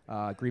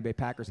 Green Bay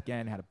Packers,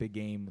 again, had a big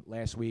game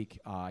last week.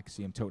 I can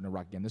see him toting a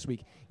rock again this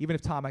week. Even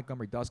if Tom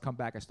Montgomery does come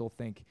back, I still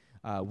think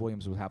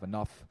Williams will have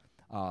enough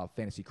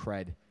fantasy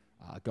cred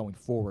going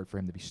forward for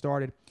him to be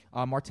started.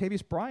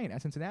 Martavius Bryant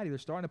at Cincinnati. They're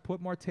starting to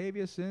put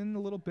Martavius in a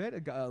little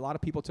bit. A lot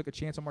of people took a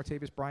chance on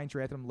Martavius Bryant,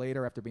 drafted him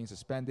later after being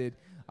suspended.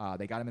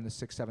 They got him in the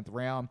 6th, 7th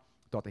round.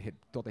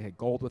 Thought they had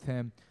gold with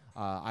him.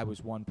 I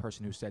was one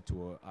person who said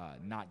to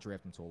not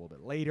draft him until a little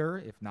bit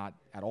later, if not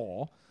at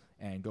all,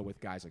 and go with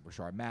guys like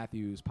Rashard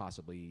Matthews,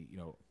 possibly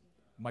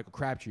Michael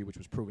Crabtree, which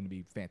was proven to be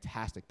a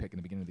fantastic pick in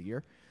the beginning of the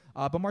year.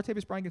 But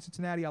Martavius Bryant against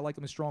Cincinnati, I like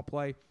him as strong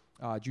play.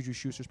 Juju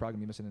Schuster's probably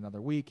going to be missing another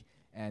week.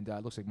 And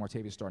it looks like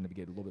Martavius starting to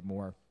get a little bit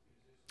more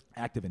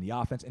active in the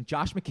offense. And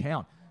Josh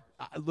McCown.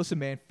 Listen,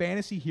 man,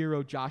 fantasy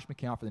hero Josh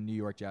McCown for the New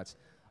York Jets.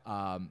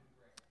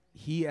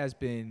 He has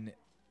been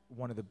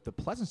one of the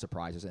pleasant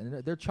surprises,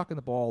 and they're chucking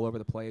the ball all over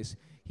the place.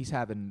 He's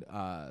having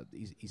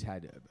he's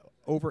had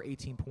over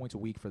 18 points a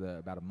week for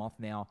about a month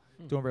now,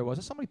 doing very well. Is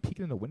there somebody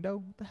peeking in the window?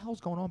 What the hell's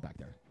going on back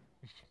there?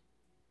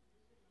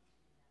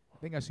 I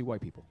think I see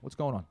white people. What's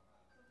going on?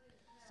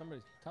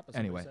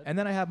 Anyway, and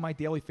then I have my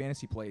daily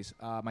fantasy plays,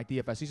 my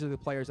DFS. These are the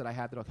players that I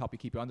have that'll help you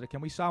keep you under.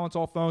 Can we silence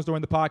all phones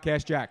during the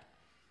podcast, Jack?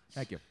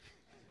 Thank you.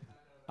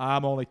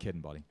 I'm only kidding,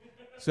 buddy.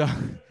 So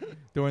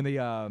during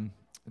the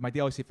my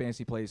daily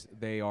fantasy plays,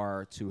 they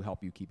are to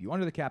help you keep you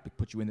under the cap,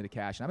 put you into the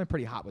cash. And I've been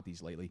pretty hot with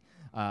these lately.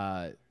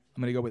 I'm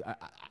going to go with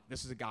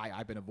this is a guy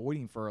I've been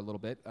avoiding for a little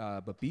bit,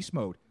 but Beast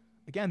Mode.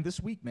 Again, this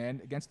week, man,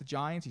 against the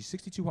Giants, he's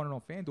 6,200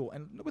 on FanDuel,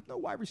 and with no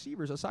wide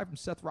receivers aside from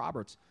Seth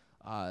Roberts,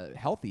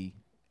 healthy.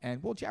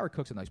 And, well, Jared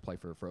Cook's a nice play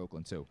for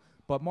Oakland, too.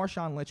 But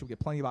Marshawn Lynch will get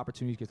plenty of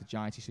opportunities against the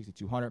Giants. He's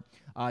 6,200.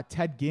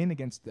 Ted Ginn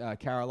against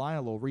Carolina,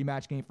 a little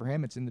rematch game for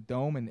him. It's in the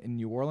Dome in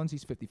New Orleans.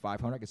 He's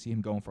 5,500. I can see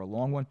him going for a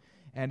long one.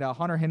 And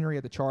Hunter Henry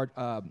at the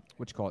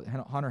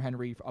Hunter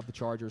Henry of the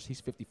Chargers. He's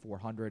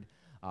 5,400.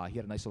 He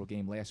had a nice little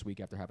game last week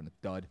after having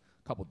a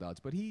couple duds.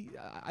 But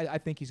I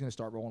think he's going to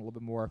start rolling a little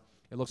bit more.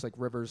 It looks like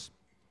Rivers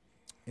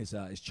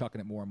is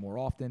chucking it more and more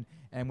often.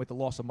 And with the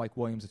loss of Mike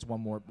Williams, it's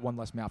one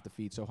less mouth to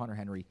feed. So Hunter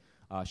Henry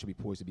should be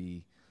poised to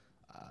be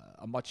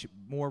a much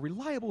more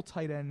reliable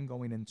tight end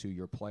going into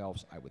your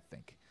playoffs, I would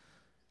think.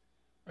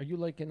 Are you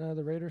liking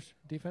the Raiders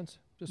defense?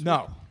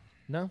 No.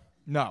 No?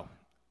 No.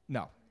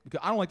 Because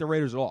I don't like the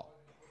Raiders at all.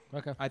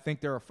 Okay. I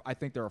think they're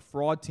a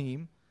fraud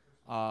team.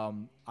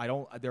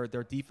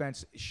 Their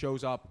defense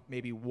shows up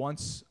maybe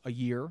once a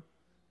year,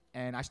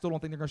 and I still don't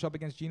think they're going to show up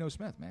against Geno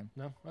Smith, man.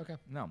 No. Okay.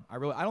 No, I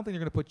don't think they're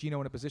going to put Geno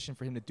in a position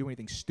for him to do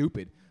anything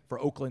stupid for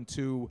Oakland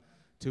to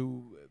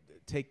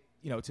take.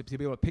 To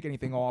be able to pick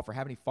anything off or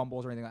have any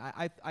fumbles or anything.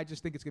 I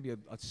just think it's going to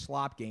be a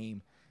slop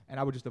game, and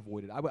I would just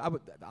avoid it.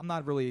 I'm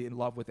not really in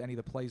love with any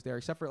of the plays there,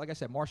 except for, like I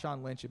said,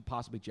 Marshawn Lynch and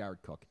possibly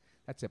Jared Cook.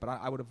 That's it. But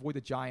I would avoid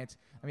the Giants.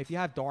 I mean, if you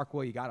have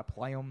Darkwa, you got to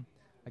play him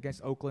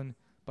against Oakland,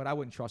 but I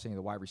wouldn't trust any of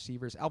the wide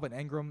receivers. Alvin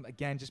Ingram,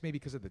 again, just maybe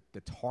because of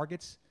the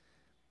targets.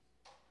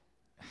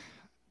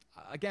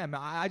 Again,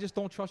 I just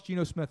don't trust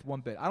Geno Smith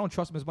one bit. I don't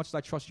trust him as much as I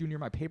trust you near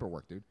my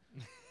paperwork, dude.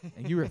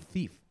 And you're a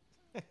thief.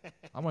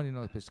 I want to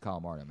know the pitch to Kyle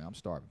Martin, man. I'm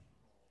starving.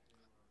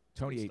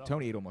 Tony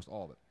ate almost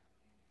all of it.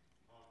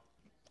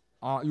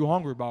 You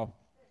hungry, Bo?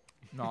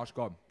 No, it's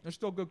good. It's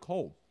still good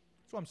cold.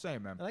 That's what I'm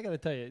saying, man. And I got to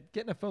tell you,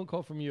 getting a phone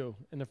call from you,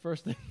 and the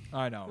first thing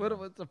I know.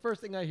 What's the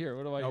first thing I hear?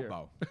 What do I hear?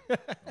 Bo.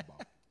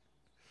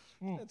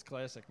 That's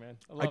classic, man.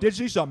 I did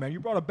see something, man. You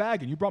brought a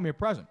bag and you brought me a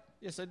present.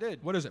 Yes, I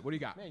did. What is it? What do you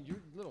got? Man, you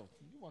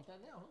want that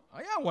now, huh? Oh,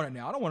 yeah, I want it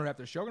now. I don't want it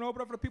after the show. I'm going to open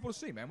it up for the people to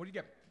see, man. What do you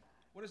get?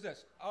 What is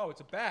this? Oh,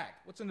 it's a bag.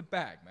 What's in the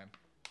bag, man?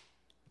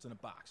 What's in the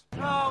box?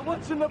 Oh,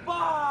 what's in the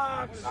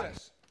box? What is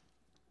this?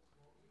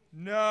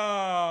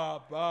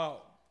 No, Bo.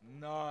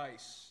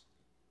 Nice.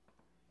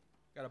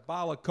 Got a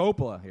bottle of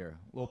Coppola here.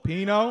 Little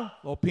Pinot.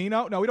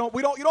 No, we don't.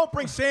 You don't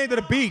bring sand to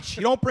the beach.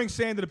 You don't bring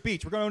sand to the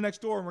beach. We're going to go next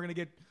door and we're gonna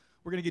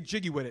get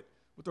jiggy with it.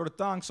 We'll throw the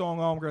thong song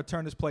on. We're gonna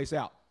turn this place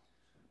out.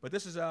 But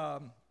this is I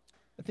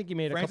think he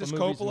made Francis a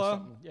couple movies Coppola.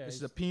 and something. Yeah, this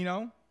is a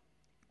Pinot.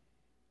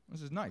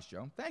 This is nice,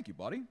 Joe. Thank you,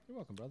 buddy. You're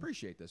welcome, brother.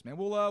 Appreciate this, man.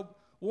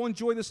 We'll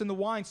enjoy this in the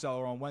wine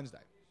cellar on Wednesday.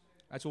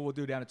 That's what we'll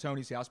do down at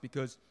Tony's house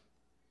because,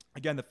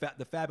 again,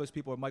 the fabulous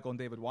people at Michael and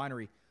David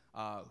Winery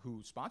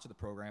who sponsor the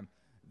program,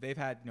 they've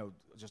had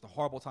just a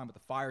horrible time with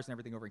the fires and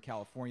everything over in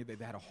California.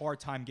 They've had a hard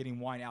time getting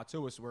wine out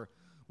to us. We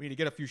need to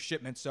get a few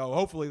shipments, so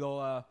hopefully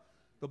they'll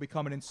be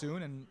coming in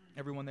soon, and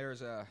everyone there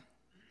is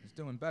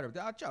doing better.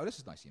 Joe, this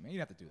is nice of you, man. You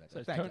didn't have to do that.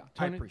 So thank you.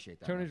 I appreciate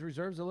that. Tony's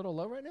reserves a little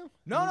low right now.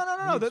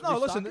 No.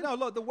 Listen,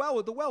 look, the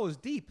well is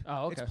deep.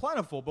 Oh, okay. It's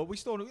plentiful, but we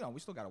still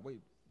got to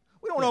wait.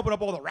 We don't open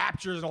up all the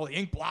Raptures and all the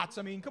ink blots.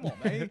 I mean, come on,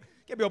 man.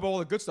 Can't be open all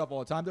the good stuff all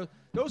the time.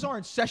 Those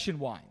aren't session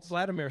wines.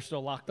 Vladimir's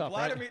still locked up,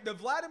 right? The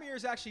Vladimir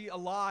is actually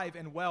alive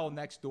and well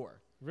next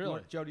door.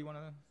 Really? Joe, do you want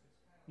to?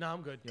 No,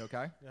 I'm good. You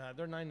okay? Yeah,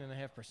 they're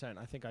 9.5%.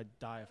 I think I'd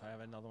die if I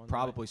have another one.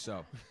 Probably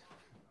so.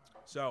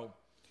 So,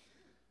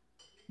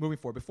 moving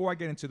forward, before I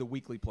get into the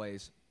weekly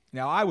plays,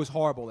 now I was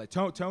horrible at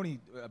Tony.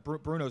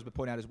 Bruno's been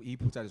putting out he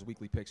puts out his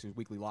weekly picks, his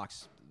weekly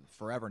locks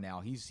forever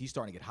now. He's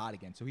starting to get hot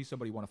again. So he's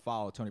somebody you want to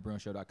follow.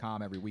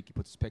 TonyBrunoShow.com. Every week he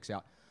puts his picks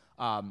out.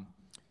 I've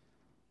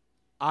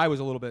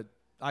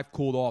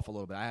cooled off a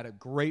little bit. I had a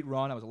great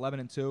run. I was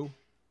 11-2.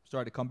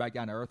 Started to come back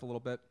down to earth a little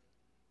bit.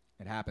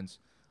 It happens.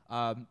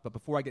 But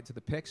before I get to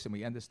the picks and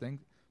we end this thing,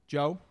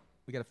 Joe,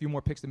 we got a few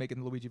more picks to make in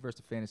the Luigi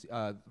versus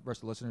the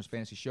listeners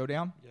fantasy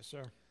showdown. Yes,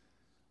 sir.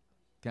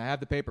 Can I have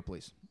the paper,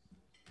 please?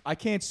 I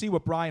can't see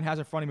what Brian has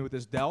in front of me with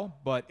this Dell,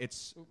 but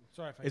it's.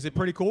 Sorry. Is it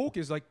pretty cool?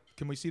 Because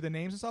can we see the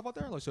names and stuff out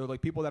there? So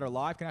people that are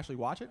live can actually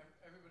watch it.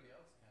 Everybody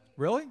else can.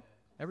 Really?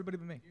 Everybody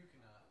but me. You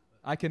cannot.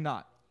 I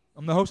cannot.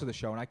 I'm the host of the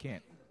show and I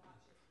can't.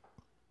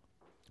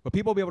 But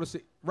people will be able to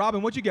see.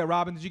 Robin, what'd you get?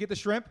 Robin, did you get the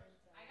shrimp?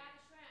 I got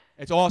the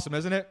shrimp. It's awesome,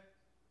 isn't it?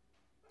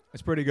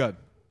 It's pretty good.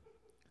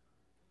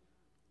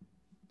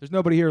 There's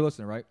nobody here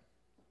listening, right?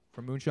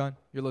 From Moonshine?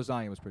 Your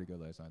lasagna was pretty good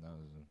last night.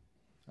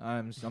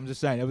 I'm just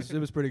saying, it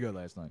was pretty good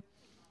last night.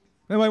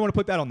 Anybody want to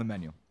put that on the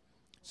menu?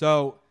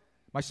 So,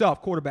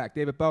 myself, quarterback,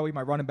 David Bowie.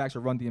 My running backs are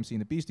Run DMC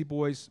and the Beastie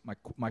Boys.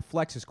 My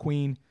flex is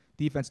Queen.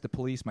 Defense, the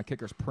Police. My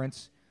kicker is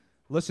Prince.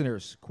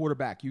 Listeners,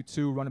 quarterback,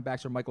 U2. Running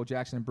backs are Michael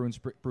Jackson and Bruce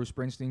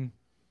Springsteen.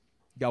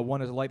 You got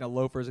one is Lighting of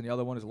Loafers and the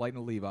other one is Lighting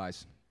of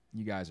Levi's.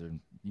 You guys are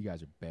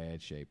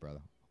bad shape, brother.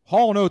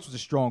 Hall & Oates was a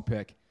strong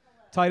pick.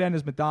 Tight end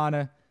is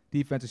Madonna.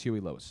 Defense is Huey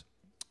Lewis.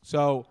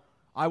 So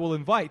I will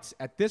invite,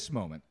 at this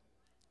moment,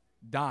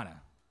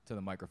 Donna to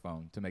the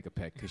microphone to make a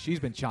pick because she's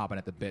been chomping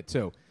at the bit,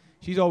 too.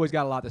 She's always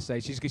got a lot to say.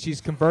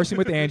 She's conversing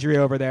with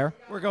Andrea over there.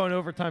 We're going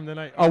overtime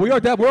tonight. Oh, we are.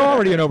 We're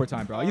already in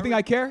overtime, bro. You think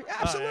I care?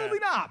 Absolutely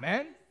not,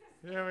 man.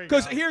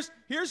 Because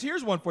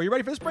here's one for you.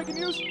 Ready for this breaking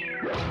news?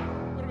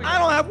 I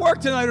don't have work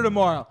tonight or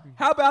tomorrow.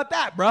 How about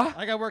that, bro?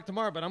 I got work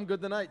tomorrow, but I'm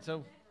good tonight,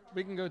 so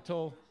we can go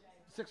till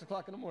 6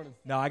 o'clock in the morning.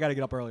 No, I got to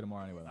get up early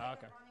tomorrow anyway. Oh,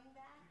 okay.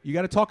 You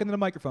got to talk into the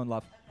microphone,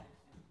 love.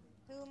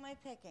 Who am I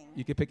picking?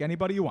 You can pick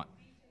anybody you want.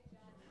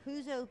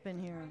 Who's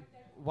open here?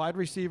 Wide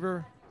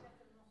receiver,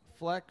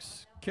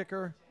 flex,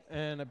 kicker,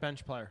 and a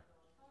bench player.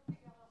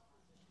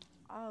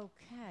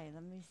 Okay,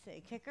 let me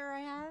see. Kicker I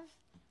have?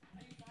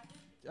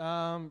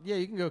 Yeah,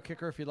 you can go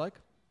kicker if you'd like.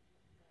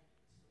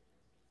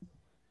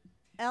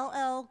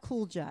 LL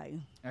Cool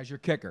J. As your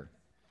kicker.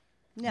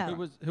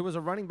 No. Who was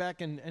a running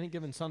back in any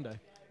given Sunday?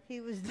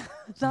 He was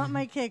not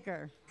my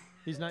kicker.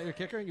 He's not your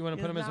kicker? You want to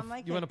He put him was as not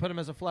my you want to put him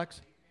as a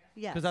flex?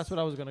 Yes. Because that's what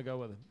I was going to go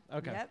with.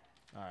 Okay. Yep.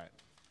 All right.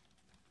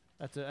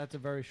 That's a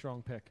very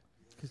strong pick.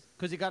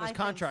 Because he got his I think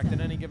contract so.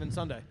 in any given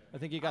Sunday. I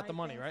think he got the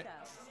money, right?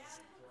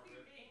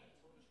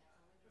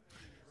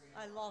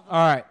 I love him.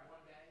 All right.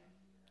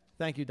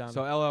 Thank you, Don.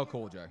 So LL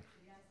Cool J.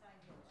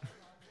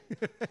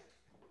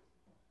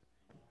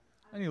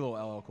 I need a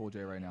little LL Cool J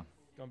right now.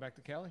 Going back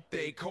to Cali?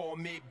 They call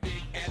me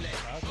Big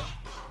LA.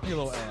 I need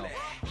a little LL.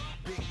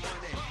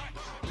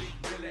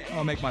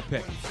 I'll make my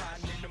pick.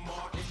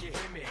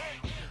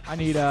 I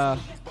need yeah,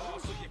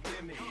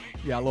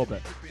 a little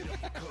bit.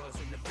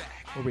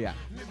 Where we at?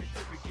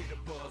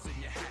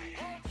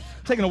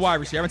 I'm taking a wide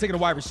receiver. I haven't taken a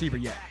wide receiver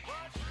yet.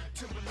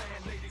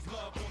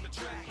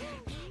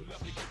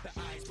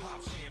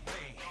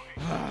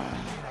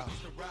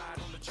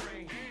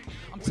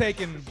 I'm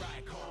taking.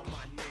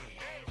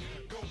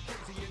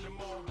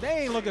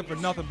 They ain't looking for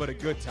nothing but a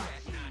good time.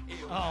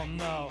 Oh,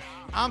 no.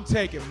 I'm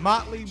taking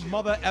Motley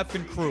Mother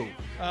Effing Crew.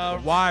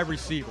 Wide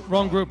receiver.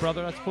 Wrong group,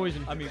 brother. That's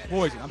Poison. I mean,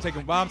 Poison. I'm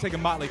taking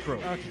Motley Crew.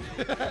 Okay.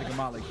 I'm taking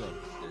Motley Crew.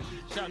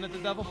 Shouting at the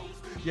devil?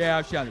 Yeah,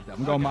 I'm shouting at them.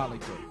 I'm going Motley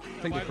Crew.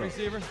 Take Wide the Crew.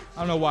 receiver? I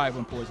don't know why I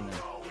went Poison there.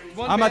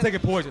 One I'm not band-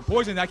 taking Poison.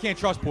 Poison, I can't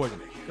trust Poison.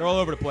 They're all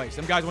over the place.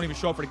 Them guys won't even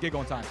show up for the gig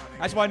on time.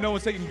 That's why no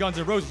one's taking Guns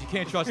N' Roses. You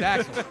can't trust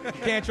Axl. You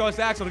can't trust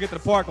Axl to get to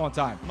the park on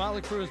time.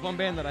 Motley Crue is one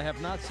band that I have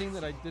not seen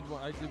that I did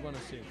want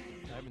to see.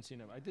 I haven't seen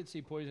them. I did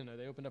see Poison.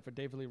 They opened up for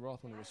David Lee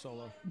Roth when he was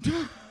solo.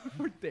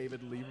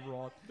 David Lee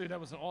Roth. Dude, that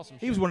was an awesome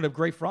show. He was one of the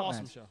great frontmans.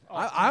 Awesome show.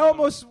 I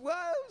almost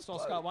saw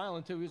Scott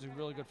Weiland, too. He was a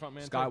really good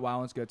frontman, Scott too.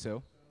 Weiland's good,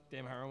 too.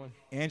 Damn heroin.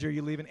 Andrea,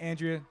 you leaving?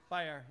 Andrea?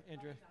 Bye,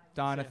 Andrea.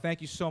 Donna,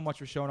 thank you so much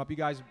for showing up. You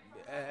guys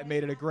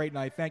made it a great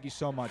night. Thank you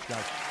so much,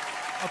 guys.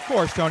 Of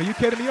course, Tony. You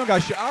kidding me? You don't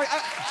got to show. I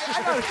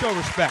got to show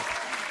respect.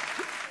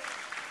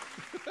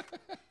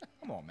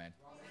 Come on, man.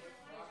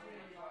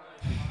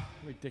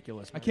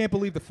 Ridiculous. I Man. can't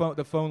believe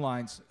the phone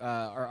lines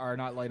are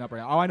not lighting up right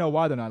now. Oh, I know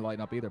why they're not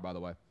lighting up either, by the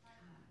way.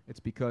 It's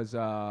because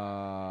Facebook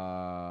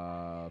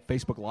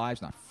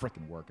Live's not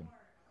freaking working.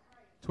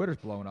 Twitter's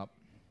blowing up.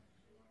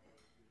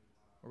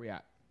 Where we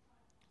at?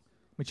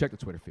 Let me check the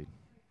Twitter feed.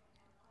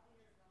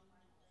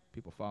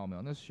 People follow me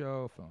on this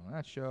show, follow on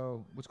that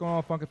show. What's going on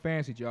with Funkin'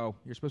 Fantasy, Joe?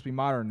 You're supposed to be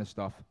monitoring this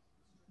stuff.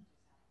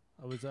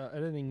 I was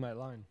editing my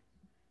line.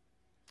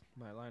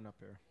 My line up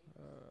here.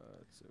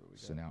 Let's see what we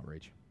It's got. an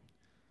outrage.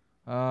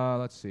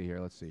 Let's see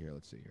here.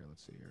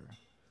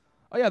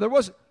 Oh, yeah, there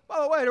was, by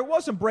the way, there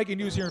was some breaking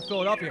news here in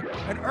Philadelphia.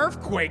 An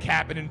earthquake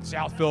happened in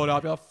South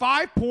Philadelphia,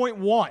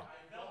 5.1.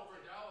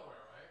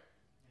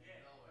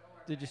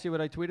 Did you see what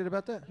I tweeted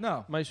about that?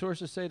 No. My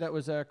sources say that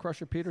was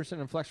Crusher Peterson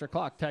and Flexor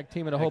Clock tag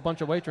teaming a whole bunch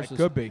of waitresses.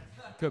 Could be.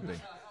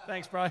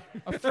 Thanks, Brian.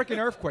 A freaking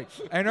earthquake.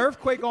 An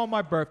earthquake on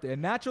my birthday. A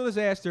natural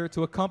disaster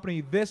to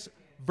accompany this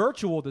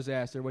virtual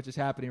disaster, which is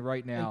happening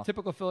right now. In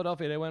typical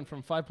Philadelphia, they went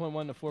from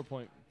 5.1 to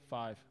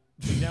 4.5.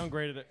 They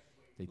downgraded it.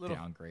 They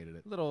downgraded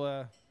it.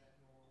 Little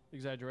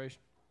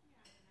exaggeration.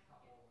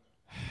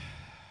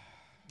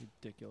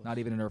 Ridiculous. Not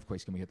even an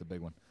earthquake's gonna hit the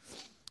big one.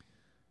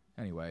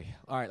 Anyway,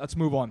 all right, let's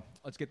move on.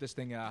 Let's get this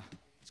thing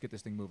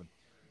moving.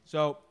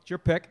 So it's your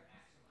pick.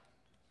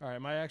 All right,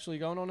 am I actually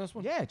going on this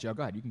one? Yeah, Joe,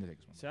 go ahead. You can take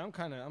this one. See, I'm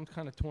kind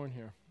of torn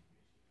here.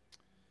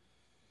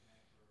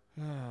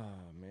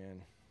 Oh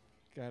man,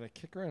 got a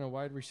kicker and a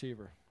wide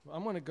receiver.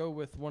 I'm going to go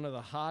with one of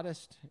the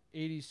hottest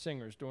 '80s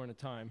singers during the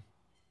time,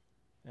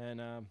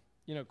 and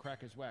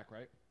Crack is Whack,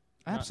 right?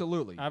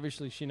 Absolutely.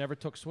 Obviously, she never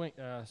took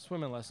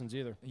swimming lessons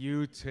either.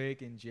 You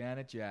taking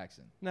Janet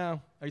Jackson?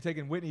 No. Are you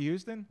taking Whitney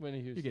Houston?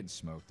 Whitney Houston. You're getting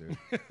smoked, dude.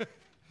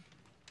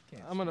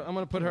 I'm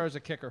gonna put her as a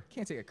kicker.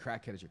 Can't take a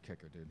crackhead as your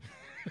kicker, dude.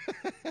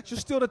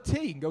 Just steal the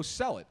tee and go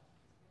sell it.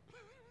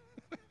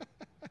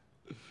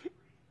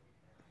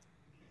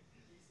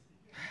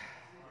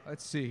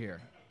 Let's see here.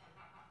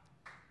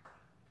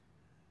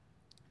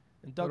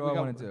 And Doug, What do we I got,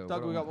 wanna do? Doug,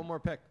 What we do I got one more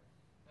pick.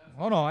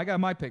 Hold on, I got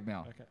my pick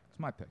now. Okay. It's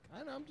my pick.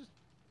 I know. I'm just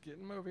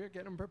getting him over here,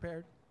 getting him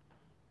prepared.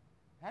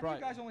 How do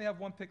you guys only have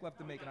one pick left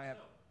to make, and I have?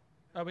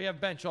 Oh, we have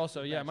bench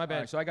also. Yeah, my All bad.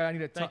 right, so I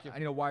need a Thank you. I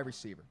need a wide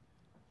receiver.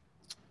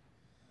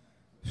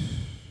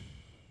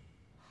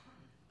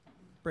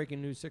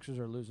 Breaking news: Sixers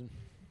are losing.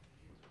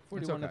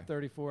 That's 41 okay. to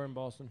 34 in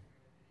Boston.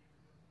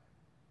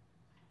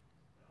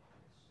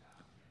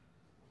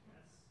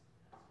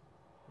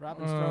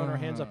 Robin's throwing her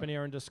hands up in the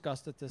air in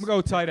disgust at this. I'm gonna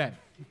go tight end.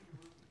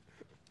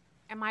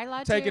 Am I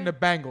allowed Taking to? the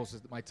Bengals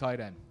as my tight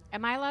end.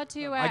 Am I allowed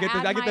to? I get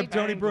add the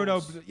Tony Bruno.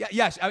 Bengals? Yeah,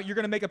 yes, you're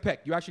going to make a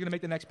pick. You're actually going to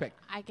make the next pick.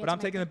 I get But to I'm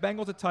make taking the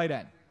Bengals at tight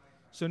end.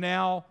 So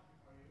now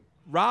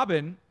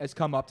Robin has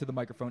come up to the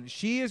microphone.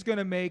 She is going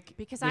to make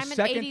Because the I'm an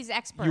second, 80s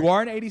expert. You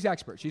are an 80s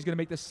expert. She's going to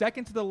make the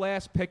second to the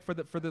last pick for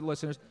the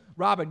listeners.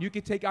 Robin, you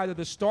could take either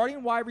the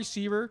starting wide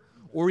receiver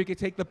or you could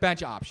take the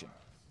bench option.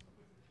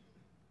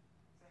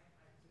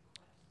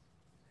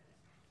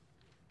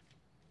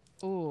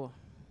 Ooh.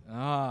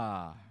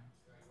 Ah.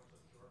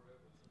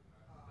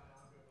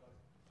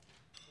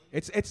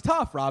 It's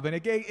tough, Robin.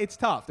 It's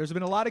tough. There's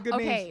been a lot of good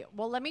names. Okay,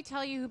 well, let me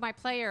tell you who my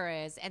player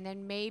is, and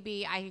then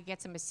maybe I could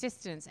get some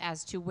assistance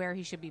as to where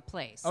he should be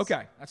placed.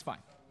 Okay, that's fine.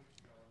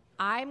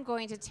 I'm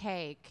going to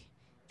take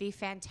the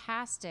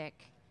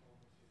fantastic,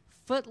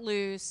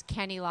 footloose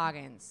Kenny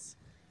Loggins.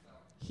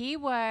 He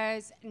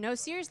was, no,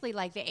 seriously,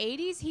 like the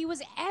 80s, he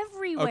was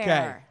everywhere.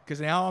 Okay,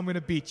 because now I'm going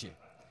to beat you.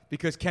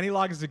 Because Kenny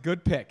Loggins is a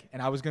good pick,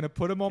 and I was going to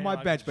put him on my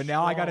bench, but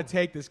now I got to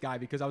take this guy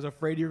because I was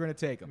afraid you were going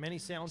to take him. Many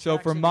soundtracks So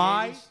for in the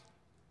my 80s.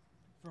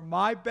 for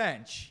my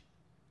bench,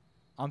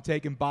 I'm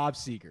taking Bob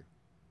Seger.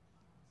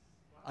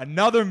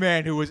 Another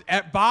man who was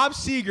at Bob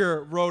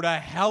Seger wrote a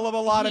hell of a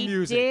lot of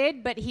music. He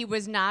did, but he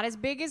was not as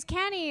big as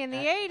Kenny in the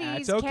 80s.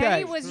 that's okay.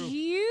 Kenny was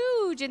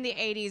huge in the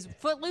 80s.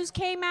 Footloose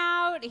came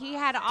out. He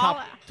had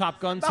all. Top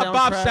Gun Not soundtrack.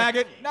 Bob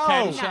Saget. No.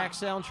 Caddyshack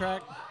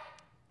soundtrack.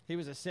 He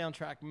was a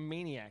soundtrack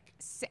maniac.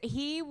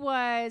 He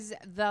was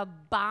the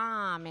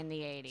bomb in the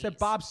 80s. I said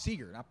Bob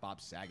Seger, not Bob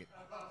Saget.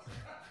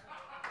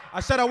 I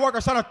said I work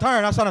on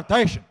sanitarian, not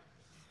sanitation.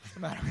 What's the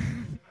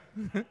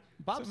matter?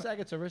 Bob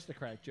Saget's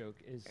aristocrat joke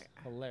is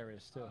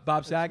hilarious too.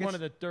 Bob It's Saget's? one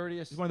of the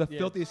dirtiest. He's one of the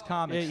filthiest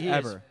comics he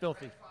ever. Is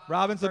filthy.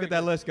 Robin's looking at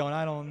Very that list going,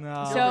 I don't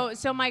know.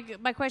 So my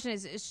question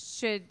is,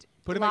 should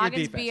Put him on your Loggins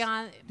defense. be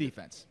on?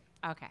 Defense.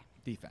 Okay.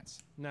 Defense.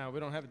 No, we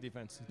don't have a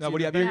defense. No, It's what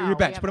do you either have? You're No,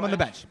 bench. we Put him on the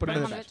have bench. Put him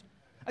on the bench. bench.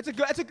 That's a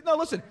good. No,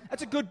 listen.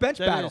 That's a good bench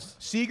That battle. is.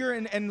 Seeger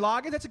and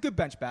Loggins. That's a good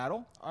bench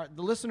battle.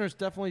 The listeners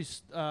definitely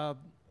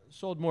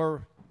sold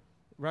more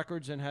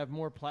records and have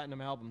more platinum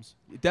albums.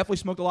 You definitely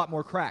smoked a lot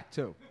more crack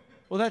too.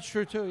 Well, that's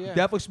true too. Yeah.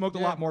 Definitely smoked a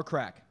Yeah. lot more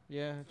crack.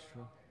 Yeah, that's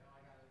true.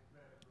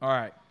 All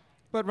right.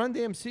 But Run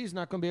DMC is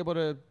not going to be able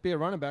to be a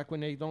running back when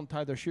they don't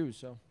tie their shoes.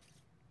 So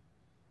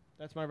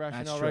that's my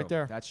rationale That's true. right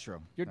there. That's true.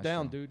 You're That's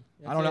down, true. dude.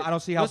 I don't know. That's I don't it.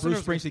 see how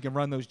Listeners Bruce Springsteen can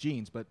run those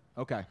jeans, but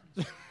okay.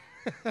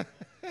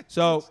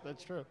 So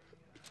that's true.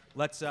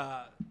 let's.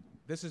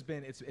 This has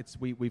been.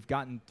 We've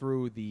gotten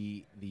through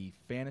the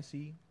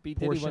fantasy B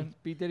portion.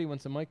 Diddy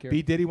wants the mic here.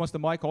 B Diddy wants the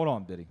mic. Hold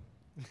on, Diddy.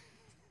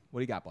 What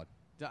do you got, bud?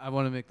 I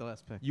want to make the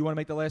last pick. You want to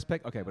make the last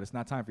pick? Okay, but it's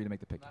not time for you to make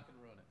the pick.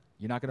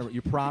 You're not gonna.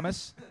 You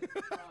promise?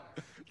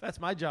 That's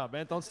my job,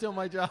 man. Don't steal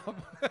my job.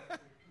 What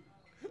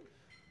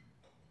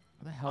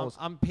the hell? is-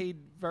 I'm paid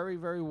very,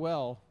 very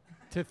well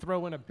to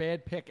throw in a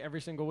bad pick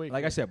every single week.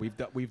 Like I said, we've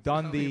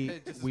done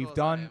the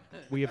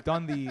we have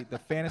done the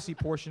fantasy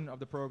portion of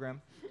the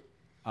program.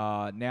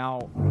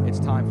 Now it's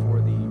time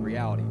for the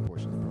reality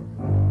portion of the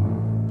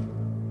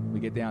program. We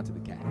get down to the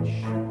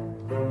cash.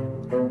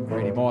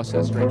 Randy Moss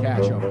says straight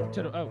cash,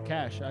 homie. Oh,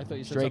 cash. I thought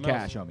you said Straight something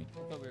cash, else. homie.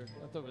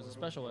 I thought it was a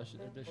special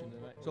edition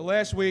tonight. So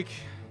last week,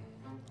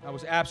 I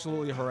was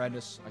absolutely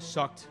horrendous. I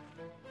sucked.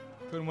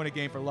 Couldn't win a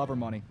game for love or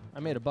money. I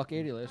made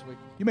 $1.80 last week.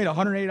 You made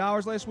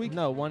 $108 last week?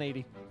 No,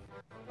 $1.80.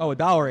 Oh,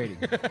 $1.80.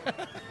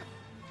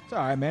 It's all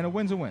right, man. A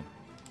win's a win.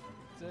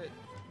 That's it.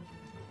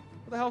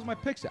 What the hell's my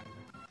picks at?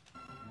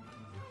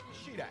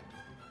 Sheet at?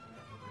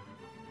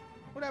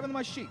 What happened to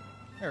my sheet?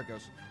 There it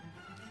goes.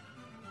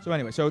 So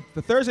anyway, so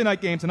the Thursday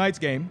night game, tonight's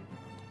game,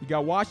 you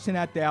got Washington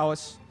at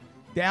Dallas.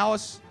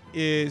 Dallas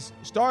is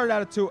started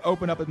out at 2,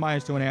 open up at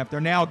 -2.5. They're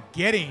now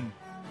getting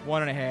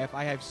 1.5.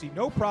 I have seen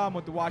no problem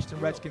with the Washington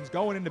Redskins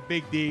going into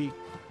Big D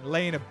and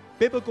laying a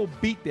biblical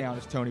beatdown,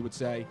 as Tony would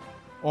say,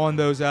 on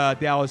those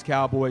Dallas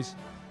Cowboys,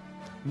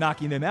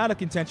 knocking them out of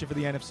contention for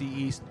the NFC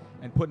East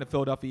and putting the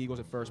Philadelphia Eagles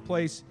at first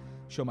place.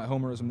 Show my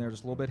homerism there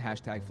just a little bit.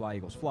 # Fly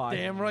Eagles Fly.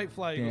 Damn right,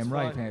 Fly Eagles Damn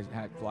Fly.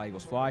 right, Fly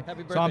Eagles Fly.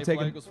 Happy So I'm birthday, Fly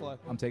taking, Eagles Fly.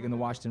 I'm taking the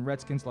Washington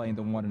Redskins laying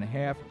the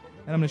 1.5, and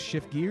I'm going to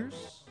shift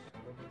gears,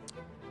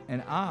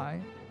 and I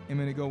am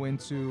going to go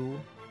into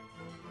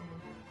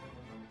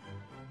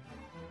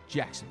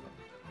Jacksonville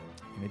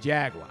and the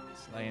Jaguars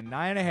laying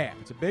 9.5.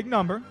 It's a big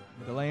number,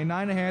 but they're laying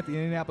 9.5. The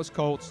Indianapolis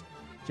Colts.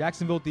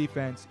 Jacksonville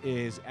defense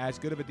is as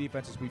good of a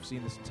defense as we've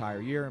seen this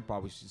entire year, and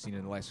probably seen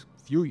in the last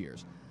few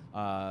years.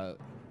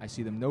 I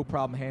see them no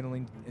problem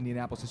handling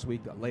Indianapolis this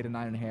week. Laid a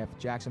 9.5.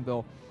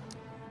 Jacksonville.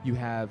 You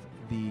have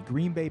the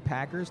Green Bay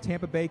Packers.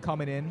 Tampa Bay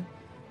coming in.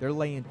 They're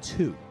laying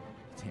 2.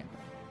 Tampa.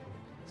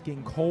 It's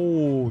getting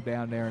cold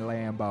down there in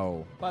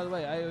Lambeau. By the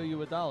way, I owe you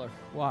 $1.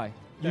 Why? You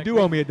That do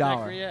green- owe me that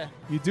 $1. green- yeah.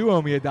 You do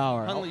owe me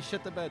 $1. Huntley,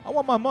 shit the bed. I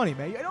want my money,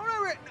 man.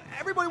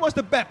 Everybody wants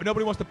to bet, but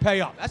nobody wants to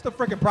pay up. That's the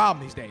freaking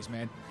problem these days,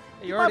 man.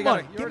 You Give already, my got,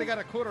 money. you Give already me- got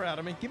a quarter out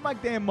of me. Give my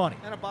damn money.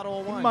 And a bottle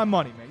of Give wine. me my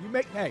money,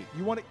 man. Hey,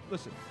 you want to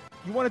listen?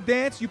 You want to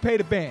dance? You pay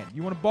the band.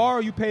 You want to borrow?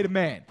 You pay the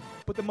man.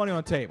 Put the money on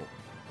the table.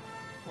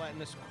 Flatten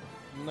this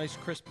nice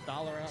crisp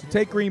dollar out. So here.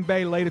 take Green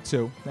Bay later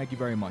 2. Thank you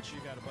very much. You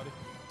got it, buddy.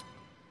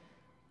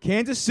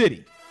 Kansas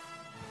City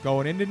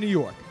going into New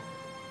York,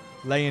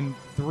 laying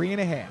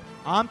 3.5.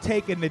 I'm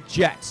taking the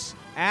Jets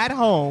at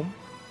home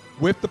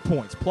with the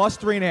points, plus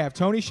 3.5.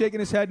 Tony's shaking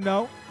his head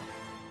no.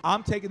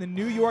 I'm taking the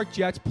New York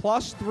Jets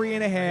plus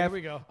 3.5 Here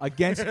we go.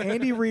 against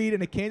Andy Reid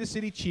and the Kansas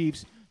City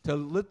Chiefs to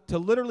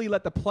literally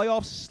let the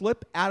playoffs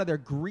slip out of their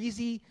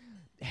greasy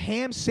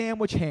ham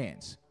sandwich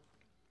hands.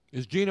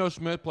 Is Geno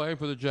Smith playing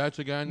for the Jets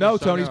again? No,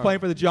 this Sunday? Tony's playing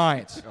for the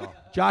Giants. Oh.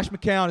 Josh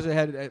McCown is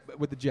ahead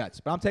with the Jets,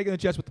 but I'm taking the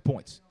Jets with the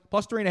points,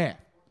 plus 3.5.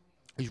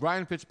 Is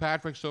Ryan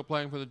Fitzpatrick still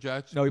playing for the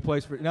Jets? No, he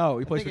plays for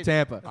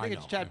Tampa. I think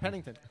it's Chad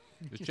Pennington.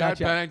 Is Chad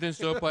Pennington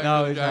still playing No,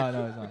 for the he's Jets? not.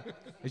 No, he's not.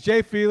 Is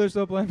Jay Feeler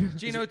still playing?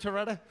 Gino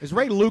Toretta. Is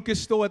Ray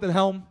Lucas still at the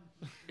helm?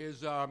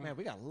 Is Man,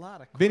 we got a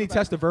lot of. Vinny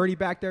Testaverde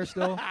back there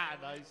still?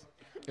 Nice.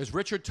 Is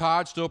Richard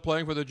Todd still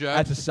playing for the Jets?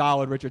 That's a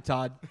solid Richard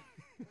Todd.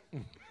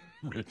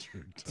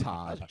 Richard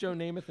Todd. That's Joe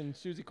Namath and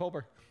Susie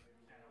Colbert.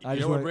 I You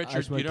just know wanna- what I Richard?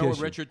 just wanna You know what kiss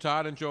you. Richard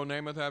Todd and Joe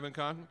Namath have in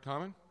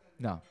common?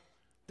 No.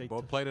 They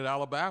both played at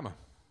Alabama.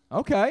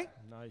 Okay.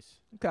 Nice.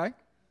 Okay.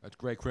 That's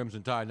great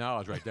Crimson Tide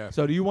knowledge right there.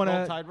 So do you want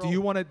Roll Tide, to? Do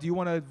you want to? Do you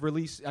want to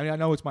release? I mean, I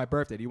know it's my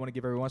birthday. Do you want to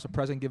give everyone else a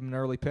present? Give them an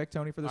early pick,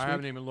 Tony, for this I week.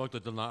 haven't even looked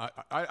at the line.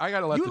 I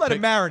got to let You the let it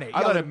pick- marinate.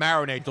 I let it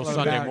marinate till Let it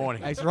Sunday marinate.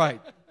 morning. That's right.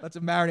 Let's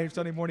it marinate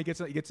Sunday morning. He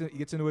gets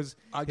into his,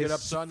 I get his up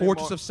Sunday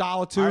fortress morning. of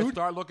solitude. I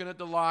start looking at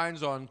the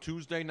lines on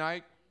Tuesday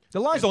night.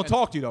 The lines don't And-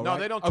 talk to you though, No, right?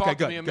 they don't Okay, talk to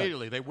good, me good.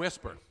 immediately. They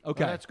whisper.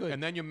 Okay. Well, that's good.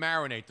 And then you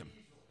marinate them.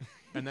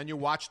 And then you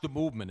watch the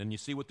movement and you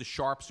see what the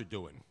Sharps are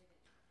doing.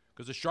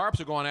 Because the Sharps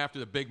are going after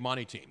the big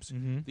money teams.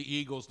 Mhm. The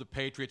Eagles, the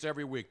Patriots,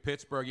 every week.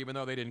 Pittsburgh, even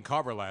though they didn't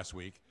cover last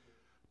week.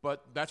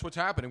 But that's what's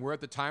happening. We're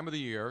at the time of the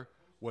year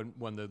when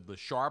the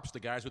Sharps, the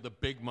guys with the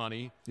big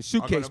money, The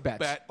suitcase are gonna bets.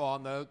 bet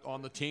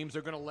on the teams.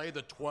 They're going to lay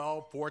the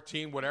 12,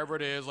 14, whatever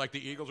it is. Like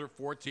the Eagles are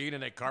 14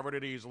 and they covered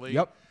it easily.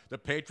 Yep. The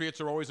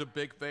Patriots are always a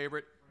big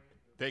favorite.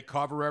 They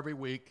cover every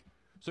week.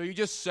 So you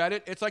just set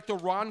it. It's like the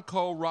Ron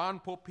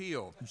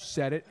Popeil. You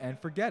set it and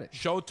forget it.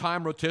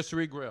 Showtime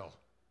Rotisserie Grill.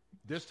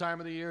 This time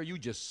of the year, you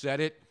just set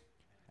it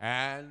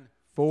and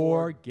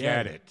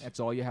Forget it. That's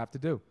all you have to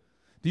do.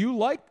 Do you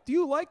like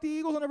the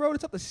Eagles on the road?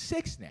 It's up to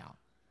 6 now.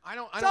 I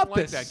don't It's like up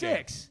to that 6.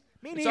 game.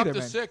 Me It's neither, up to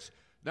man. 6.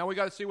 Now we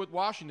got to see with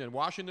Washington.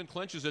 Washington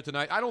clinches it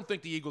tonight. I don't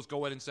think the Eagles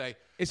go in and say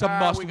It's a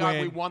must we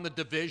win." won the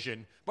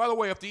division. By the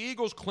way, if the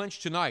Eagles clinch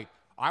tonight,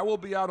 I will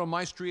be out on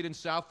my street in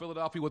South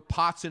Philadelphia with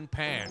pots and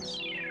pans,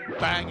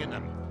 banging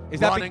them, Is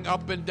that running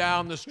up and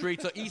down the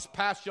streets of East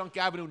Passyunk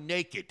Avenue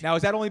naked. Now,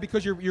 is that only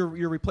because you're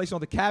replacing all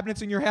the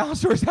cabinets in your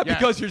house, or is that Yes.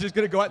 because you're just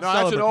going to go out and No,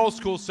 celebrate? that's an old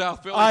school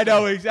South Philly. I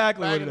know thing.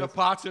 exactly what Banging it the is.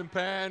 pots and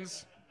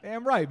pans.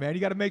 Damn right, man. You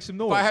got to make some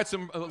noise. If I had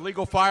some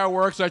illegal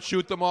fireworks, I'd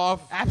shoot them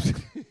off.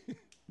 Absolutely.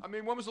 I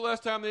mean, when was the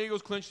last time the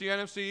Eagles clinched the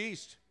NFC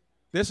East?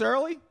 This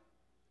early?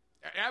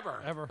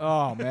 Ever.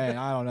 Oh man,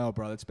 I don't know,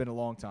 bro. It's been a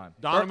long time.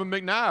 Donovan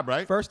McNabb,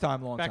 right? First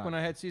time, long Back time. when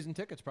I had season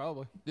tickets,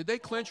 probably. Did they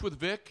clinch with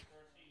Vic?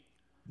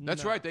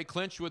 That's No. right. They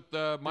clinched with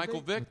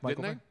Michael they? Vick, With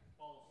Michael didn't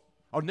they?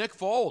 Oh, Nick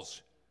Foles.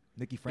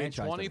 Nicky In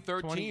franchise.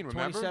 2013,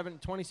 remember?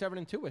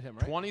 27-2 with him,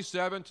 right?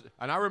 27.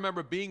 And I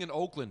remember being in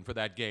Oakland for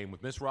that game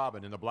with Miss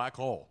Robin in the Black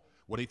Hole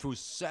when he threw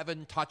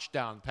 7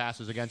 touchdown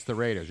passes against the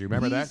Raiders. You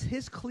remember that?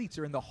 His cleats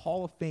are in the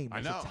Hall of Fame.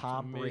 I next to know.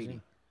 Tom Amazing.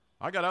 Brady.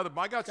 I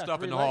got stuff in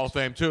 3 the Hall legs. of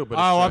Fame too. But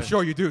Oh, it's, I'm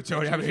sure you do,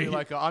 Tony. It's I mean, usually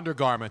like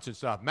undergarments and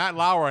stuff. Matt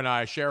Lauer and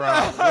I share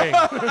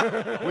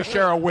a wing. We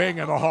share a wing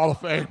in the Hall of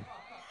Fame.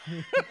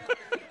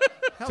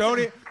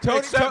 Tony, Except, Tony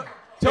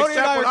except and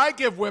I when are- I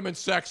give women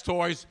sex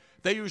toys,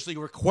 they usually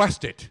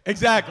request it.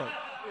 Exactly.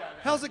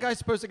 How's the guy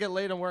supposed to get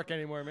laid on work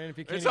anymore, man? If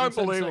he can't It's even send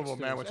unbelievable,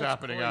 sex man, toys? what's That's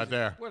happening out crazy.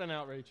 there. What an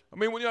outrage! I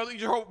mean,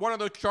 one of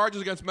the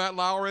charges against Matt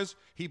Lauer is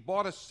he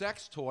bought a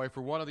sex toy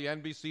for one of the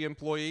NBC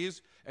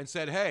employees and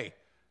said, "Hey,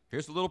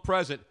 here's a little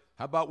present.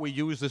 How about we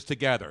use this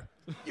together?"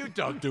 You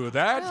don't do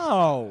that.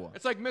 No.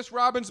 It's like Miss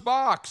Robin's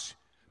box.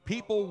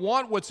 People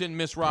want what's in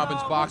Miss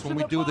Robin's box when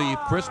we do the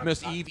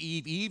Christmas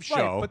Eve show.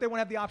 Right, but they won't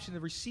have the option to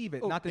receive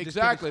it, not to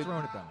exactly. just get it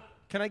thrown at them.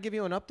 Can I give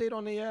you an update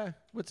on the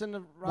what's in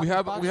the we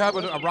have box?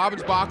 a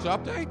Robin's box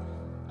update.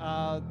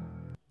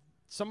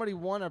 Somebody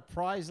won a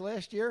prize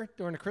last year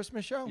during the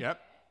Christmas show. Yep.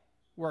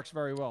 Works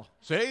very well.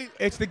 See,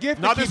 It's the gift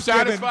another that keeps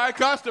satisfied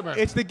customer.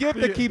 It's the gift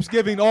that keeps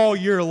giving all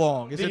year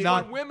long. Is it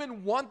not? When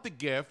women want the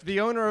gift, The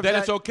owner of then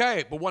that, it's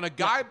okay. But when a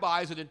guy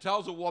buys it and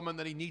tells a woman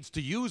that he needs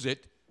to use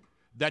it,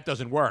 that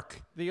doesn't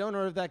work. the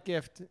owner of that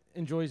gift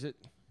enjoys it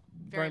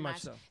very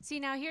much so. See,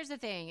 now here's the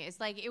thing. It's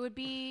like it would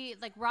be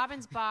like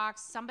Robin's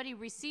box. Somebody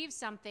receives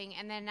something,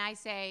 and then I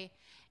say,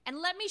 and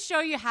let me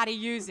show you how to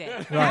use it.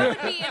 Right. That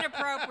would be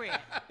inappropriate.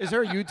 Is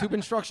there a YouTube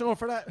instructional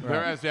for that?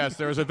 There is, yes.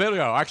 There is a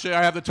video. Actually,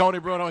 I have the Tony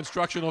Bruno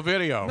instructional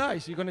video.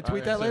 Nice. You going to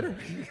tweet that later?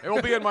 It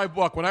will be in my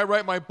book. When I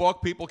write my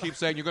book, people keep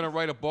saying, you're going to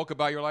write a book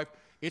about your life.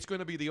 It's going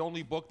to be the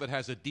only book that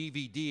has a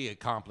DVD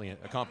accompaniment.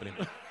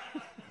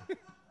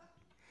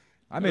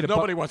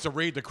 Nobody wants to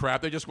read the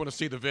crap. They just want to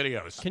see the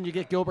videos. Can you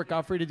get Gilbert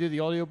Godfrey to do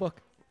the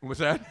audiobook? What's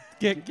that?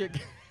 Get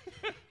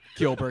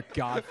Gilbert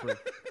Godfrey.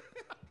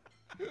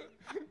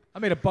 I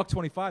made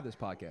 $1.25 this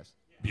podcast.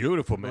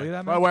 Beautiful, Believe man.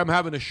 that, By the way, I'm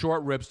having the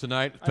short ribs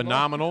tonight.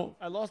 Phenomenal.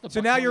 I lost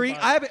So now you're eating.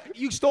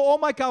 You stole all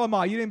my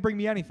calamari. You didn't bring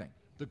me anything.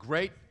 The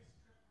great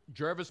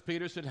Jervis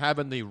Peterson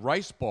having the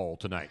rice bowl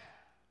tonight.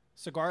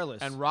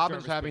 Cigarless. And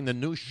Robin's having the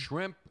new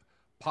shrimp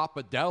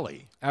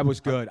pappardelle. That was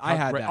good. I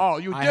had that. Oh,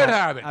 you did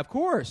have it. Of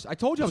course. I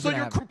told you I was So going to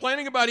you're have it.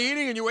 complaining about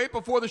eating and you ate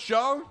before the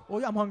show?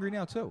 Well, yeah, I'm hungry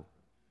now, too.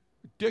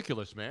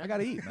 Ridiculous, man. I got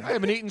to eat, man. I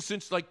haven't eaten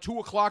since like 2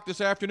 o'clock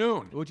this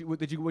afternoon. What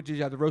did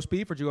you have, the roast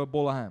beef or did you go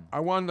bowl of ham? I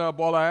won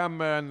bowl of ham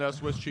and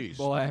Swiss cheese.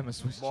 Bowl of ham and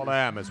Swiss cheese. Bowl of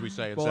ham, as we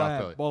say in Bowl of South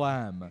ham, Philly. bowl of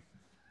ham.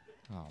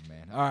 Oh,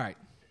 man. All right.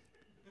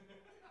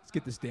 Let's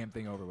get this damn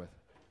thing over with.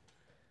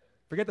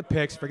 Forget the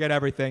picks. Forget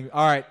everything.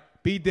 All right.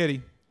 B.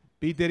 Diddy.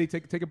 B. Diddy,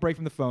 take a break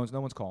from the phones. No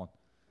one's calling.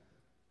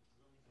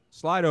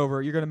 Slide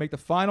over. You're going to make the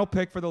final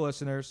pick for the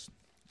listeners.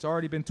 It's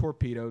already been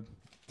torpedoed.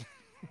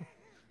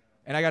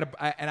 And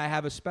I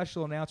have a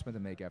special announcement to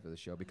make after the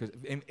show because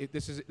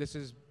this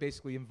is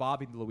basically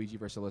involving the Luigi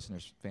versus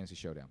Listeners Fantasy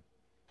Showdown.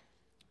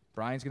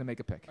 Brian's going to make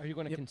a pick. Are you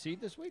going to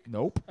concede this week?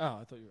 Nope. Oh,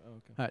 I thought you were. Oh,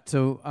 okay. All right,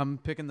 so I'm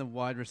picking the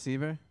wide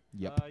receiver.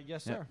 Yep.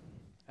 Yes, sir.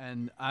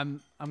 And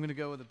I'm going to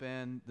go with a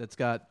band that's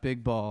got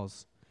big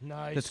balls.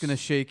 Nice. That's going to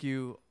shake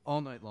you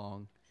all night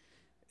long.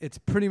 It's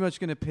pretty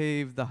much going to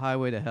pave the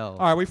highway to hell.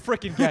 All right, we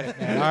freaking get it,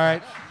 man. All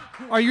right.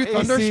 Are you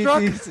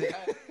thunderstruck?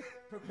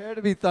 Prepare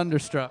to be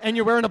thunderstruck. And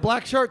you're wearing a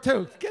black shirt,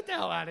 too. Get the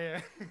hell out of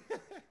here.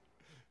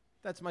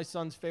 That's my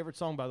son's favorite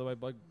song, by the way,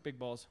 Big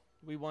Balls.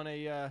 We won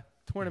a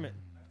tournament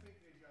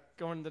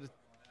going to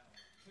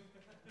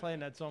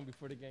playing that song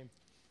before the game.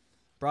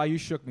 Bro, you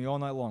shook me all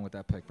night long with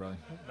that pick, bro.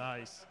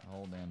 Nice.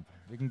 Oh, man.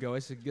 We can go.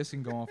 This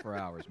can go on for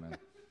hours, man.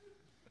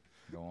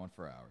 Go on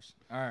for hours.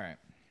 All right.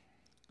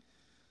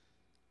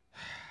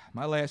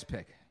 My last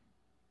pick.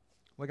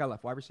 What I got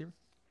left? Wide receiver?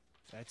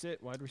 That's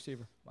it. Wide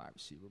receiver. Wide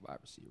receiver.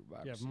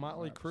 You have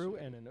Motley Crue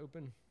and an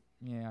open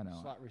Yeah, I know.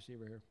 slot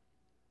receiver here.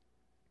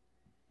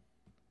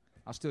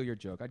 I'll steal your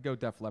joke. I'd go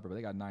Def Leppard, but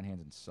they got 9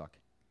 hands and suck.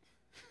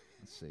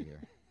 Let's see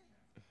here.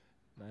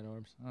 9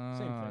 arms.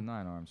 Same thing.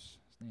 9 arms.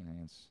 9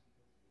 hands.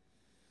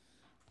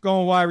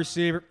 Going wide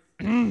receiver.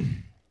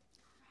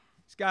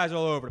 This guy's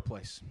all over the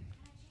place.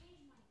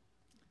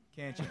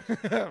 Can't change.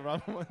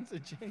 Robin wants to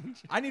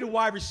change. I need a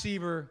wide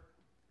receiver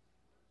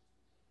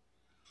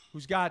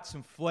who's got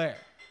some flair.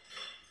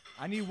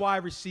 I need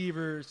wide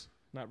receivers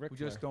who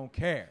just don't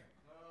care.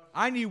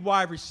 I need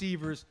wide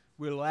receivers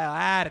with a lot of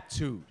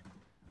attitude.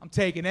 I'm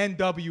taking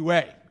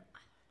NWA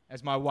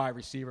as my wide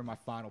receiver, my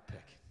final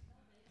pick.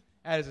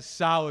 That is a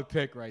solid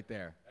pick right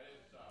there.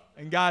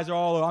 And guys are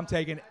all over. I'm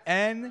taking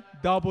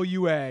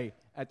NWA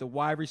at the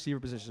wide receiver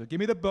position. So give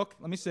me the book.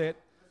 Let me say it.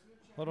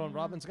 Hold on.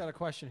 Robin's got a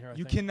question here.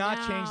 You cannot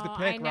change the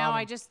pick, I know. Robin.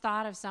 I just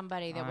thought of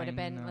somebody that would have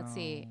been. Let's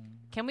see.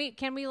 Can we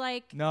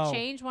No.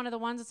 change one of the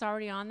ones that's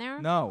already on there?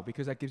 No,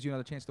 because that gives you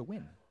another chance to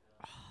win.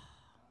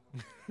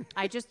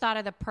 I just thought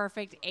of the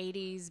perfect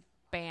 80s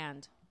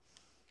band,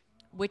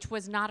 which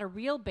was not a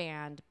real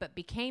band, but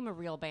became a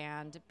real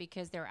band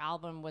because their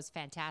album was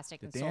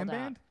fantastic and The sold Dan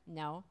out. Band?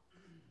 No.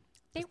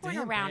 They The weren't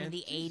Dan around Band? in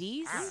the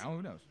 80s. I don't know.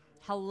 Who knows?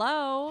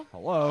 Hello.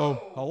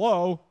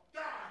 Hello.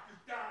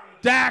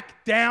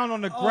 Dak down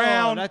on the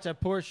ground. That's a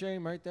poor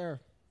shame right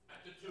there.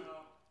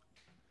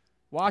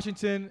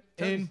 Washington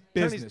in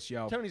business,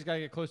 yo. Tony's got to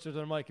get closer to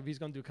the mic if he's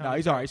going to do comedy. No,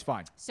 he's all right. He's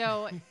fine.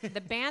 So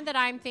the band that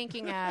I'm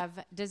thinking of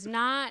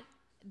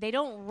they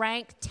don't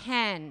rank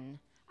 10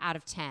 out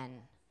of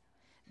 10.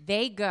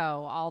 They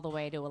go all the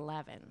way to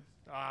 11.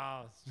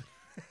 Oh.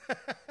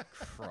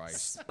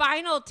 Christ.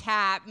 Spinal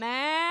Tap,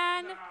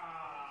 man. Robin,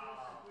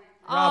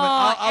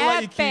 Oh,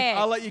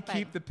 I'll let you epic.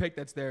 keep the pick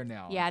that's there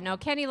now. Yeah, no,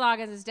 Kenny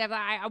Loggins is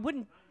definitely. I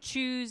wouldn't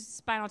choose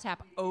Spinal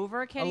Tap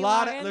over Kenny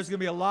Loggins. There's gonna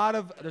be a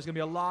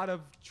lot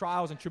of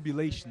trials and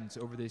tribulations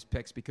over these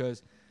picks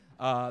because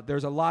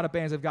there's a lot of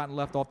bands that have gotten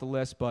left off the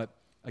list. But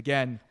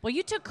again, Well,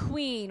 you took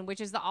Queen, which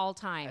is the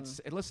all-time.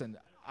 listen,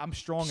 I'm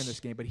strong in this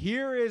game. But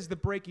here is the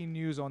breaking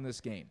news on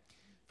this game: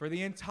 for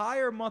the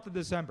entire month of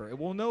December, it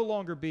will no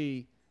longer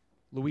be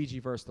Luigi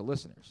versus the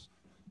listeners.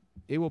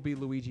 It will be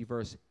Luigi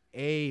versus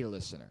a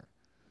listener.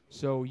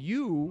 So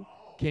you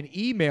can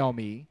email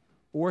me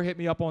or hit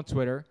me up on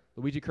Twitter,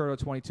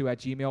 LuigiCurto22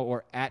 @gmail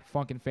or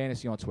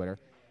 @FunkinFantasy on Twitter.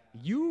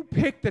 You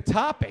pick the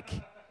topic.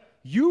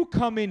 You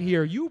come in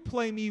here. You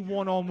play me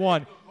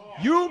one-on-one.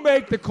 You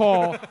make the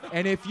call.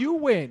 And if you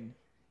win,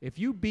 if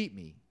you beat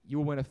me, you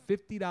will win a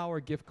 $50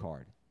 gift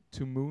card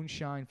to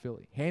Moonshine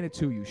Philly. Hand it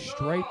to you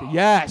straight.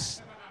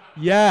 Yes.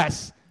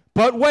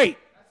 But wait.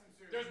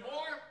 There's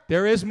more?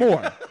 There is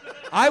more.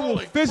 I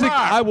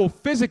will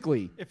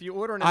physically. If you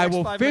order in the I next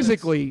will 5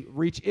 physically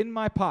reach in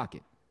my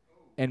pocket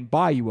and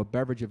buy you a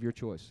beverage of your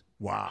choice.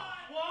 Wow.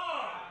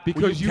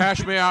 Because Will you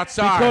cash me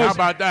outside? How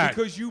about that?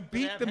 Because you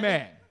beat the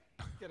man.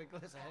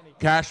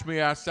 Cash me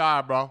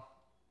outside, bro.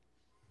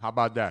 How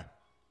about that?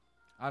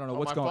 I don't know Oh,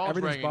 what's my going on. phone's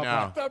Everything's ringing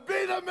buffering. now. To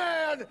beat a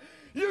man,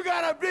 you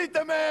gotta beat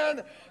the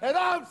man, and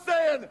I'm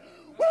saying,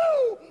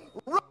 woo,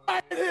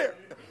 right here,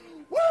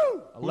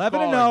 woo.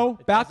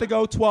 11-0, about to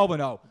go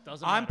 12-0.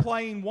 I'm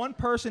playing one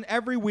person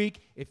every week.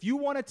 If you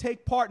want to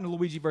take part in the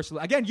Luigi versus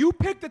again, you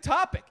pick the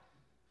topic.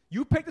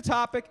 You pick the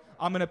topic.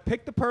 I'm going to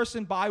pick the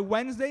person by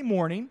Wednesday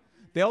morning.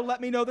 They'll let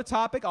me know the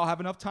topic. I'll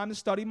have enough time to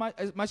study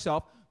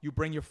myself. You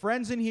bring your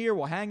friends in here.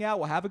 We'll hang out.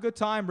 We'll have a good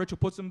time. Rich will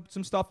put some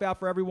stuff out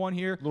for everyone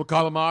here. Little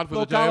calamari for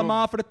the table. Little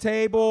calamari for the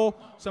table.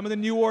 Some of the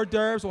new hors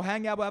d'oeuvres. We'll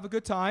hang out. We'll have a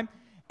good time.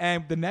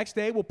 And the next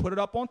day, we'll put it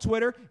up on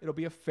Twitter. It'll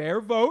be a fair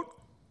vote.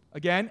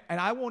 Again, and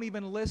I won't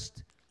even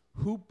list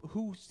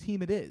whose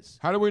team it is.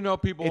 How do we know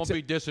people won't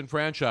be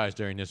disenfranchised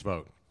during this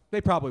vote? They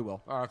probably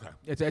will. Oh, okay.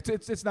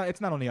 It's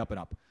not on the up and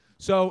up.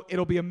 So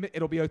it'll be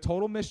a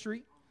total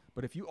mystery.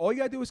 But all you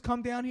gotta do is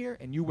come down here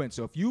and you win.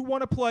 So if you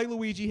want to play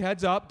Luigi,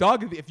 heads up,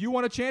 Doug. If you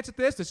want a chance at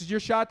this is your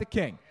shot at the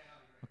king.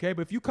 Okay,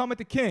 but if you come at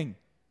the king,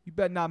 you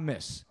better not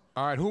miss.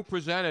 All right, who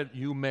presented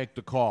You Make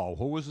the Call?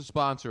 Who was the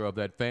sponsor of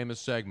that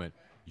famous segment,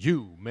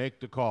 You Make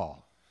the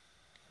Call?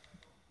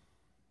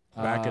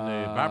 Back in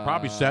the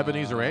probably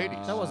 70s or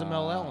 80s. That wasn't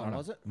Mel Allen,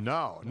 was it?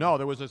 No,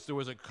 there was a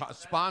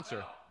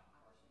sponsor.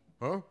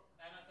 Huh?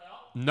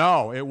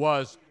 No, it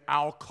was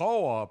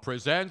Alcoa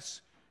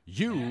presents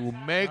You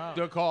Make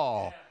the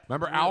Call.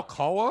 Remember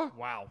Alcoa?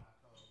 Wow.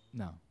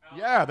 No.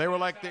 Yeah, they were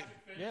like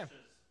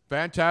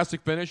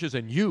fantastic finishes,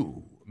 and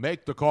You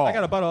Make the Call. I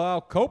got a bottle of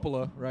Al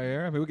Coppola right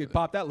here. I mean, we could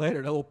pop that later.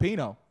 A little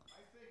Pinot.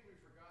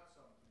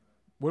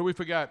 What did we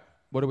forget?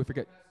 What did we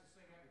forget?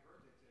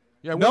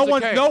 Yeah, no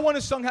where's the cake? one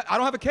has sung. I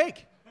don't have a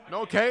cake.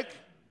 No cake?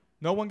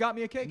 No one got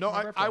me a cake. No,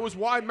 I was.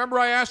 Why? Remember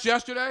I asked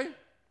yesterday?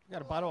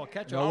 Got a bottle of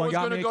ketchup. No I one was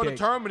got going me to a go to cake.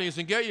 Termini's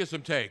and get you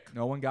some cake.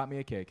 No one got me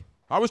a cake.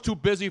 I was too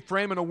busy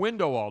framing a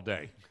window all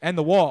day. And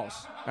the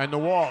walls. And the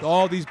walls.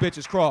 All these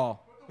bitches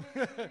crawl.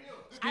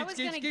 I was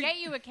going to get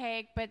you a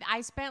cake, but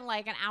I spent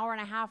like an hour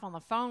and a half on the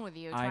phone with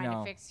you trying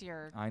to fix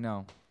your. I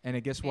know.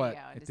 And guess what?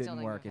 video. It still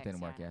didn't work. It fix,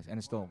 didn't work. yeah. Yes.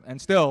 And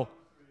still.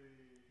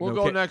 We'll no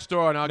go cake. next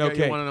door and I'll No get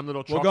you cake. one of them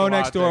little We'll go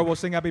next door. things. We'll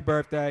sing happy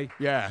birthday.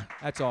 Yeah.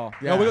 That's all.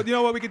 Yeah. No, you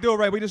know what? We could do it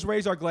right. We just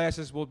raise our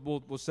glasses.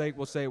 We'll say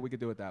it. We could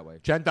do it that way.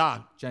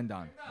 Chendan.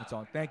 That's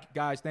all. Thank you,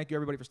 guys. Thank you,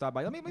 everybody, for stopping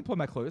by. Let me put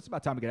my clothes. It's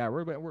about time to get out.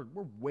 We're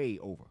way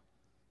over.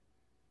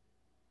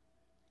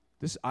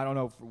 I don't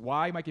know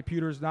why my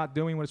computer is not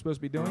doing what it's supposed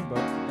to be doing, but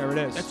there it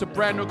is. It's a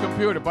brand new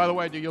computer. By the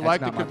way, do you That's like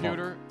the not my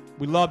computer? fault.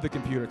 We love the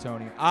computer,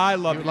 Tony. I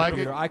love You the like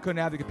computer. it? I couldn't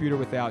have the computer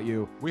without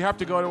you. We have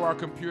to go to our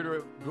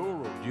computer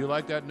guru. Do you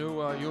like that new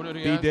unit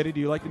he B has? Diddy, do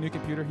you like the new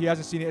computer? He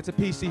hasn't seen it. It's a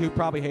PC. Who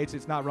probably hates it.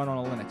 It's not run on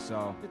a Linux,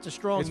 so It's a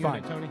strong it's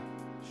unit, fine. Tony.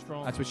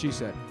 Strong. That's what she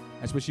said.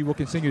 That's what she will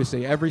continue to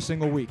say every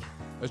single week.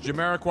 As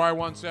Jamiroquai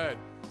once said.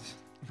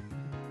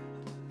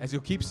 As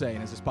you'll keep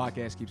saying, as this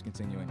podcast keeps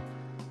continuing.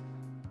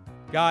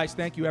 Guys,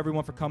 thank you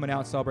everyone for coming out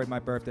and celebrate my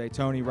birthday.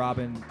 Tony,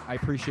 Robin, I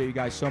appreciate you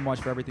guys so much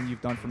for everything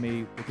you've done for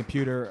me. The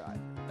computer,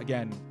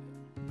 again,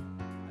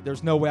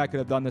 there's no way I could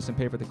have done this and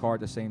pay for the car at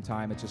the same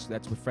time.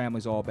 That's what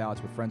family's all about.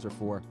 It's what friends are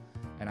for.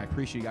 And I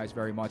appreciate you guys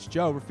very much.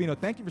 Joe, Rufino,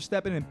 thank you for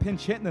stepping in and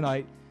pinch hitting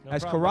tonight No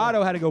as problem.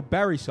 Corrado had to go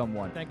bury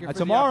someone. Thank you for the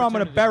tomorrow I'm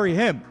going to opportunity. bury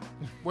him.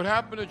 What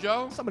happened to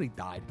Joe? Somebody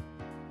died.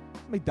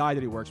 Somebody died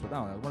that he works with. I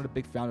don't know. One of the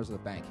big founders of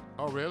the bank.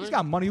 Oh, really? He's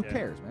got money. Who Yeah.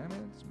 cares, man? I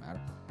mean, it doesn't matter.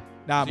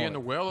 Nah, Is he in the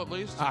will at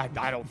least? I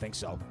don't think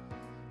so.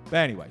 But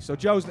anyway, so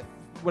Joe's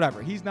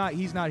whatever. He's not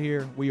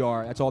here. We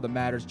are. That's all that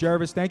matters.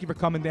 Jervis, thank you for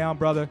coming down,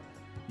 brother.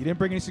 You didn't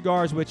bring any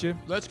cigars with you.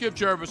 Let's give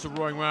Jervis a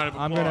roaring round of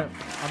applause. I'm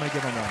gonna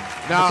give him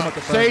one. Now,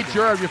 Say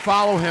Jerv, you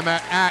follow him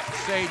at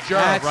Say Jerv,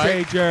 At right?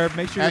 Say Jerv.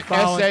 Make sure you're at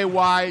following.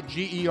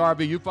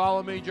 SAYGERB. You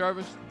follow me,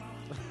 Jervis?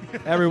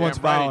 Everyone's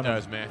Damn right following he him.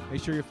 does, man.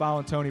 Make sure you're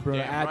following Tony Bruno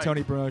Damn at right.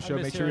 Tony Bruno I Show.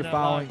 miss Make sure hearing you're that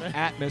following live,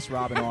 man. at Miss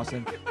Robin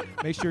Austin.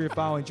 Make sure you're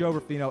following Joe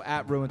Rufino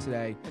at Ruin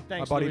Today. Hey,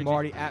 thanks, My buddy Luigi.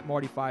 Marty at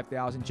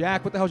Marty5000.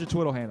 Jack, what the hell's your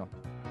Twitter handle?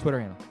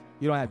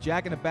 You don't have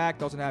Jack in the back.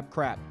 Doesn't have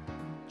crap.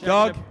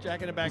 Doug.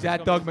 Jack in the back. Is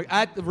that Doug?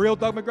 At the real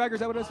Doug McGregor? Is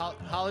that what it is?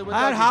 Hollywood.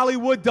 At Dougie.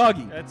 Hollywood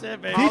Dougie. That's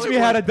it, baby. Teach me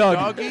how to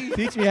Dougie. Dougie?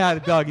 Teach me how to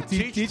Dougie.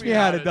 Teach me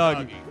how to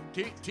Dougie.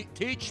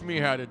 Teach me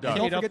how to And Dougie.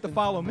 don't forget to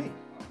follow me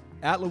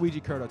at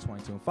Luigi Curto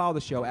 22 and follow the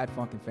show at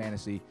Funkin'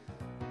 Fantasy.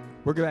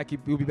 We'll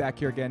be back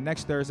here again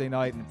next Thursday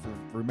night and for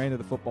the remainder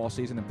of the football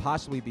season and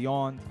possibly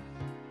beyond.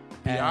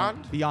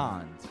 Beyond?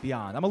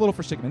 Beyond. I'm a little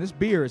forsaken, man. This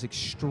beer is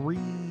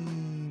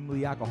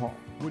extremely alcoholic.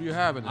 What do you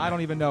have in there? I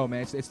don't even know,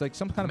 man. It's like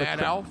some kind of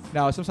Mad a Elf?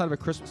 No, some sort of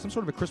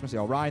a Christmas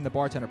ale. Ryan, the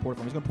bartender, poured it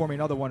for me. He's gonna pour me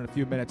another one in a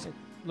few minutes.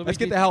 Let's Luigi,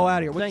 get the hell out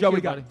of here. What thank Joe you,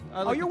 we got? buddy.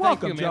 Oh, you're Thank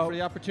welcome, you, man, Joe. for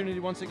the opportunity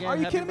once again. Are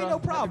you Happy kidding me? No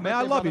birthday, problem, man.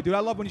 I birthday, love you, brother. dude. I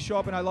love when you show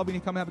up, and I love when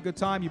you come have a good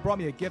time. You brought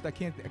me a gift. I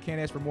can't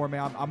ask for more,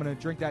 man. I'm gonna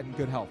drink that in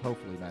good health,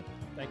 hopefully, man.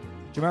 Thank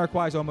you.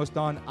 Jamiroquai is almost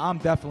done. I'm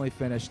definitely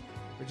finished.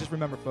 But just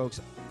remember, folks,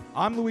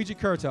 I'm Luigi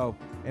Curto,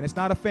 and it's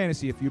not a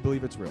fantasy if you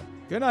believe it's real.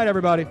 Good night,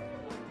 everybody.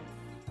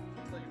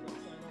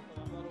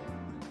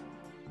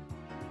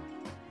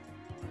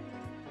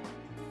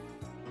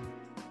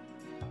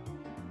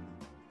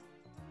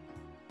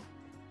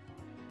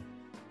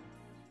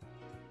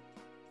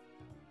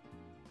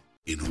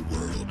 In a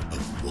world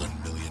of 1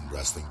 million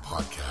wrestling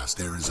podcasts,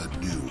 there is a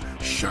new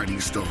shining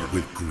star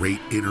with great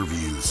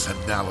interviews,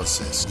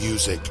 analysis,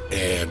 music,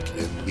 and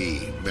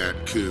me,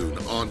 Matt Coon,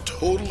 on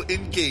total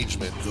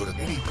engagement. Go to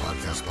any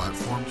podcast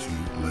platform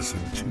to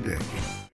listen today.